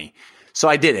making money. So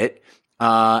I did it.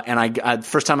 And I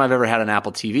first time I've ever had an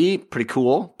Apple TV. Pretty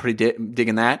cool.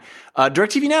 Digging that.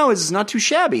 DirecTV Now is not too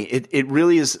shabby. It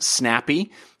really is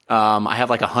snappy. I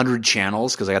have 100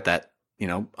 channels because I got that,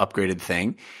 upgraded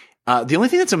thing. The only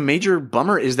thing that's a major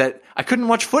bummer is that I couldn't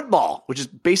watch football, which is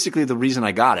basically the reason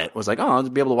I got it. Was I'll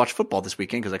be able to watch football this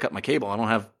weekend because I cut my cable. I don't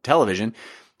have television.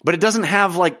 But it doesn't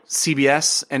have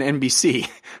CBS and NBC,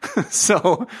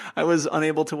 so I was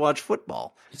unable to watch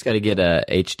football. Just got to get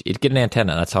get an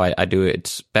antenna. That's how I do it.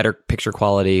 It's better picture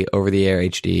quality, over the air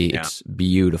HD. Yeah. It's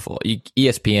beautiful.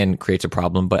 ESPN creates a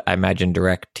problem, but I imagine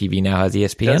DirecTV Now has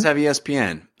ESPN. It does have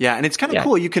ESPN, yeah, and it's kind of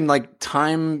cool. You can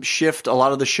time shift a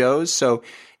lot of the shows, so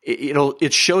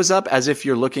it shows up as if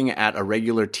you're looking at a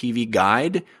regular TV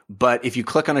guide. But if you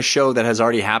click on a show that has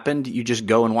already happened, you just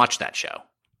go and watch that show.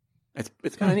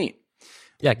 It's kind of neat.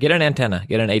 Yeah, get an antenna.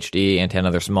 Get an HD antenna.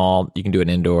 They're small. You can do it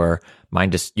indoor.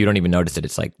 Mine you don't even notice it.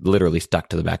 It's literally stuck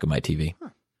to the back of my TV. I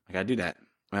gotta do that.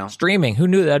 Well, streaming. Who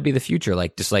knew that'd be the future?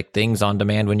 Just things on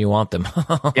demand when you want them.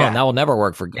 Yeah. That will never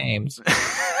work for games.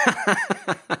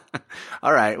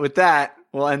 All right. With that,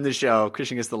 we'll end the show.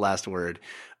 Christian gets the last word.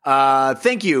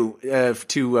 Thank you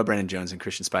to Brendan Jones and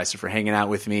Christian Spicer for hanging out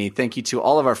with me. Thank you to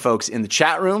all of our folks in the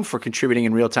chat room for contributing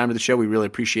in real time to the show. We really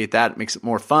appreciate that. It makes it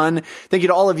more fun. Thank you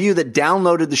to all of you that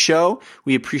downloaded the show.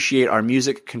 We appreciate our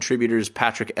music contributors,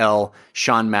 Patrick L.,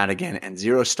 Sean Madigan, and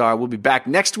Zero Star. We'll be back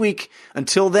next week.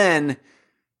 Until then,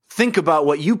 think about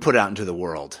what you put out into the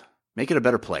world. Make it a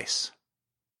better place.